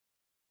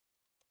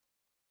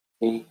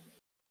 E?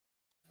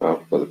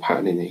 Oh, I've got the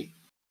pattern in E.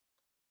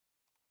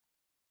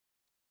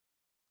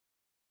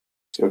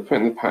 So we're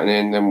putting the pattern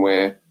in, then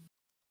we're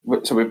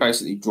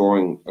basically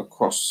drawing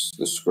across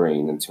the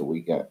screen until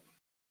we get...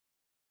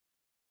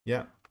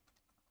 Yeah.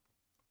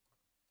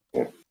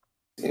 Yeah.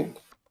 In.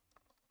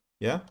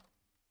 Yeah?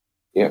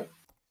 Yeah.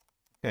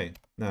 Okay,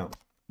 now,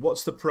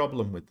 what's the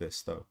problem with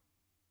this, though?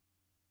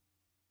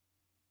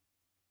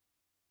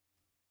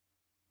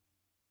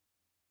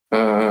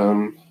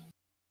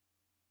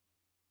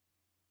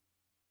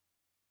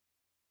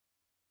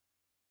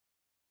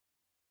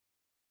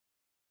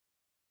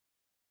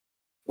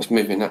 It's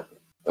moving at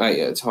 8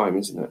 at a time,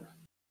 isn't it?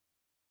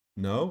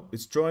 No,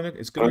 it's going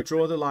to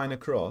draw the line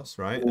across,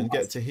 right, and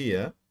get to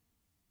here,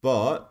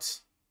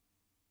 but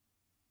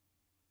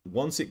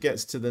once it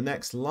gets to the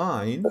next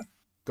line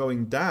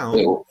going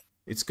down,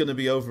 it's going to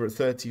be over at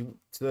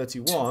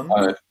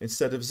 31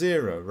 instead of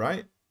 0,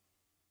 right?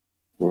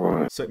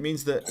 Right. So it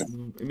means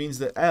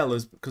that L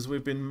is, because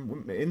we've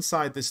been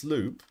inside this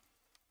loop,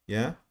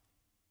 yeah,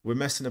 we're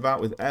messing about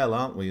with L,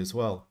 aren't we, as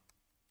well?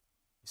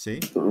 See?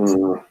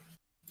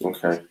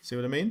 Okay. See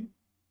what I mean?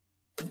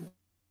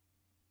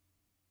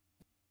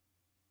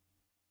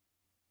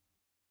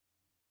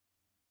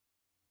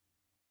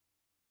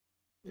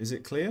 Is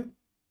it clear?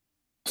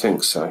 I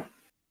think so.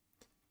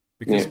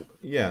 Because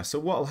so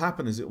what'll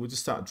happen is it will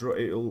just start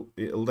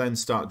it'll then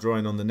start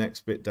drawing on the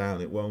next bit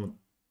down. It won't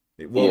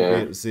be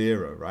at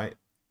 0, right?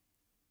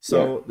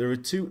 So there are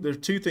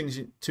two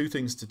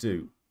things to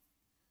do.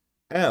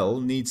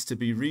 L needs to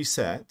be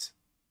reset.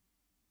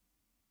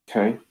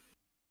 Okay.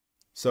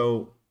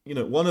 So, you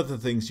know, one of the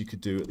things you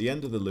could do at the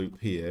end of the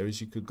loop here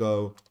is you could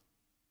go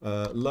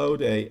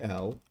load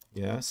AL,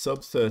 yeah,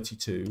 sub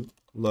 32,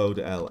 load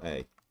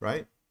LA,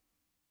 right?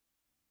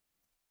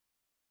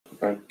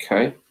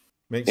 Okay.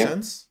 Make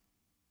sense?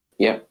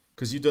 Yeah.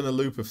 Because you've done a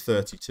loop of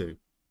 32.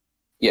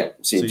 Yeah.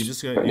 So you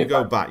just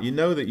go back. You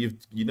know that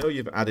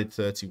you've added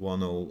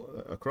 31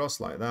 all across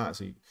like that.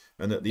 So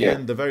and at the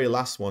end, the very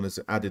last one is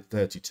added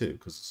 32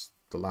 because it's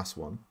the last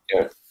one.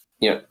 Yeah.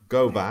 Yeah.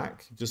 Go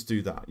back. Just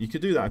do that. You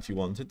could do that if you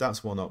wanted.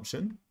 That's one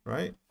option,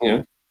 right?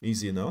 Yeah.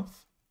 Easy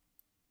enough.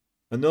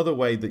 Another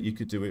way that you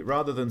could do it,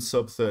 rather than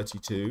sub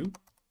 32,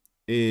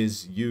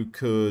 is you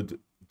could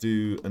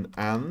do an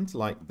AND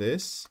like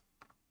this.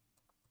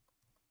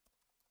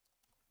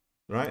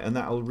 Right, and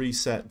that'll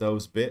reset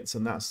those bits,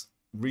 and that's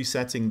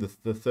resetting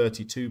the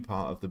 32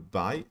 part of the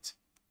byte.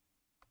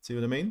 See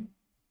what I mean?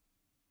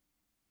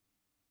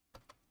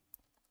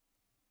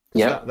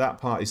 because Yeah. that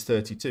part is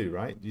 32,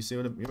 right? Do you see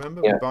what you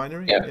remember Yeah. with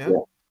binary? Yeah. Yeah. Yeah.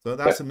 So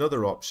that's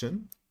another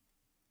option.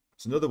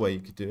 It's another way you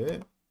could do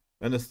it.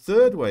 And a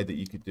third way that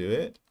you could do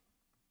it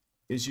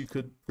is you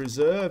could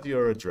preserve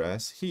your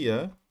address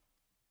here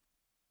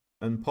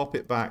and pop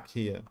it back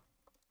here,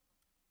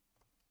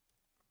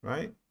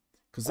 right?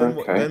 Because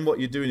then what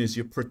you're doing is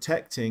you're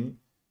protecting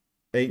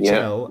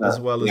HL as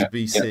well as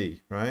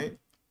BC, right?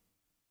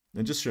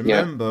 And just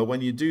remember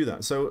when you do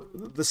that. So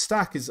the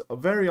stack is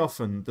very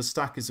often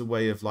a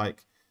way of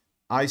like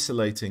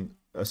isolating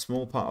a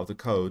small part of the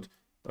code,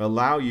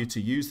 allow you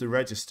to use the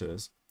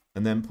registers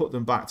and then put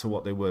them back to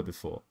what they were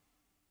before.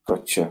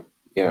 Gotcha.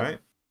 Yeah. Right?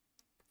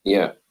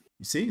 Yeah.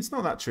 You see, it's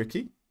not that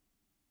tricky.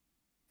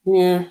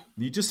 Yeah.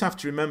 You just have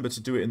to remember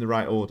to do it in the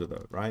right order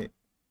though, right?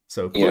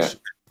 So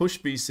push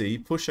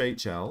BC, push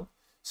HL.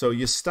 So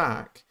your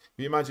stack, if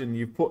you imagine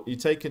you've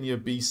taken your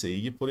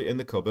BC, you put it in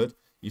the cupboard,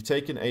 you've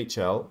taken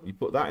HL, you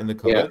put that in the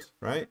cupboard,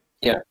 right?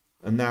 Yeah.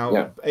 And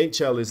now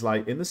HL is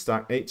like in the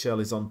stack, HL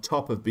is on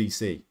top of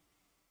BC.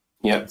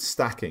 Yeah. It's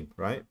stacking,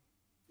 right?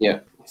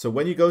 Yeah. So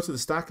when you go to the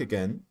stack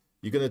again,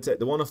 you're going to take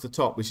the one off the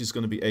top, which is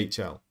going to be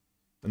HL.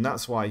 And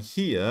that's why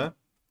here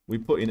we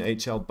put in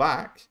HL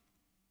back,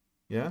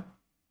 yeah?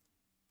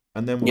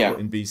 And then we'll put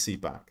in BC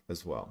back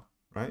as well,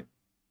 right?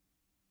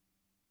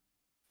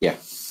 Yeah.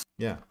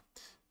 Yeah.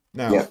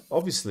 Now,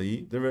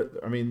 obviously, there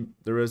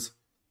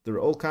are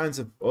all kinds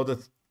of other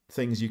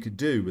things you could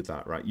do with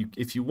that, right?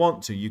 If you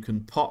want to, you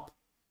can pop,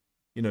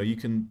 you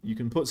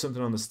can put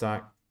something on the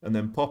stack and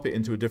then pop it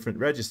into a different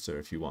register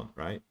if you want,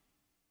 right?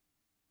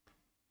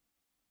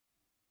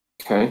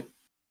 Okay.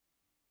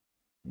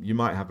 You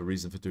might have a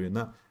reason for doing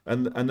that.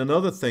 And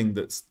another thing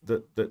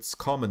that's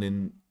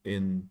common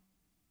in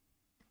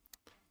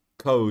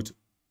code,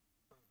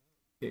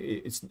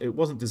 it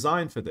wasn't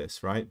designed for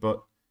this, right?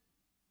 But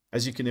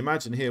as you can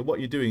imagine here, what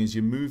you're doing is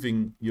you're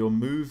moving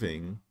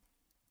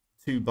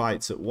 2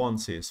 bytes at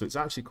once here, so it's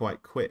actually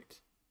quite quick.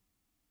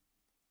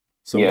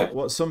 So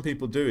what some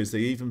people do is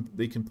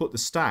they can put the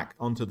stack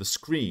onto the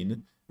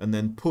screen and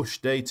then push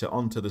data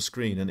onto the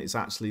screen, and it's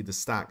actually the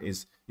stack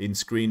is in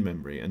screen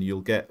memory, and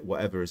you'll get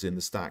whatever is in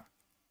the stack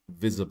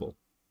visible.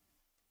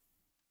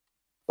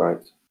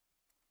 Right.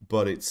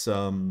 But it's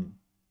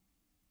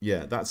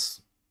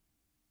that's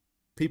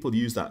people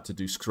use that to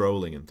do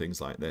scrolling and things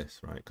like this,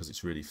 right? Because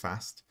it's really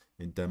fast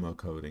in demo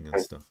coding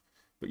and stuff.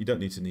 But you don't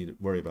need to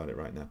worry about it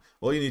right now.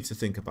 All you need to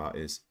think about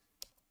is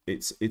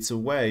it's a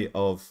way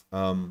of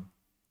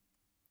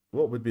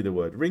what would be the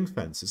word? Ring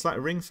fence. It's like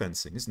ring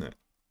fencing, isn't it?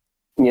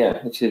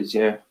 Yeah, it is,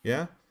 yeah.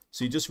 Yeah?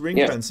 So you just ring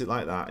fence it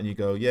like that and you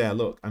go, yeah,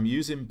 look, I'm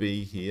using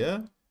B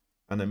here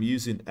and I'm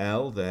using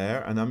L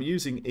there and I'm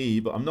using E,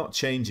 but I'm not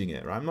changing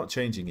it, right? I'm not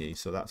changing E,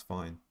 so that's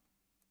fine.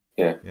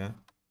 Yeah. Yeah.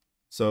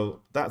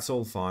 So that's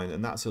all fine,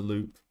 and that's a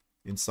loop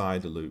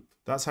inside a loop.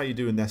 That's how you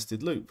do a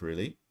nested loop,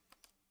 really.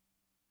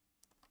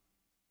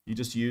 You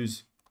just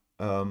use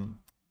like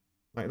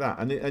that.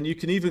 And you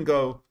can even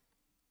go,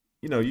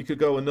 you could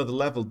go another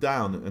level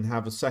down and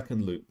have a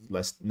second loop,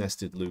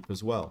 nested loop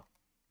as well.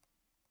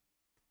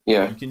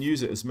 Yeah. You can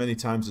use it as many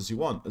times as you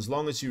want, as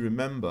long as you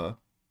remember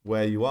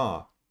where you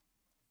are.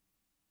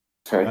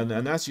 Okay.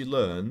 And as you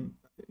learn,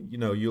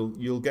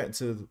 you'll get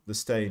to the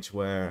stage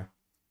where,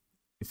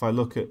 if I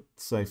look at,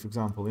 say, for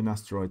example, in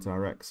Asteroids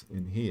RX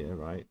in here,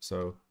 right?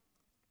 So,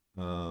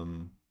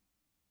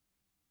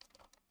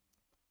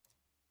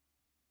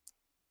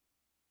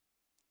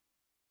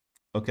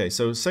 okay,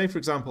 so say, for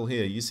example,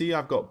 here, you see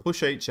I've got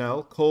push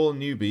HL, call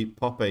new beep,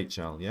 pop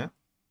HL, yeah?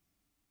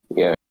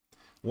 Yeah.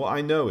 What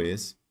I know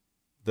is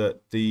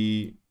that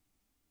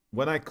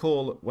when I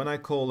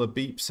call a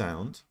beep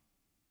sound,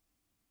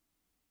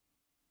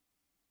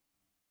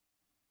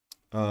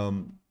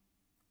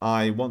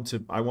 I want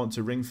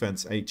to ring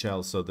fence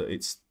HL so that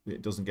it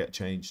doesn't get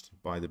changed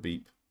by the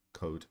beep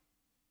code.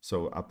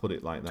 So I put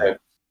it like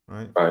that,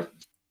 right? Right.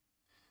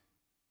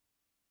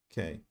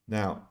 Okay.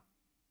 Now,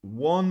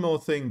 one more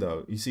thing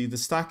though. You see, the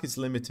stack is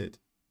limited.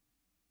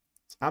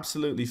 It's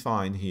absolutely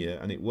fine here,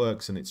 and it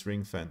works, and it's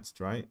ring fenced,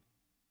 right?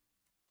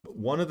 But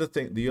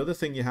the other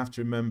thing you have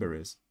to remember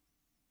is,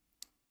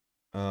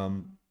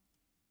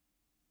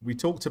 we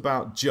talked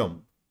about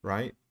jump,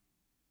 right?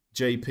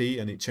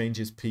 JP, and it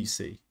changes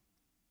PC.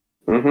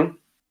 Mm-hmm.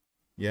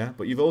 Yeah,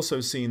 but you've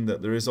also seen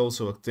that there is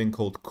also a thing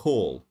called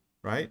call,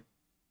 right?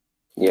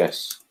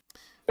 Yes.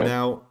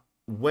 Now,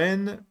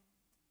 when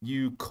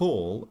you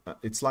call,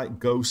 it's like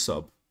go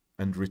sub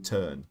and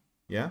return,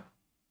 yeah?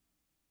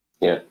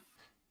 Yeah.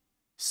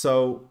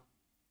 So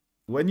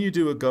when you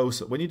do a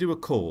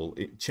call,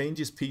 it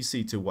changes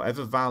PC to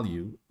whatever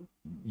value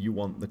you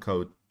want the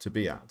code to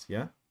be at,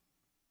 yeah?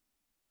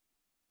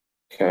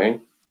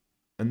 Okay.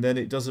 And then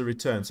it does a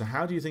return. So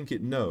how do you think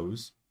it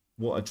knows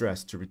what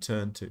address to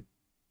return to?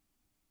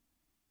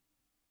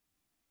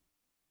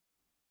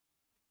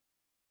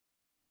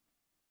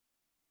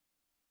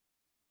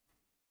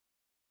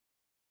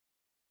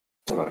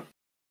 Right.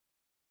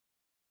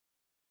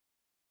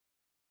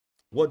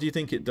 What do you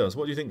think it does?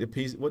 What do you think the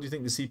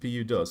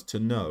CPU does to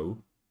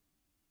know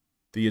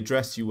the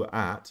address you were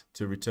at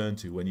to return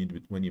to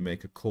when you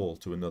make a call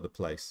to another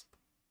place.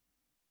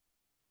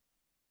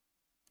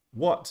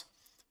 What?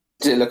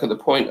 Does it look at the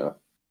pointer?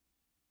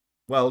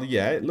 Well,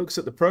 yeah, it looks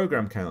at the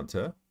program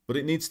counter, but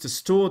it needs to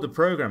store the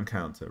program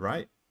counter,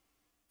 right?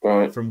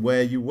 Right. From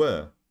where you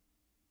were.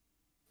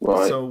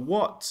 Right. So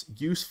what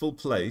useful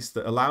place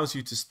that allows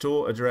you to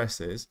store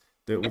addresses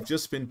that we've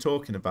just been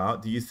talking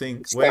about, do you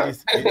think, where do you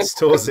think it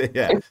stores it?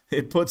 Yeah,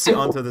 it puts it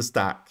onto the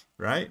stack,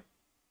 right?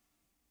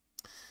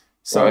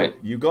 So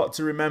you got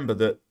to remember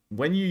that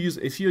when you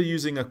if you're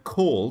using a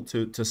call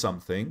to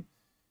something,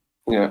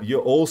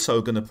 you're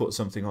also going to put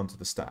something onto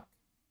the stack.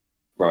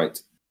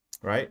 Right.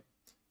 Right?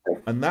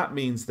 And that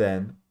means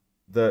then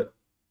that,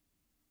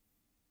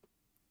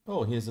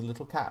 oh, here's a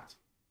little cat.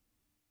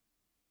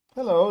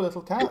 Hello,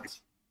 little cat.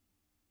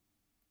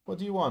 What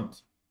do you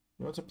want?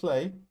 You want to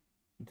play?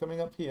 You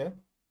coming up here?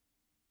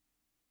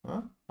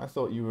 Huh? I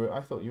thought you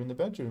were in the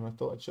bedroom. I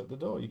thought I'd shut the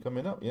door. You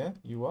coming up? Yeah,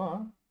 you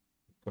are.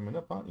 Coming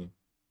up, aren't you?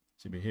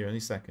 She'll be here any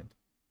second.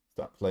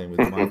 Start playing with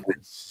the mic.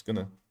 She's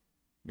gonna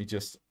be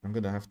just. I'm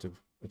gonna have to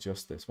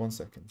adjust this. 1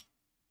 second.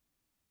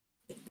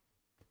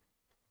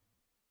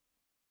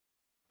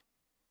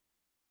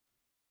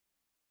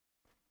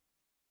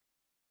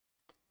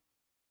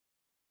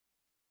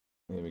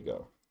 There we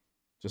go.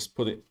 Just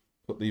put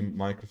the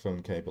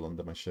microphone cable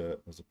under my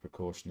shirt as a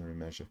precautionary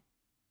measure.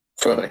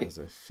 Right. As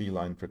a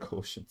feline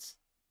precautions.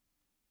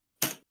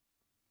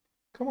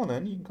 Come on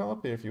then, you can come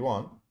up here if you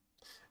want.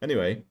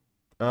 Anyway,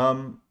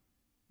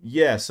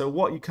 yeah, so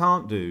what you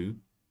can't do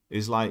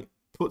is like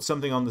put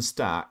something on the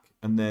stack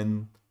and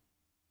then,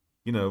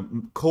 you know,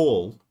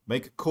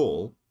 make a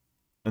call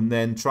and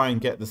then try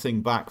and get the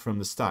thing back from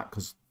the stack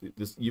because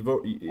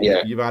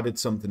you've added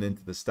something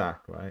into the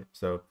stack, right?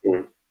 So,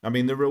 I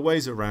mean, there are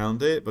ways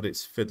around it, but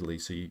it's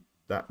fiddly, so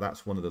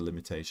that's one of the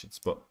limitations.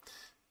 But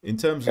in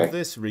terms of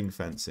this ring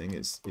fencing,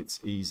 it's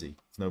easy.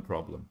 It's no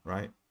problem,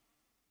 right?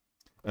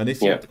 And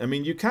if I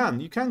mean, you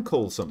can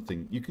call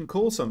something. You can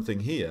call something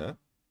here,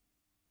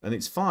 and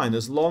it's fine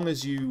as long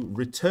as you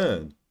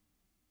return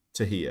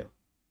to here.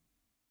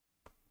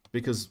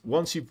 Because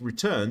once you've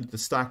returned, the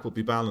stack will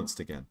be balanced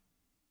again.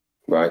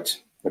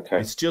 Right. Okay.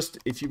 It's just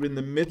if you're in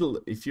the middle,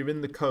 if you're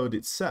in the code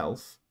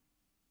itself,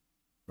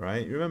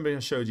 right? You remember I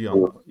showed you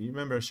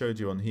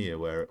on here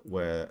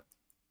where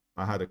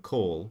I had a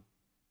call.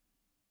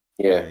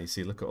 Yeah. You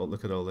see, look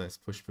at all this.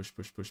 Push, push,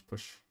 push, push,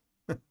 push.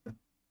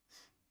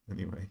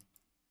 Anyway.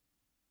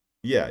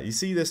 Yeah, you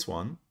see this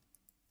one?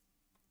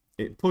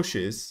 It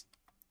pushes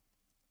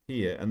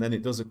here and then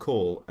it does a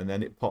call and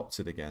then it pops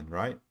it again,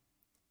 right?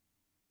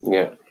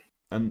 Yeah.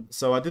 And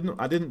so I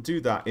didn't do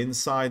that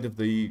inside of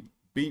the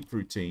beep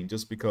routine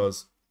just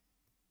because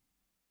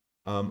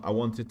I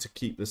wanted to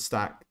keep the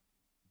stack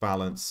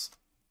balance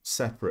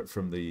separate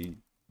from the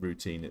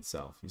routine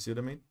itself. You see what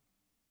I mean?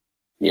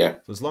 Yeah.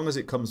 So as long as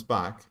it comes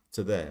back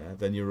to there,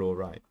 then you're all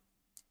right.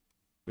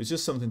 It's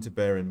just something to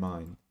bear in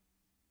mind.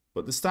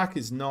 But the stack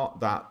is not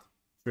that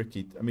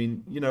tricky. I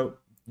mean, you know,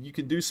 you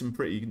can do some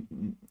pretty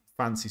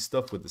fancy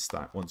stuff with the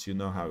stack once you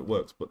know how it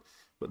works. But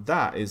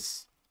that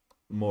is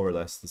more or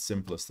less the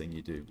simplest thing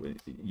you do.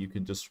 You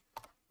can just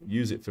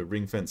use it for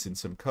ring fencing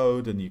some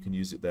code, and you can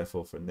use it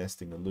therefore for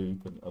nesting a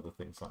loop and other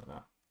things like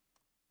that.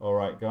 All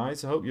right,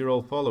 guys, I hope you're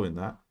all following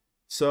that.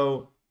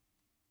 So,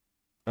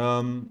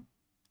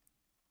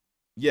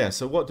 yeah,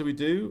 so what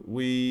do?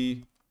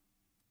 We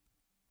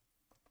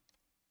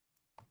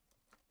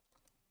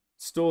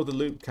store the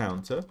loop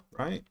counter,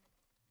 right?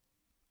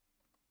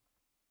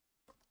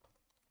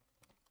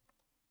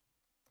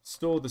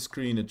 Store the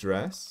screen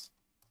address.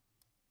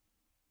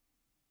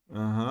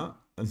 And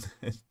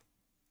then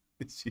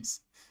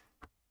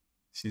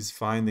she's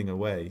finding a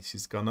way.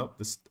 She's gone up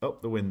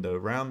the window,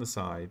 round the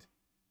side,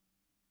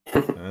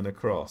 and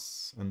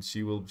across, and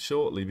she will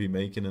shortly be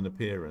making an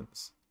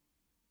appearance.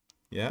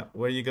 Yeah,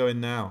 where are you going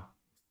now?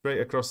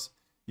 Straight across.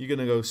 You're going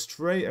to go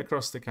straight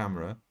across the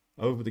camera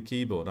over the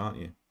keyboard, aren't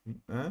you?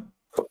 Huh?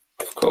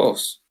 Of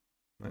course.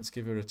 Let's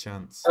give her a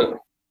chance.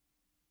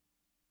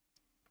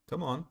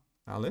 Come on,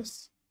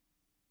 Alice.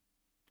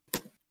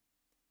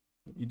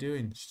 What are you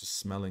doing? She's just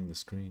smelling the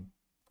screen.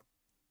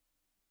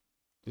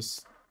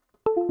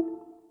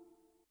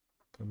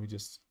 Can we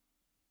just...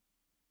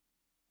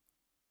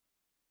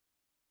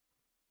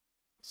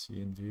 Is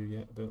she in view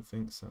yet? I don't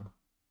think so.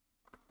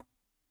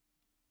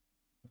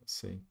 Let's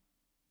see.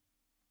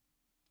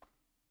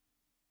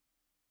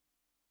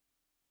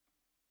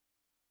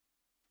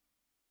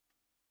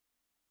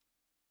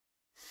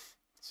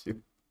 She'll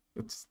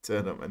just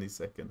turn up any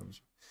second, I'm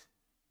sure.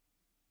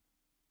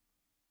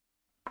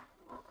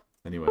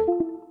 Anyway.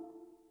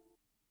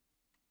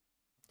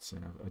 So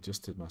I've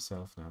adjusted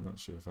myself now. I'm not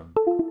sure if I'm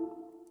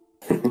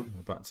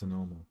back to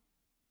normal.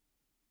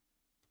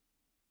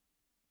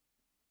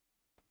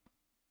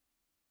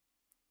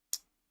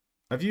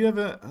 Have you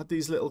ever had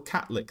these little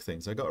cat lick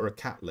things? I got her a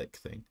cat lick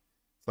thing.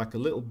 It's like a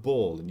little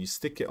ball, and you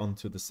stick it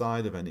onto the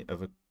side of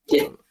a.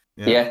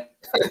 Yeah.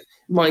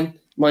 Mine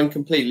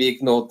completely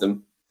ignored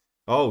them.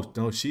 Oh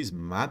no, she's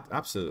mad,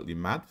 absolutely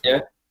mad.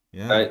 Yeah.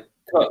 Yeah.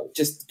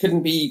 just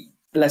couldn't be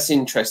less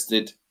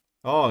interested.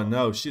 Oh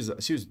no, she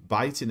was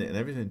biting it and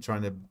everything,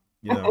 trying to,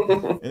 you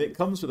know, and it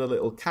comes with a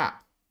little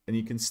cap, and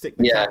you can stick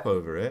the cap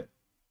over it.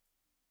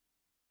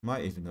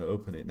 Might even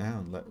open it now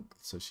and let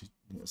so she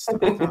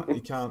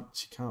she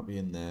can't be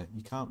in there.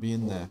 You can't be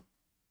in there.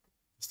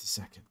 Just a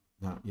second.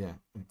 No, yeah,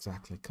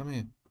 exactly. Come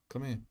here.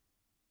 Come here.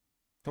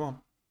 Come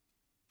on.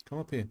 Come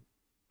up here.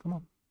 Come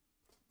on.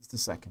 Just a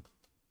second.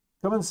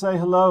 Come and say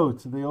hello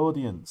to the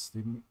audience.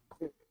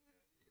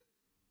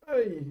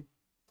 Hey.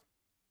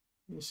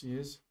 Here she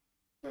is.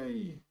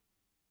 Hey.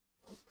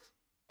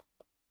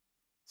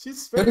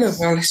 She's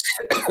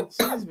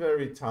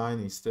very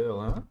tiny still,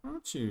 huh?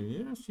 Aren't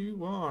you? Yes,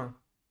 you are.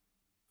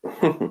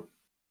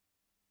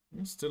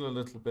 You're still a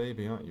little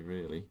baby, aren't you,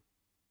 really?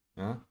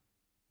 Huh?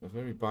 A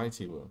very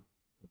bitey one.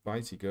 A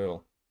bitey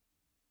girl.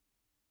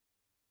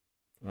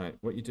 Right,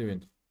 what you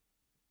doing?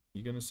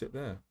 You gonna sit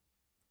there?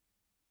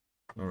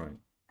 All right.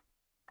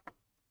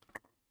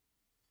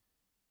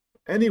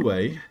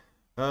 Anyway,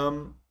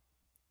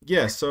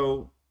 yeah,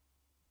 so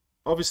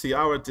obviously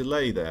our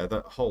delay there,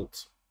 that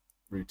halt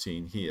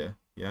routine here,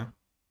 yeah,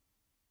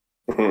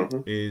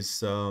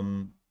 is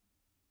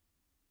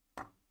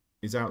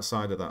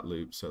outside of that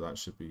loop, so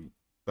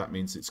that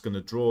means it's going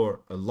to draw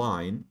a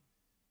line,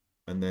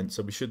 and then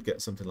so we should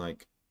get something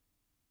like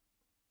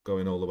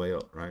going all the way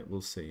up, right?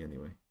 We'll see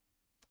anyway.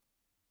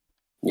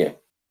 Yeah.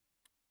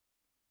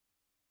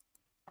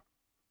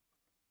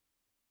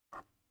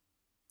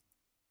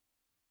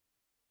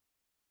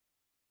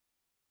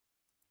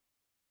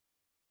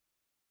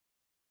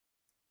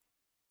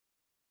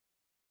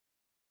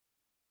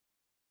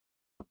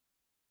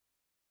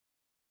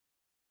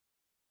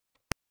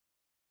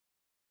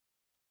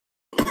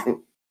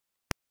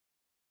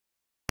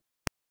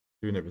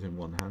 Doing everything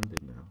one-handed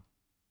now.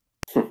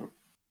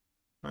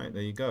 Right,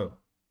 there you go.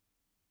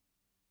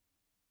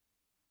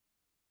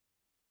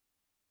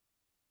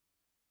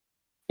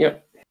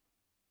 Yep.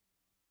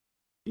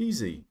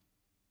 Easy.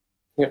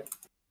 Yep.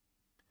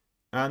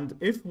 And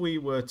if we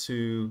were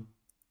to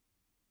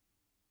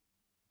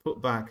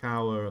put back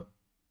our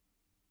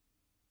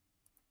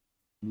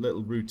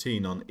little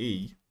routine on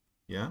E,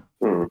 yeah?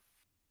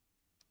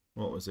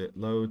 What was it?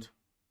 Load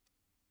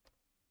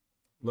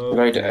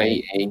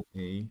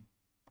AE.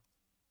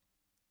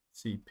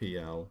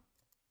 CPL.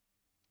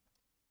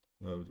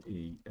 Load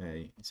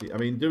EA. See, I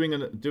mean,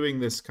 doing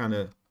this kind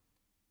of,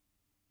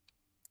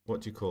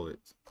 what do you call it?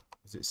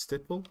 Is it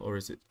stipple or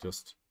is it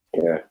just?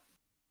 Yeah.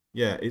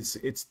 Yeah, it's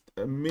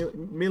a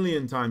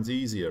million times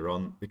easier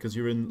on because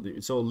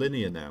it's all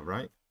linear now,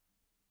 right?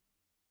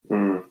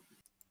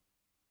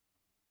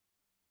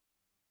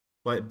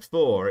 Like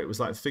before, it was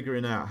like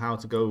figuring out how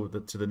to go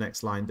to the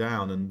next line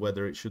down and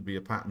whether it should be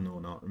a pattern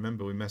or not.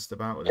 Remember, we messed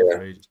about with it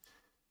for ages.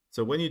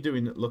 So when you're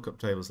doing lookup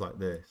tables like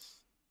this,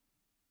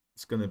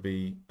 it's going to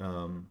be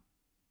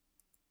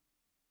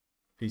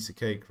piece of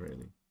cake,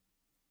 really.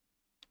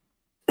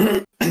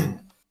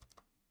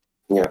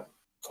 Yeah,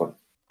 cool.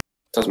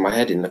 Does my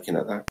head in looking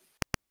at that.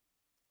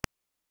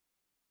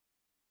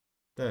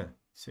 There,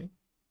 see?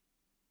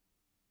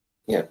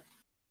 Yeah.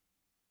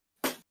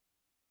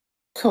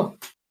 Cool.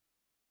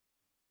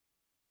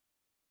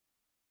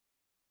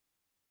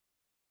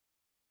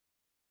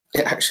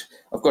 Yeah, actually,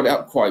 I've got it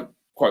up quite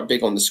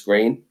big on the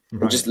screen.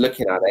 Right. And just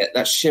looking at it,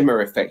 that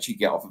shimmer effect you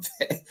get off of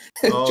it.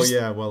 Oh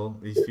yeah, well,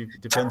 it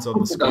depends on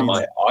the screen.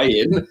 My eye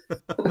in.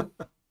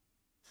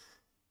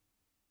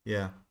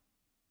 Yeah.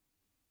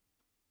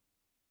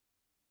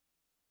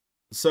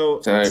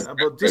 So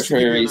but just to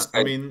give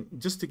you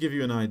just to give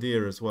you an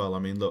idea as well. I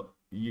mean, look,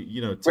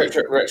 you know,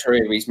 Retro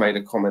Aries made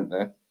a comment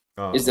there.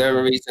 Is there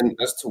a reason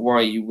as to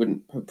why you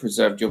wouldn't have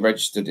preserved your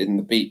registered in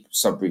the beep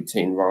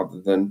subroutine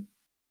rather than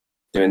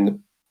doing the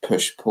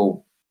push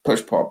pop?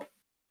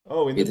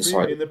 Oh, in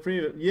the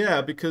previous,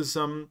 yeah, because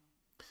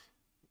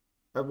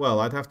well,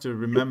 I'd have to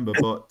remember,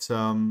 but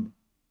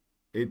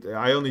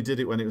I only did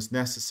it when it was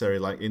necessary.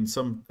 Like at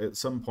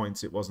some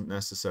points it wasn't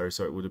necessary,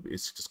 so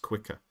it's just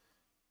quicker,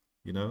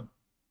 you know.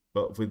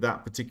 But with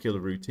that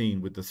particular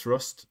routine, with the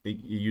thrust,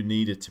 you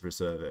needed to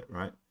preserve it,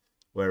 right?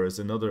 Whereas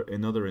in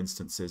other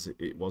instances,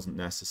 it wasn't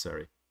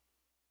necessary.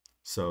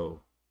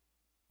 So,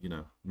 you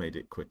know, made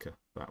it quicker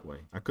that way.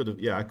 I could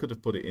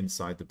have put it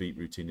inside the beep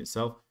routine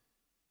itself,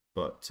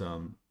 but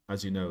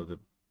as you know, the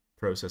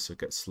processor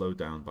gets slowed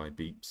down by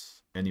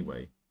beeps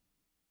anyway.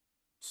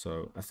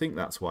 So I think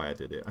that's why I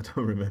did it. I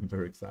don't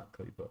remember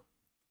exactly, but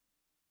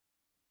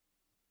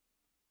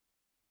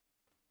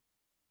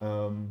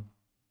oh,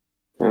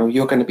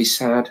 you're going to be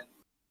sad.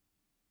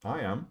 I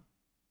am.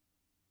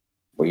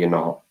 Well, you're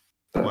not.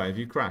 Why, have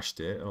you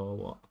crashed it or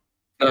what?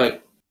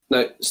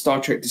 No.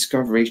 Star Trek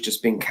Discovery's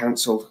just been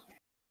cancelled.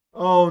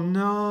 Oh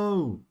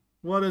no!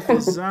 What a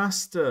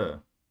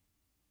disaster!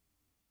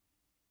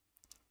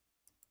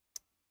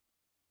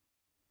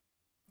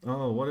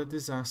 Oh, what a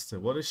disaster!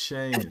 What a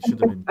shame! It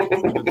should have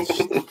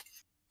been.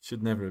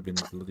 Should never have been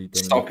bloody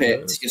done. Stop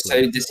it! You're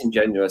so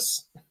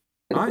disingenuous.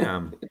 I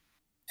am.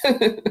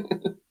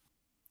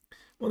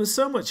 Well, there's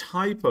so much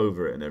hype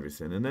over it and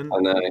everything, and I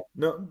then know.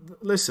 no,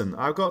 listen,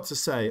 I've got to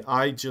say,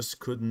 I just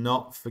could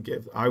not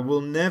forgive. I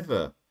will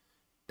never,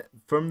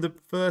 from the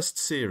first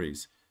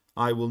series,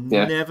 I will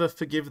Yeah, never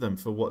forgive them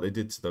for what they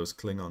did to those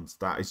Klingons.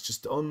 That is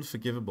just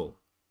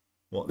unforgivable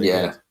what they yeah,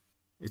 did.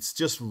 It's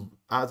just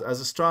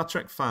as a Star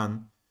Trek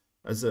fan,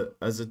 as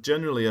a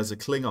generally as a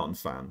Klingon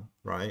fan,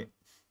 right?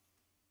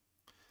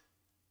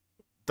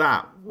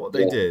 That what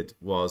they yeah, did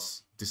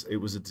was it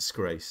was a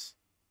disgrace,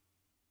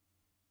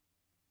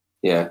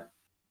 yeah,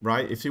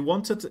 right? If you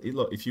wanted to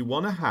look, if you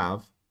want to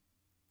have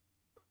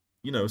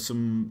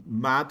some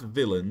mad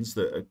villains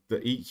that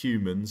eat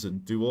humans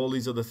and do all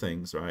these other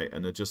things, right?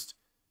 And are just,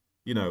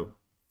 you know,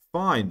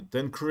 fine.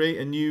 Then create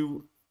a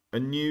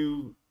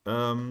new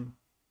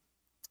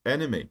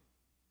enemy.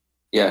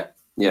 yeah,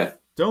 yeah.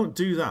 Don't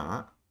do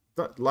that.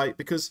 That like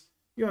because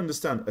you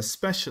understand,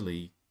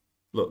 especially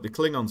look, the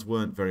Klingons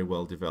weren't very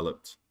well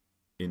developed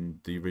in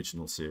the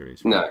original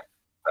series, right? No,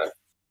 no.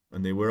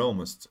 And they were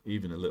almost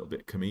even a little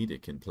bit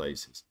comedic in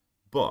places.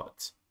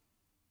 But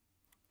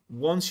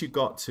once you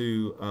got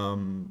to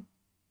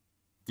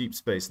Deep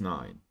Space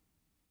Nine,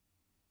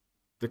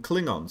 the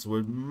Klingons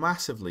were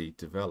massively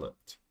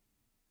developed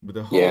with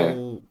a Yeah,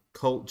 whole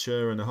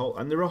culture and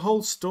there were a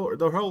whole story,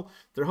 their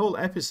whole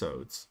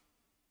episodes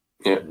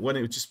yeah, when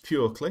it was just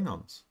pure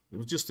Klingons. It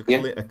was just a, yeah,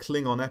 a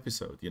Klingon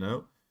episode,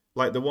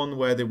 like the one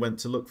where they went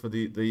to look for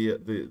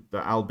the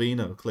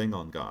albino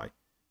Klingon guy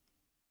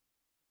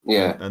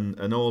yeah,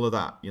 and all of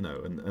that,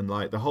 and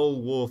like the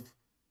whole Worf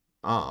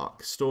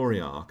story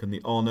arc, and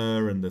the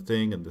honor and the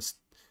thing and the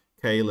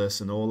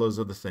Kalis and all those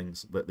other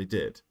things that they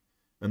did,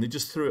 and they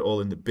just threw it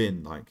all in the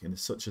bin like in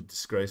such a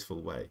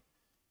disgraceful way,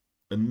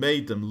 and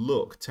made them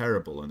look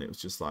terrible, and it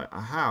was just like,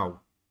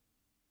 how,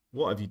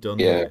 what have you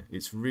done yeah, here?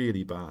 It's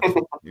really bad.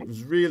 It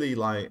was really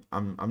like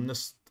I'm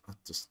just I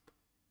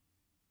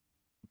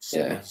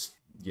yeah.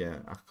 yeah,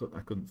 I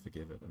couldn't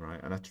forgive it, right?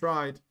 And I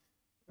tried,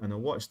 and I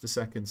watched the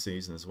second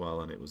season as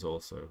well, and it was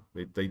also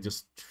they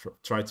just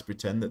tried to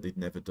pretend that they'd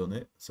never done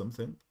it,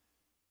 something,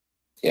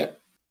 Yeah,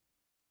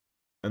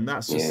 and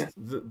that's yeah. just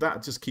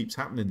that just keeps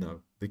happening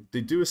though.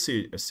 They do a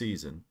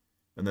season,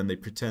 and then they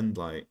pretend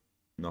like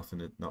nothing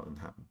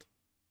happened.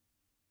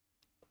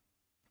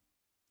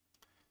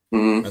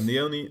 Mm, And the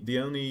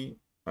only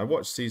I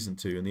watched season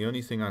two, and the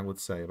only thing I would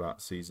say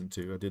about season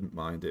two, I didn't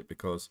mind it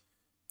because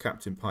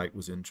Captain Pike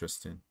was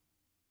interesting,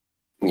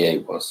 yeah,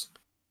 it was.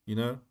 you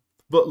know.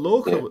 But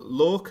Yeah.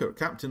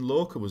 Captain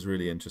Lorca was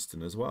really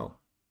interesting as well.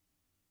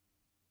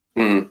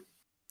 Mm,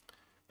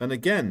 And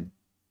again,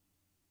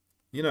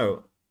 you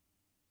know,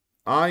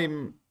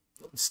 I'm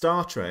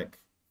Star Trek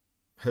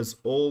has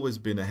always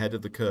been ahead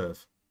of the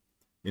curve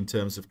in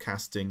terms of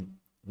casting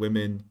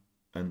women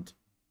and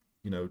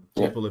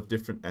yeah, people of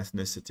different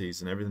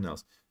ethnicities and everything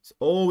else. It's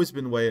always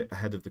been way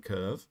ahead of the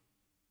curve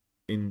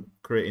in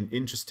creating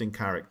interesting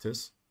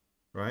characters,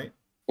 right?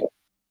 yeah,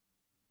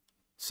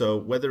 So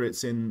whether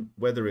it's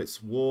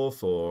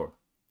Worf or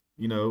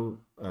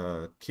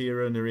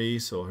Kira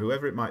Nerys or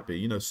whoever it might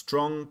be,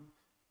 strong,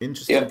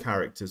 interesting yeah.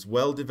 characters,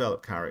 well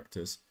developed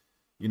characters.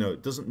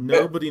 It doesn't.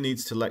 Yeah. Nobody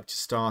needs to lecture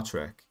Star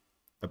Trek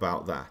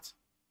about that,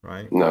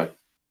 right? No.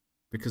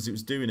 Because it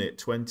was doing it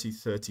 20,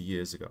 30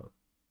 years ago,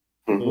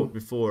 or Hmm.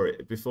 before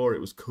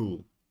it was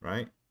cool,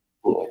 right?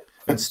 Yeah,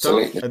 And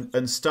Star absolutely.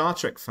 and Star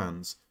Trek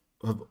fans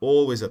have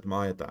always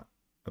admired that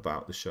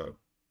about the show,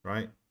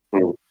 right?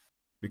 Mm,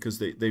 Because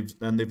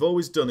they've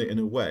always done it in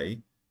a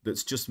way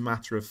that's just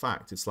matter of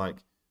fact. It's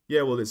like,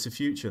 yeah, well, it's the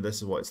future. This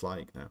is what it's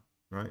like now,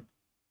 right?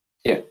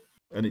 yeah.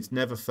 And it's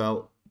never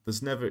felt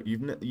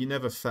you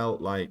never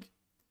felt like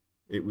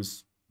it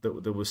was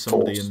that there was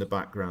somebody in Forced. the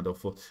background or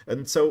for.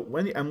 And so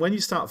when you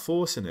start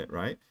forcing it,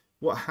 right?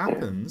 What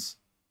Yeah. happens?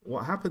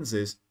 What happens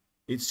is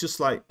it's just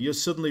like you're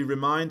suddenly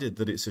reminded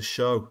that it's a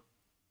show.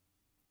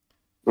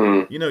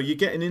 Mm, You're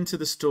getting into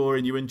the story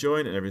and you're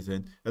enjoying it and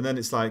everything, and then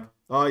it's like,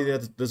 oh yeah,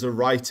 there's a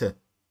writer.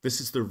 This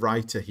is the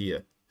writer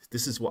here.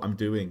 This is what I'm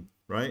doing,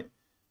 right?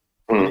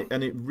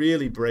 And mm, it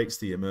really breaks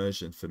the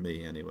immersion for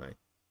me anyway.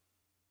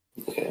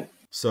 yeah.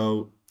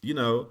 So,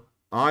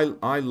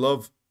 I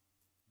love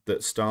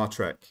that Star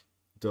Trek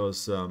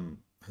does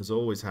has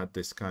always had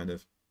this kind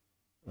of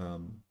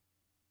um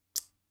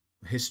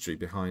history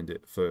behind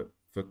it for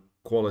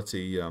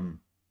quality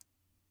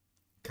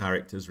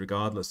characters,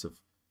 regardless of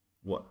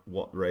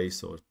what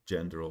race or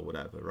gender or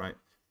whatever, right?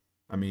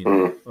 I mean,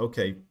 Mm,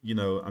 okay,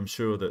 I'm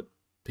sure that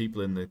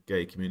people in the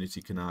gay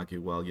community can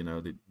argue, well,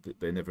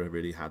 they never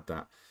really had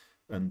that,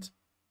 and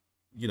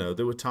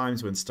there were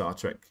times when Star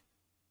Trek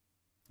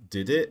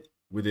did it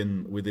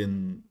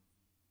within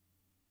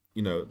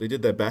they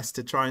did their best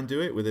to try and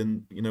do it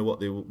within what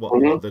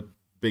mhm. the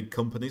big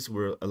companies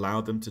were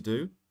allowed them to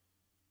do.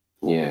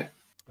 Yeah.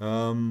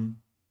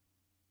 Um,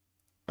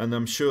 and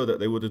I'm sure that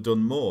they would have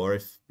done more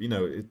if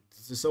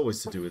it's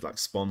always to do with like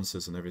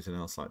sponsors and everything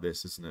else like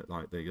this, isn't it?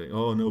 Like they go,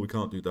 oh no, we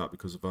can't do that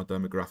because of our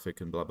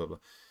demographic and blah blah blah.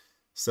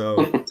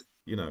 So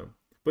you know,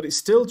 but it's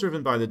still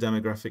driven by the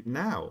demographic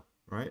now,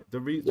 right?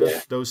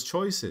 Yeah. Those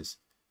choices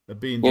are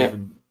being Yeah.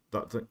 driven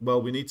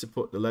well, we need to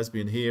put the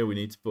lesbian here, we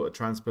need to put a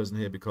trans person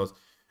here because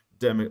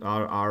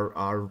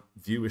our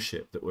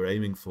viewership that we're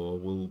aiming for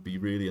will be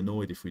really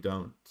annoyed if we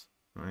don't,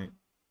 right?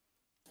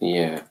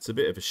 Yeah. It's a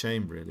bit of a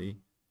shame, really,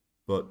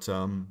 but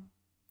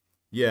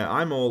yeah,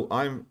 I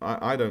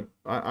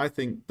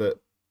think that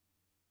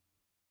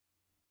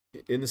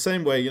in the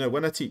same way,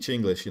 when I teach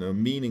English,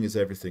 meaning is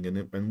everything,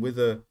 and with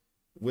a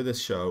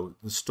show,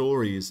 the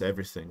story is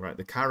everything, right?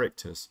 The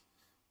characters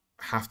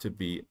have to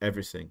be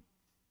everything,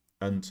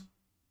 and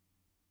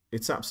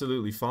it's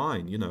absolutely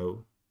fine,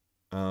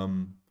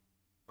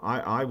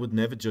 I would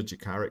never judge a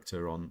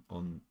character on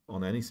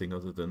anything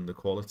other than the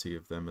quality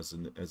of them as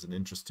an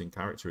interesting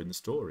character in the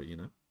story,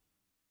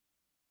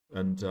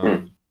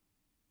 and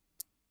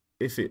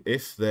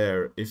if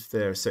their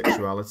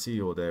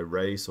sexuality or their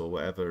race or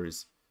whatever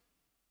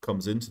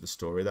comes into the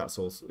story,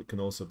 it can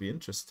also be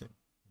interesting,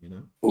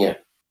 Yeah.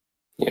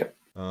 Yeah.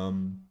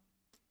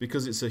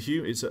 Because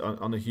it's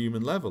on a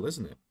human level,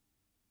 isn't it?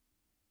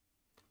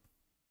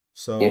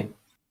 So Yeah.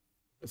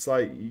 it's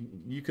like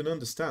you can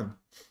understand.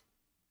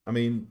 I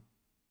mean,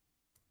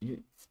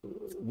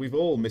 we've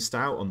all missed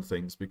out on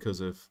things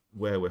because of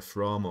where we're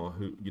from or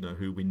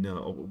who we know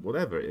or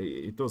whatever.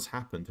 It does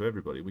happen to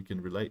everybody. We can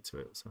relate to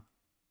it.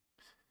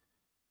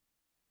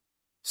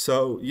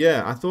 So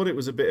yeah, I thought it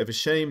was a bit of a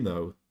shame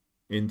though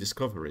in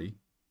Discovery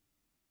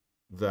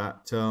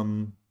that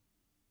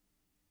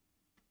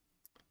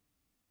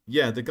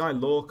yeah, the guy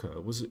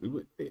Lorca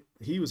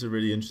he was a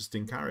really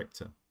interesting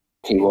character.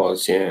 He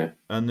was, yeah.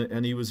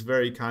 And he was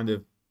very kind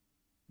of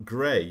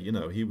grey,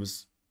 he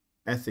was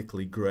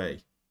ethically grey.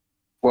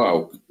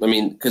 Well, I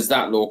mean, because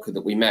that Lorca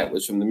that we met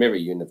was from the Mirror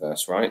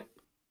Universe, right?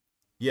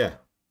 Yeah,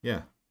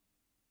 yeah.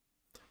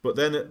 But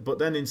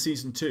then in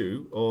season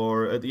 2,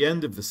 or at the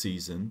end of the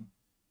season,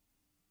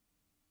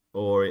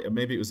 or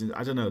maybe it was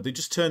I don't know, they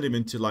just turned him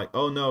into like,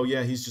 oh no,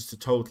 yeah, he's just a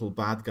total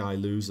bad guy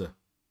loser.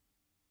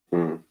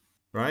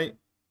 Right?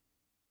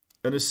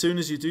 And as soon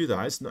as you do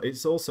that,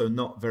 it's also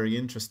not very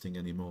interesting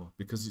anymore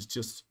because it's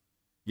just,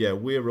 yeah,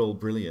 we're all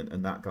brilliant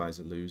and that guy's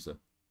a loser.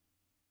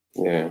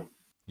 Yeah.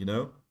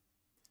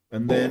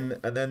 And then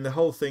the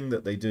whole thing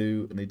that they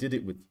do, and they did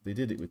it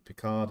with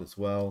Picard as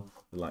well.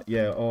 They're like,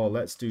 yeah, oh,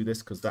 let's do this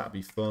because that'd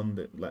be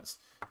fun. Let's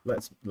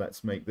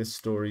make this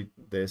story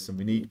this, and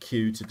we need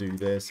Q to do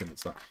this, and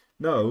it's like,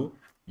 no,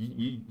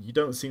 you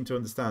don't seem to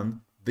understand.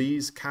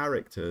 These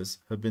characters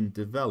have been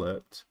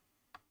developed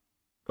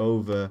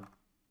over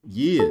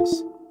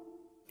years.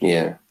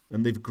 Yeah.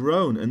 And they've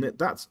grown, and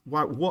that's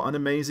what an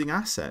amazing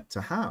asset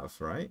to have,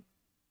 right?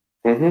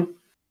 Mm-hmm.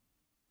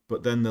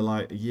 But then they're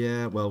like,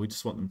 yeah, well, we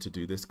just want them to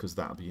do this because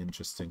that'll be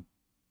interesting,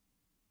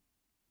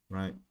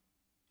 right?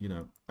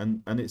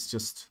 And it's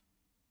just.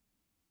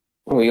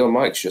 Oh, your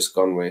mic's just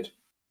gone weird.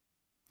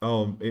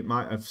 Oh, it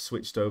might have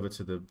switched over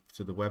to the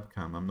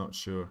webcam. I'm not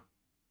sure.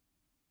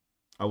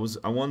 I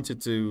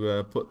wanted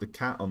to put the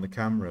cat on the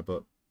camera,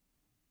 but.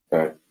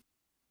 Right.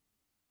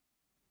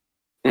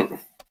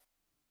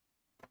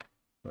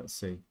 Let's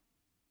see.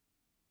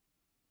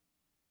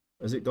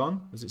 Has it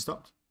gone? Has it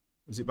stopped?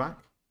 Is it back?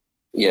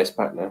 Yeah, it's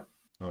back now.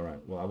 All right.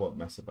 Well, I won't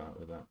mess about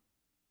with that.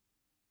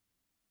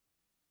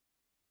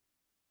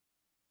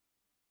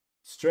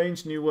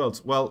 Strange New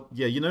Worlds. Well,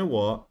 yeah, you know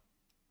what?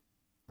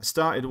 I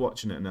started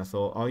watching it and I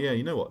thought, oh yeah,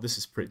 you know what? This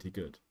is pretty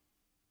good.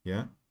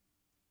 Yeah?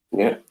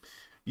 Yeah.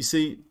 You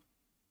see,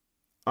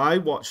 I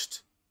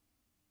don't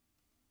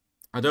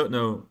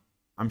know,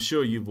 I'm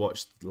sure you've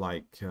watched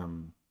like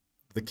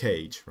The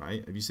Cage,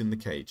 right? Have you seen The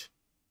Cage?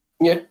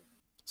 Yeah.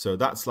 So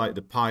that's like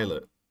the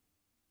pilot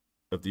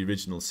of the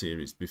original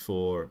series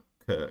before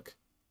Kirk.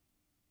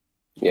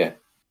 Yeah.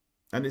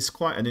 And it's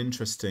quite an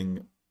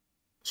interesting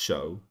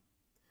show.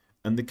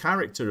 And the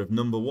character of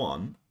number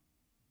one,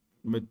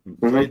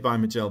 played by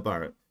Majel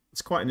Barrett,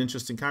 it's quite an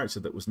interesting character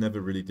that was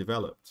never really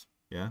developed.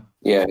 Yeah.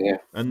 Yeah. Yeah.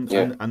 And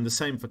the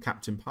same for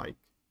Captain Pike.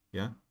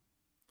 Yeah.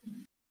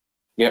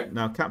 Yeah.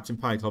 Now Captain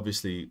Pike,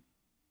 obviously,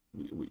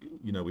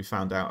 we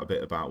found out a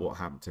bit about what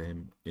happened to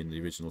him in the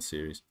original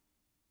series,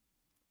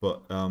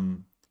 but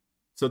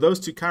so those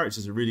two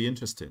characters are really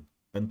interesting,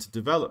 and to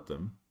develop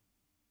them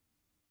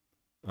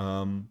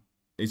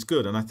is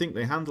good, and I think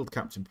they handled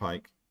Captain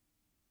Pike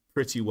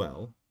pretty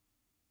well.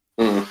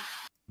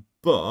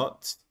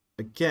 But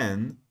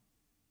again,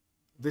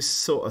 this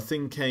sort of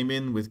thing came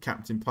in with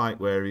Captain Pike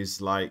where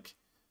he's like,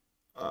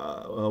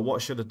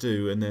 what should I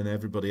do? And then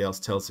everybody else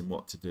tells him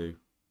what to do.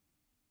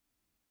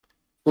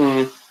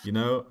 Look,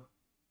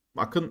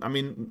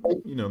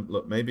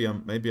 maybe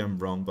I'm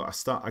wrong,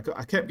 but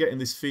I kept getting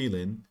this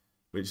feeling,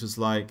 which was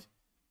like,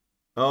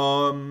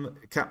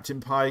 Captain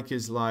Pike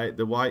is like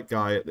the white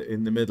guy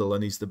in the middle,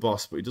 and he's the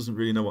boss, but he doesn't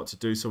really know what to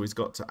do, so he's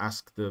got to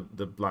ask the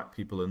black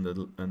people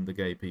and the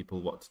gay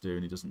people what to do,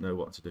 and he doesn't know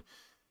what to do.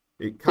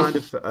 It kind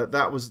of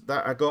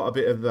that I got a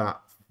bit of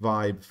that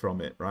vibe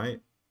from it, right?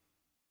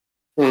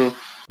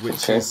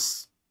 Which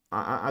is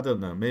I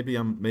don't know. Maybe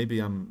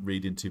I'm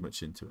reading too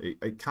much into it.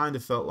 It kind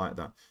of felt like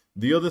that.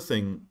 The other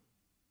thing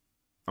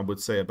I would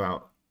say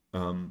about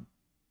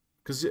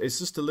because it's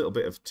just a little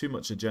bit of too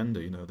much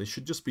agenda, you know. They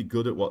should just be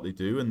good at what they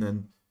do, and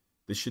then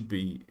they should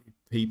be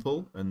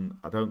people, and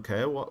I don't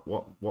care what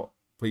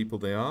people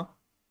they are.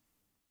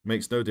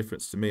 Makes no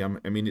difference to me.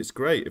 I mean, it's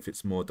great if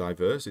it's more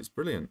diverse. It's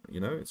brilliant, you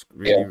know. It's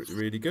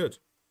really good.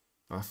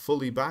 I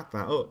fully back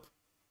that up.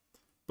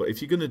 But if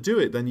you're going to do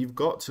it, then you've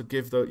got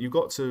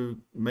to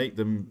make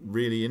them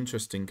really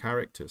interesting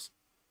characters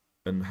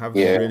and have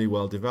them really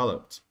well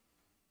developed,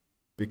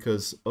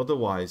 because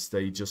otherwise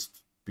they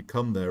just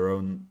become their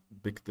own.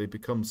 They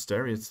become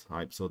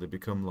stereotypes, or they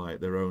become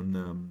like their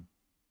own.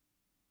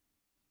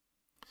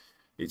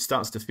 It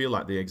starts to feel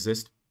like they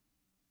exist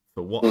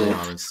for what they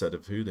are instead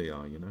of who they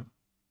are, you know.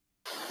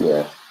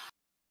 Yeah.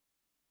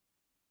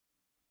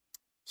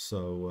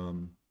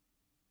 So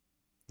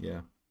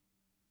yeah.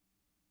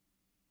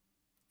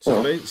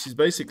 Oh. She's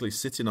basically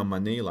sitting on my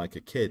knee like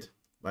a kid,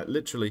 like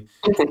literally,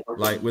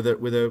 like with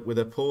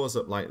her paws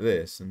up like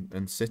this,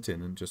 and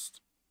sitting and just,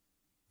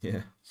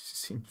 yeah. She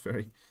seems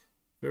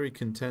very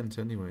content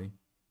anyway.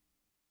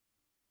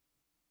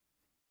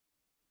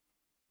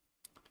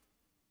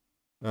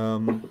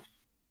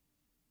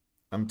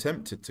 I'm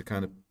tempted to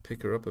kind of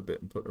pick her up a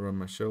bit and put her on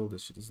my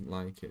shoulders. She doesn't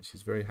like it.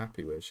 She's very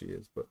happy where she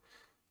is, but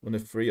I want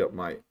to free up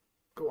my.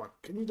 Go on,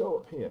 can you go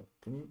up here?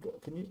 Can you go?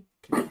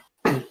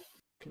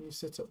 Can you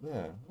sit up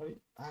there?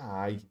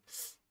 Aye.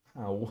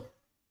 Ow.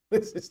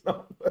 This is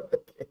not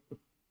working.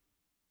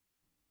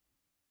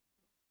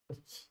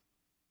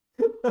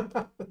 So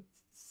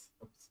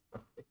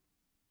sorry.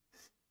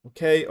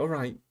 Okay, all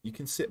right. You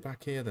can sit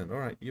back here then. All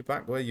right, you're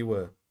back where you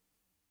were.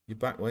 You're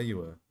back where you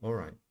were. All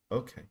right.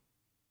 Okay.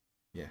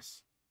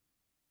 Yes.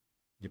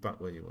 You're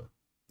back where you were.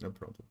 No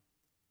problem.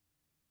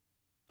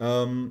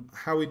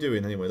 How are we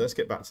doing anyway? Let's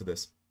get back to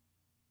this.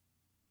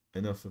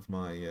 Enough of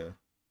my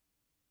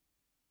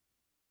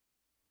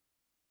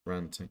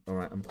ranting. All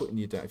right, I'm putting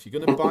you down. If you're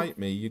going to bite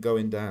me, you're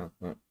going down.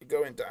 Right.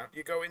 You're going down.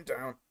 You're going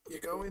down. You're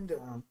going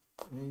down.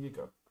 There you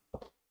go.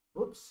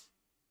 Whoops.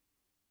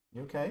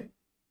 You okay?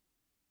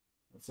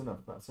 That's enough.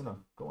 That's enough.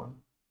 Go on.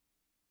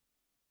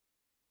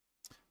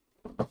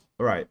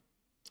 All right.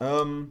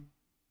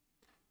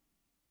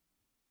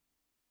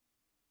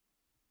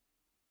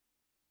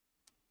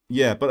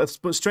 Yeah, but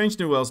Strange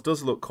New Worlds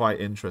does look quite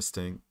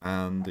interesting,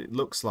 and it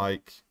looks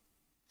like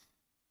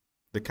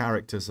the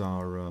characters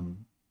are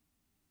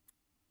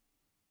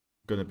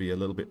going to be a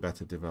little bit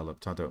better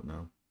developed. I don't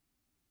know.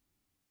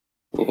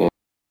 Yeah.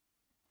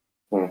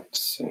 Let's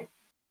see.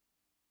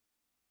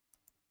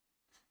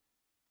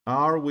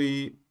 Are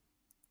we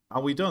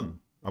done?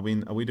 Are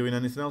we doing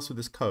anything else with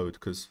this code?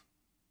 Because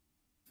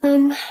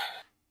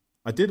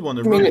I did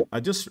want to run. I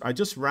just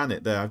ran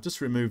it there. I've just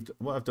removed.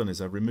 What I've done is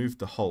I've removed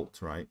the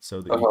halt, right,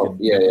 so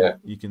that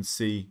you can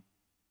see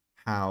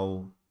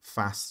how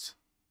fast.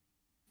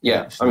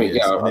 Yeah, I mean,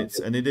 is.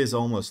 And it is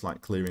almost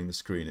like clearing the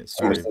screen.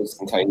 It's almost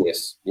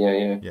instantaneous.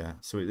 Yeah. Yeah,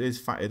 so it is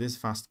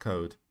fast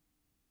code.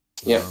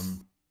 Yeah.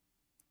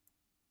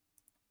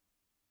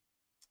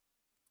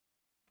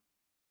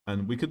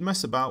 And we could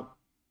mess about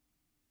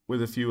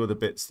with a few other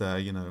bits there,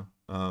 you know.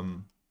 I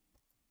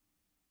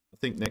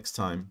think next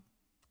time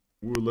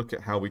we'll look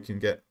at how we can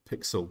get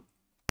pixel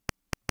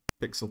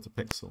to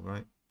pixel,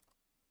 right?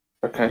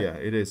 Okay. Yeah,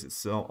 it is.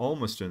 It's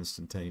almost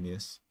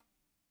instantaneous.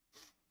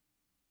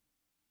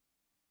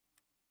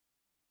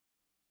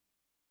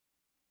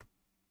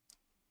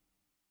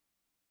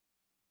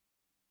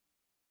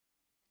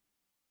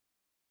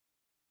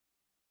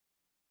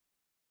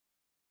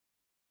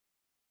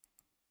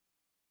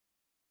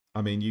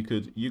 I mean, you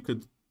could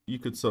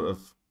sort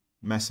of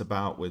mess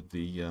about with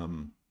the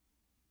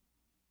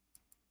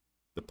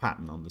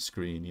pattern on the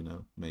screen, you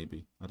know,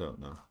 maybe. I don't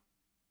know.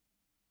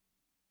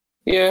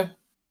 Yeah.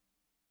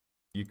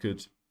 You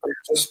could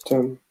just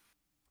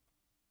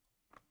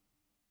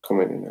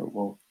commenting on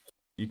well.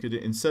 You could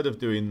instead of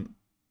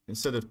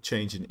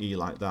changing E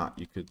like that,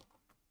 you could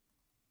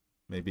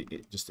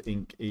maybe just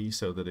ink E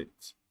so that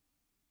it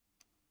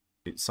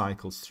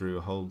cycles through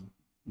a whole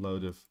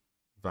load of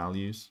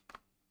values.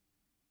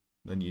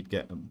 Then you'd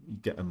get a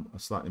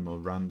slightly more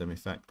random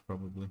effect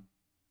probably.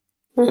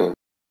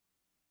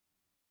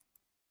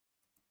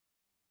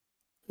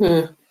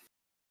 Yeah.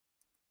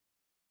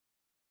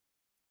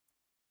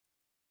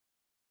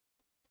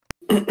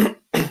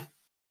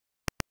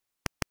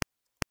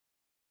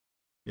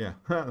 Yeah,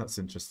 that's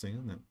interesting,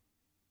 isn't it?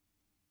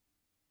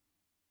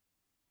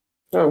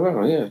 Oh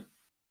wow, yeah.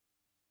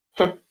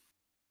 Huh.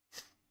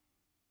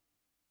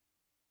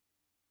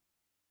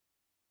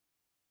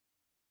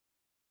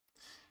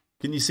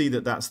 Can you see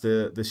that that's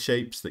the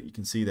shapes that you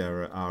can see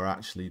there are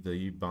actually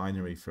the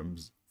binary from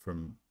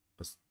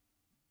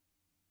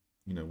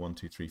you know 1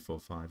 2 3 4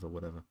 5 or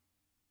whatever.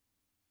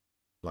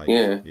 Like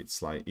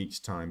it's like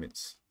each time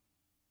it's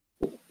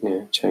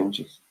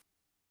changes.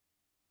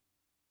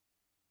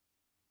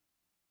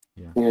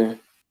 Yeah.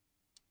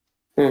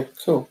 Yeah,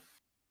 cool.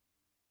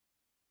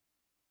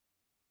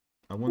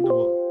 I wonder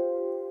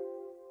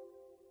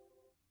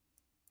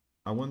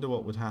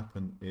what would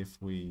happen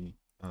if we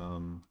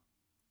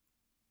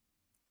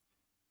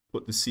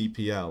put the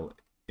CPL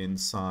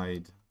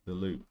inside the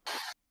loop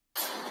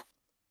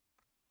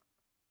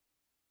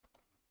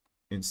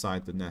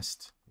inside the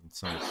nest,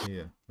 inside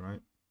here,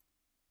 right?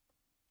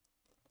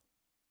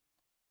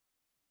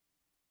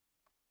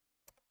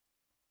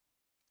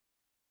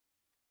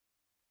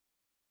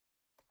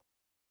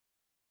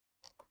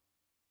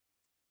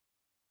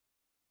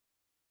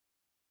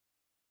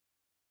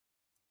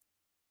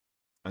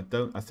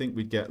 I think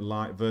we'd get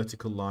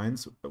vertical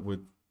lines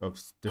with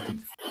of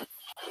different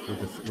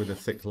with a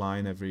thick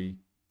line every.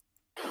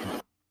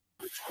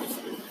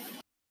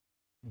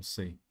 We'll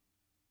see.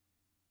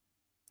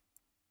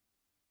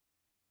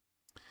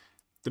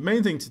 The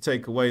main thing to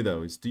take away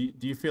though is do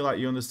you feel like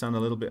you understand a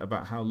little bit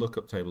about how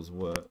lookup tables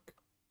work?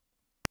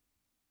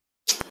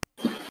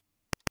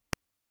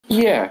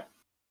 Yeah.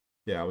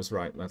 Yeah, I was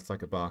right. That's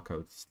like a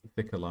barcode,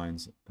 thicker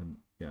lines, and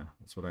yeah,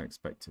 that's what I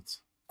expected.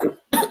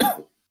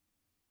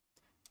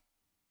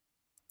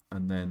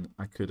 And then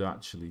I could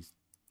actually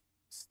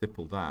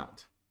stipple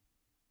that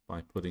by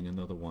putting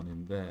another one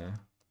in there.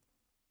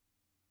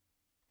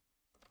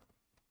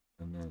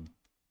 And then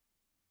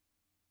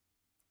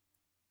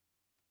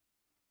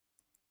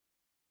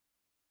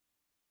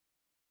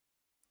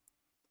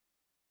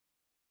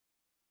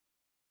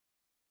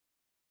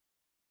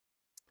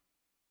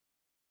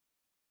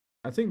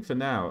I think for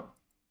now,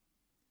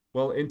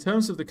 well, in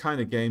terms of the kind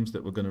of games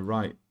that we're going to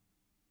write,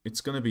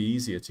 it's going to be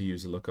easier to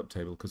use a lookup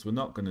table because we're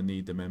not going to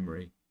need the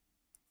memory.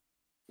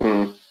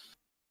 Mm.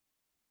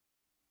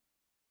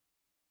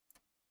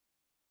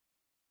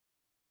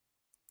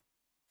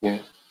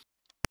 Yeah.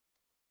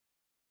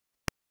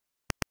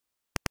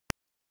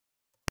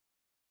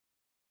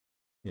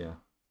 Yeah.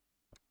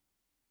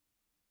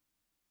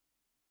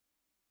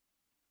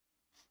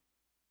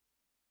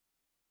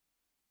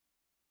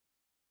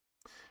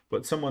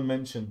 But someone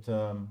mentioned,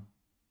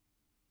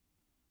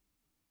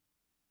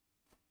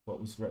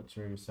 what was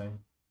Retro saying?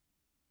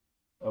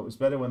 Oh, it was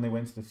better when they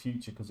went to the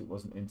future because it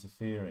wasn't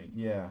interfering.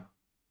 Yeah.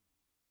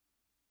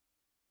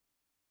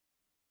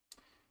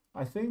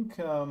 I think,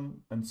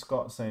 and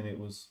Scott saying it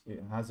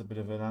has a bit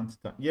of an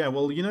anti. Yeah,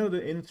 well, you know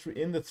that in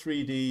the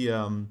 3D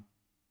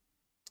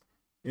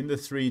in the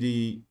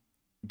 3D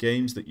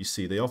games that you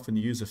see, they often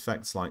use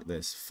effects like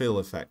this, fill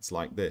effects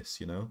like this,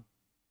 you know,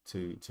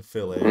 to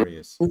fill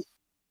areas.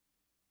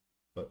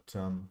 But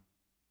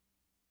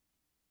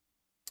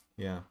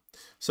yeah.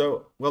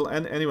 So, well,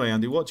 and anyway,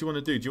 Andy, what do you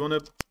want to do? Do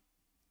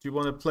you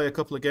want to play a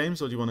couple of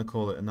games, or do you want to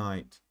call it a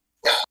night?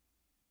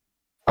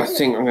 I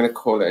think I'm going to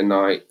call it a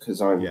night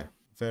because I'm. Yeah,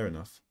 fair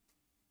enough.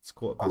 It's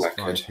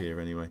 5:15 here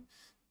anyway.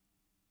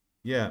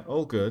 Yeah,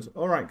 all good.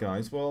 All right,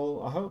 guys.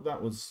 Well, I hope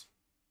that was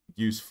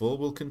useful.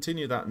 We'll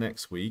continue that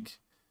next week,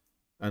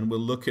 and we'll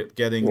look at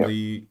getting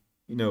the,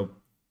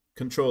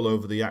 control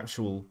over the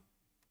actual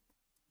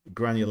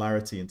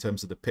granularity in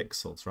terms of the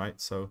pixels, right?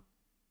 So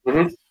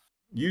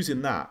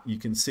using that, you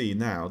can see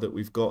now that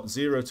we've got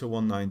 0 to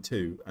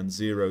 192 and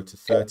 0 to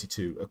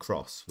 32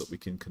 across that we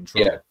can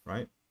control,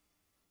 right?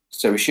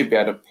 So we should be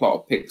able to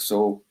plot a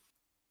pixel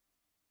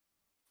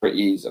pretty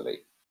easily.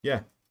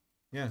 Yeah,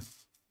 yeah.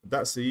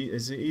 That's the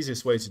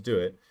easiest way to do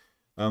it.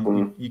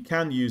 You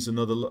can use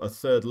a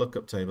third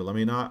lookup table. I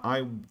mean,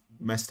 I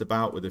messed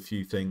about with a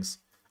few things.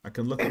 I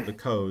can look up the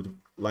code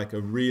like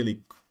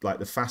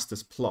the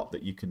fastest plot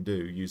that you can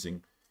do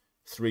using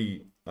 4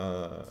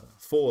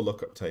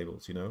 lookup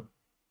tables. You know,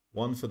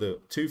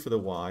 two for the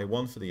Y,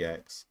 one for the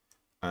X,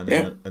 and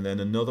then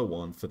another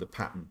one for the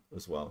pattern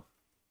as well.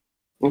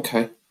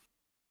 Okay.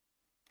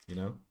 You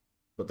know,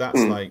 but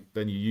that's like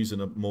then you're using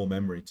more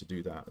memory to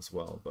do that as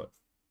well. But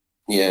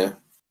yeah.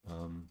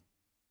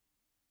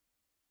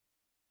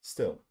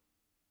 Still.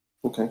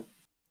 Okay.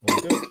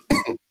 Well,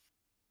 good.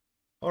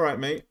 All right,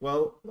 mate.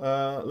 Well,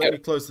 let me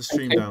close the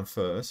stream down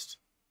first.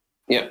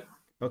 Yeah.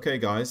 Okay,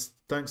 guys.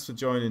 Thanks for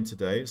joining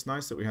today. It's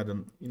nice that we had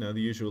the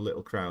usual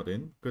little crowd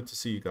in. Good to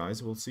see you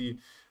guys. We'll see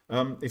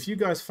you. If you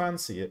guys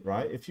fancy it,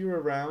 right? If you're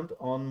around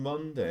on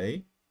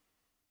Monday,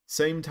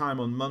 same time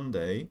on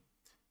Monday,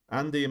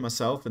 Andy and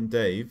myself and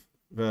Dave,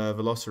 the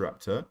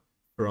Velociraptor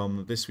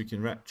from This Week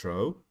in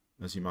Retro,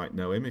 as you might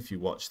know him if you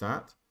watch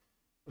that,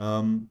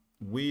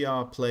 we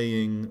are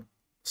playing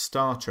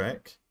Star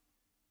Trek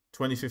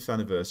 25th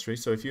anniversary.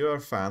 So if you're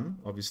a fan,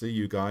 obviously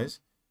you guys,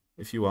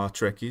 if you are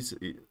Trekkies,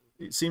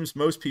 it seems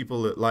most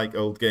people that like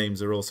old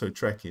games are also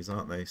Trekkies,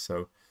 aren't they?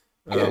 So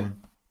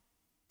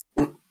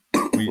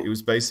it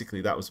was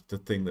basically, that was the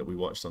thing that we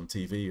watched on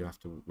TV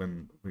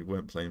when we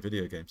weren't playing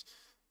video games.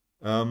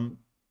 Then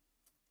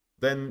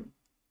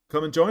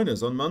come and join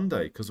us on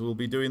Monday because we'll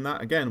be doing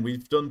that again.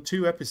 We've done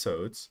 2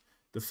 episodes.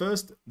 The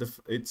first,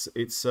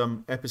 it's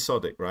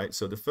episodic, right?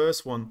 So the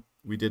first one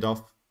we did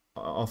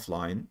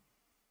offline.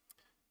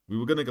 We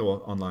were going to go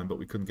online, but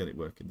we couldn't get it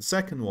working. The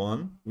second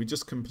one we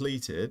just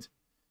completed,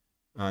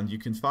 and you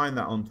can find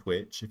that on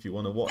Twitch if you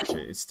want to watch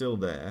it. It's still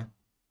there.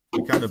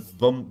 We kind of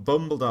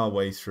bumbled our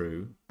way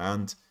through,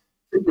 and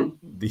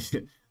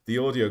the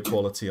audio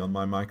quality on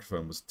my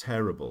microphone was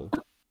terrible.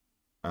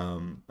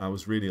 I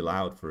was really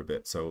loud for a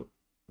bit, so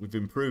we've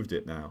improved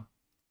it now.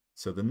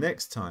 So the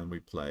next time we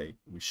play,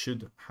 we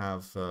should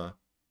have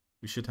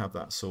We should have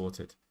that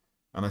sorted.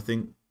 And I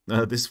think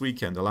this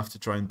weekend I'll have to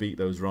try and beat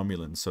those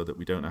Romulans so that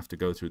we don't have to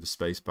go through the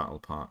space battle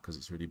part because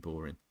it's really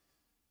boring.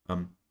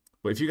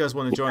 But if you guys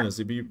want to join us,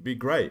 it'd be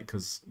great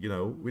because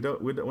we're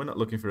not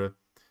looking for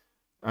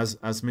as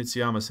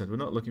Mitsuyama said, we're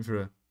not looking for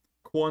a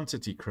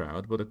quantity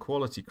crowd, but a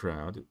quality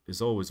crowd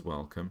is always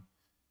welcome.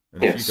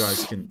 And if you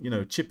guys can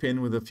chip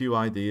in with a few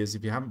ideas,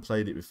 if you haven't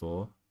played it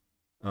before,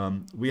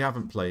 we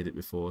haven't played it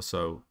before,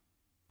 so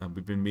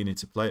we've been meaning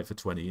to play it for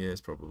 20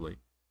 years probably.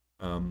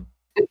 And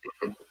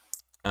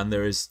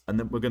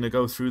then we're going to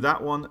go through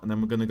that one, and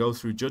then we're going to go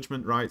through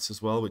Judgment Rights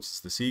as well, which is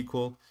the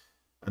sequel,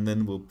 and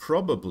then we'll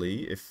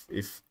probably, if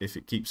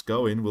it keeps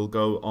going, we'll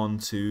go on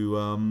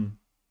to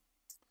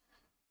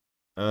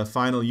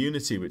Final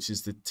Unity, which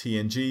is the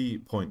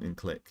TNG point and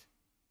click,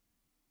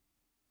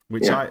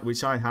 which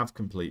I have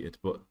completed,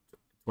 but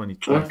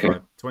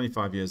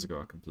 25 years ago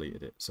I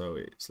completed it, so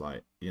it's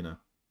like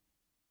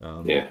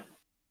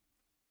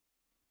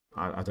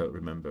I don't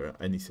remember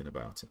anything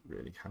about it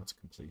really, how to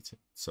complete it.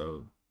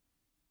 So,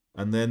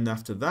 and then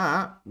after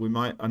that,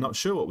 I'm not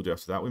sure what we'll do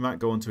after that. We might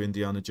go on to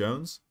Indiana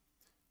Jones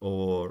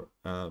or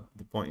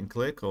the point and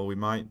click, or we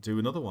might do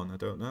another one. I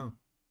don't know.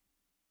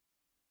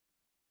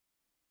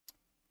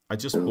 I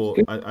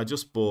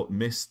just bought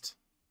Myst.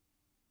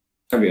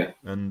 Oh yeah.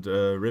 And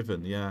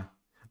Riven, yeah.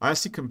 I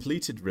actually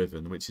completed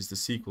Riven, which is the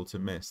sequel to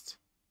Myst.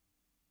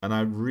 And I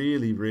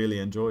really, really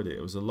enjoyed it.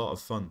 It was a lot of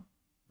fun,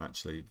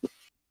 actually.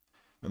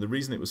 And the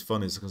reason it was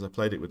fun is because I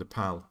played it with a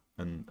pal,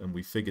 and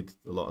we figured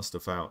a lot of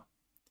stuff out.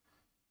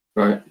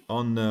 Right.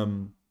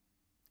 On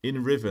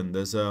in Riven,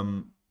 there's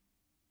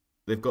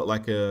they've got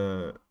like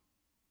a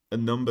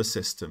number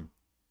system.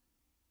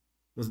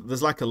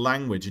 There's like a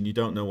language, and you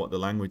don't know what the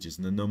language is,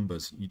 and the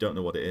numbers you don't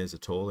know what it is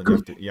at all,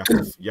 and you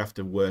have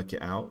to work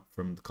it out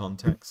from the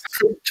context.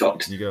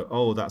 And you go,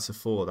 oh, that's a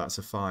 4, that's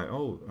a 5.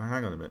 Oh,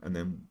 hang on a minute, and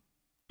then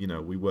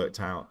we worked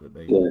out that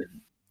they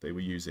were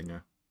using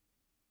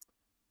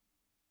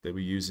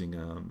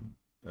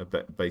a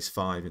base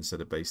 5 instead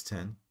of base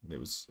 10. And it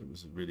was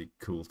a really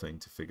cool thing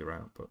to figure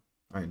out, but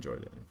I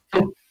enjoyed it.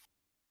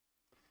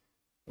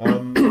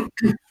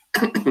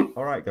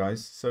 All right,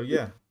 guys. So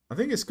yeah, I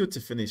think it's good to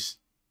finish.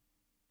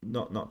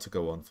 Not to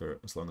go on for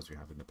as long as we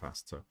have in the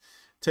past. So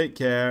take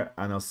care,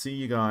 and I'll see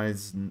you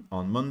guys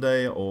on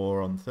Monday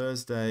or on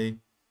Thursday.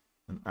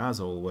 And as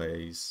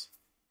always,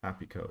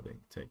 happy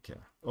coding. Take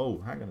care.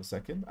 Oh, hang on a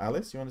second.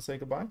 Alice, you want to say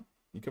goodbye?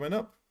 You coming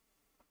up?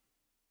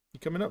 You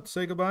coming up to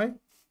say goodbye?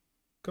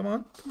 Come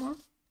on, come on,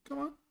 come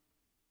on.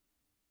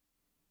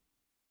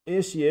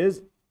 Here she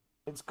is.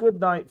 It's good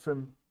night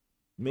from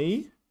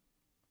me.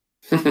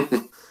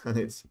 And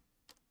it's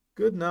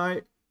good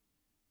night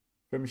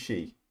from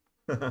she.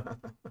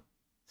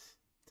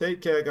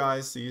 Take care,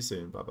 guys. See you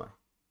soon. Bye-bye.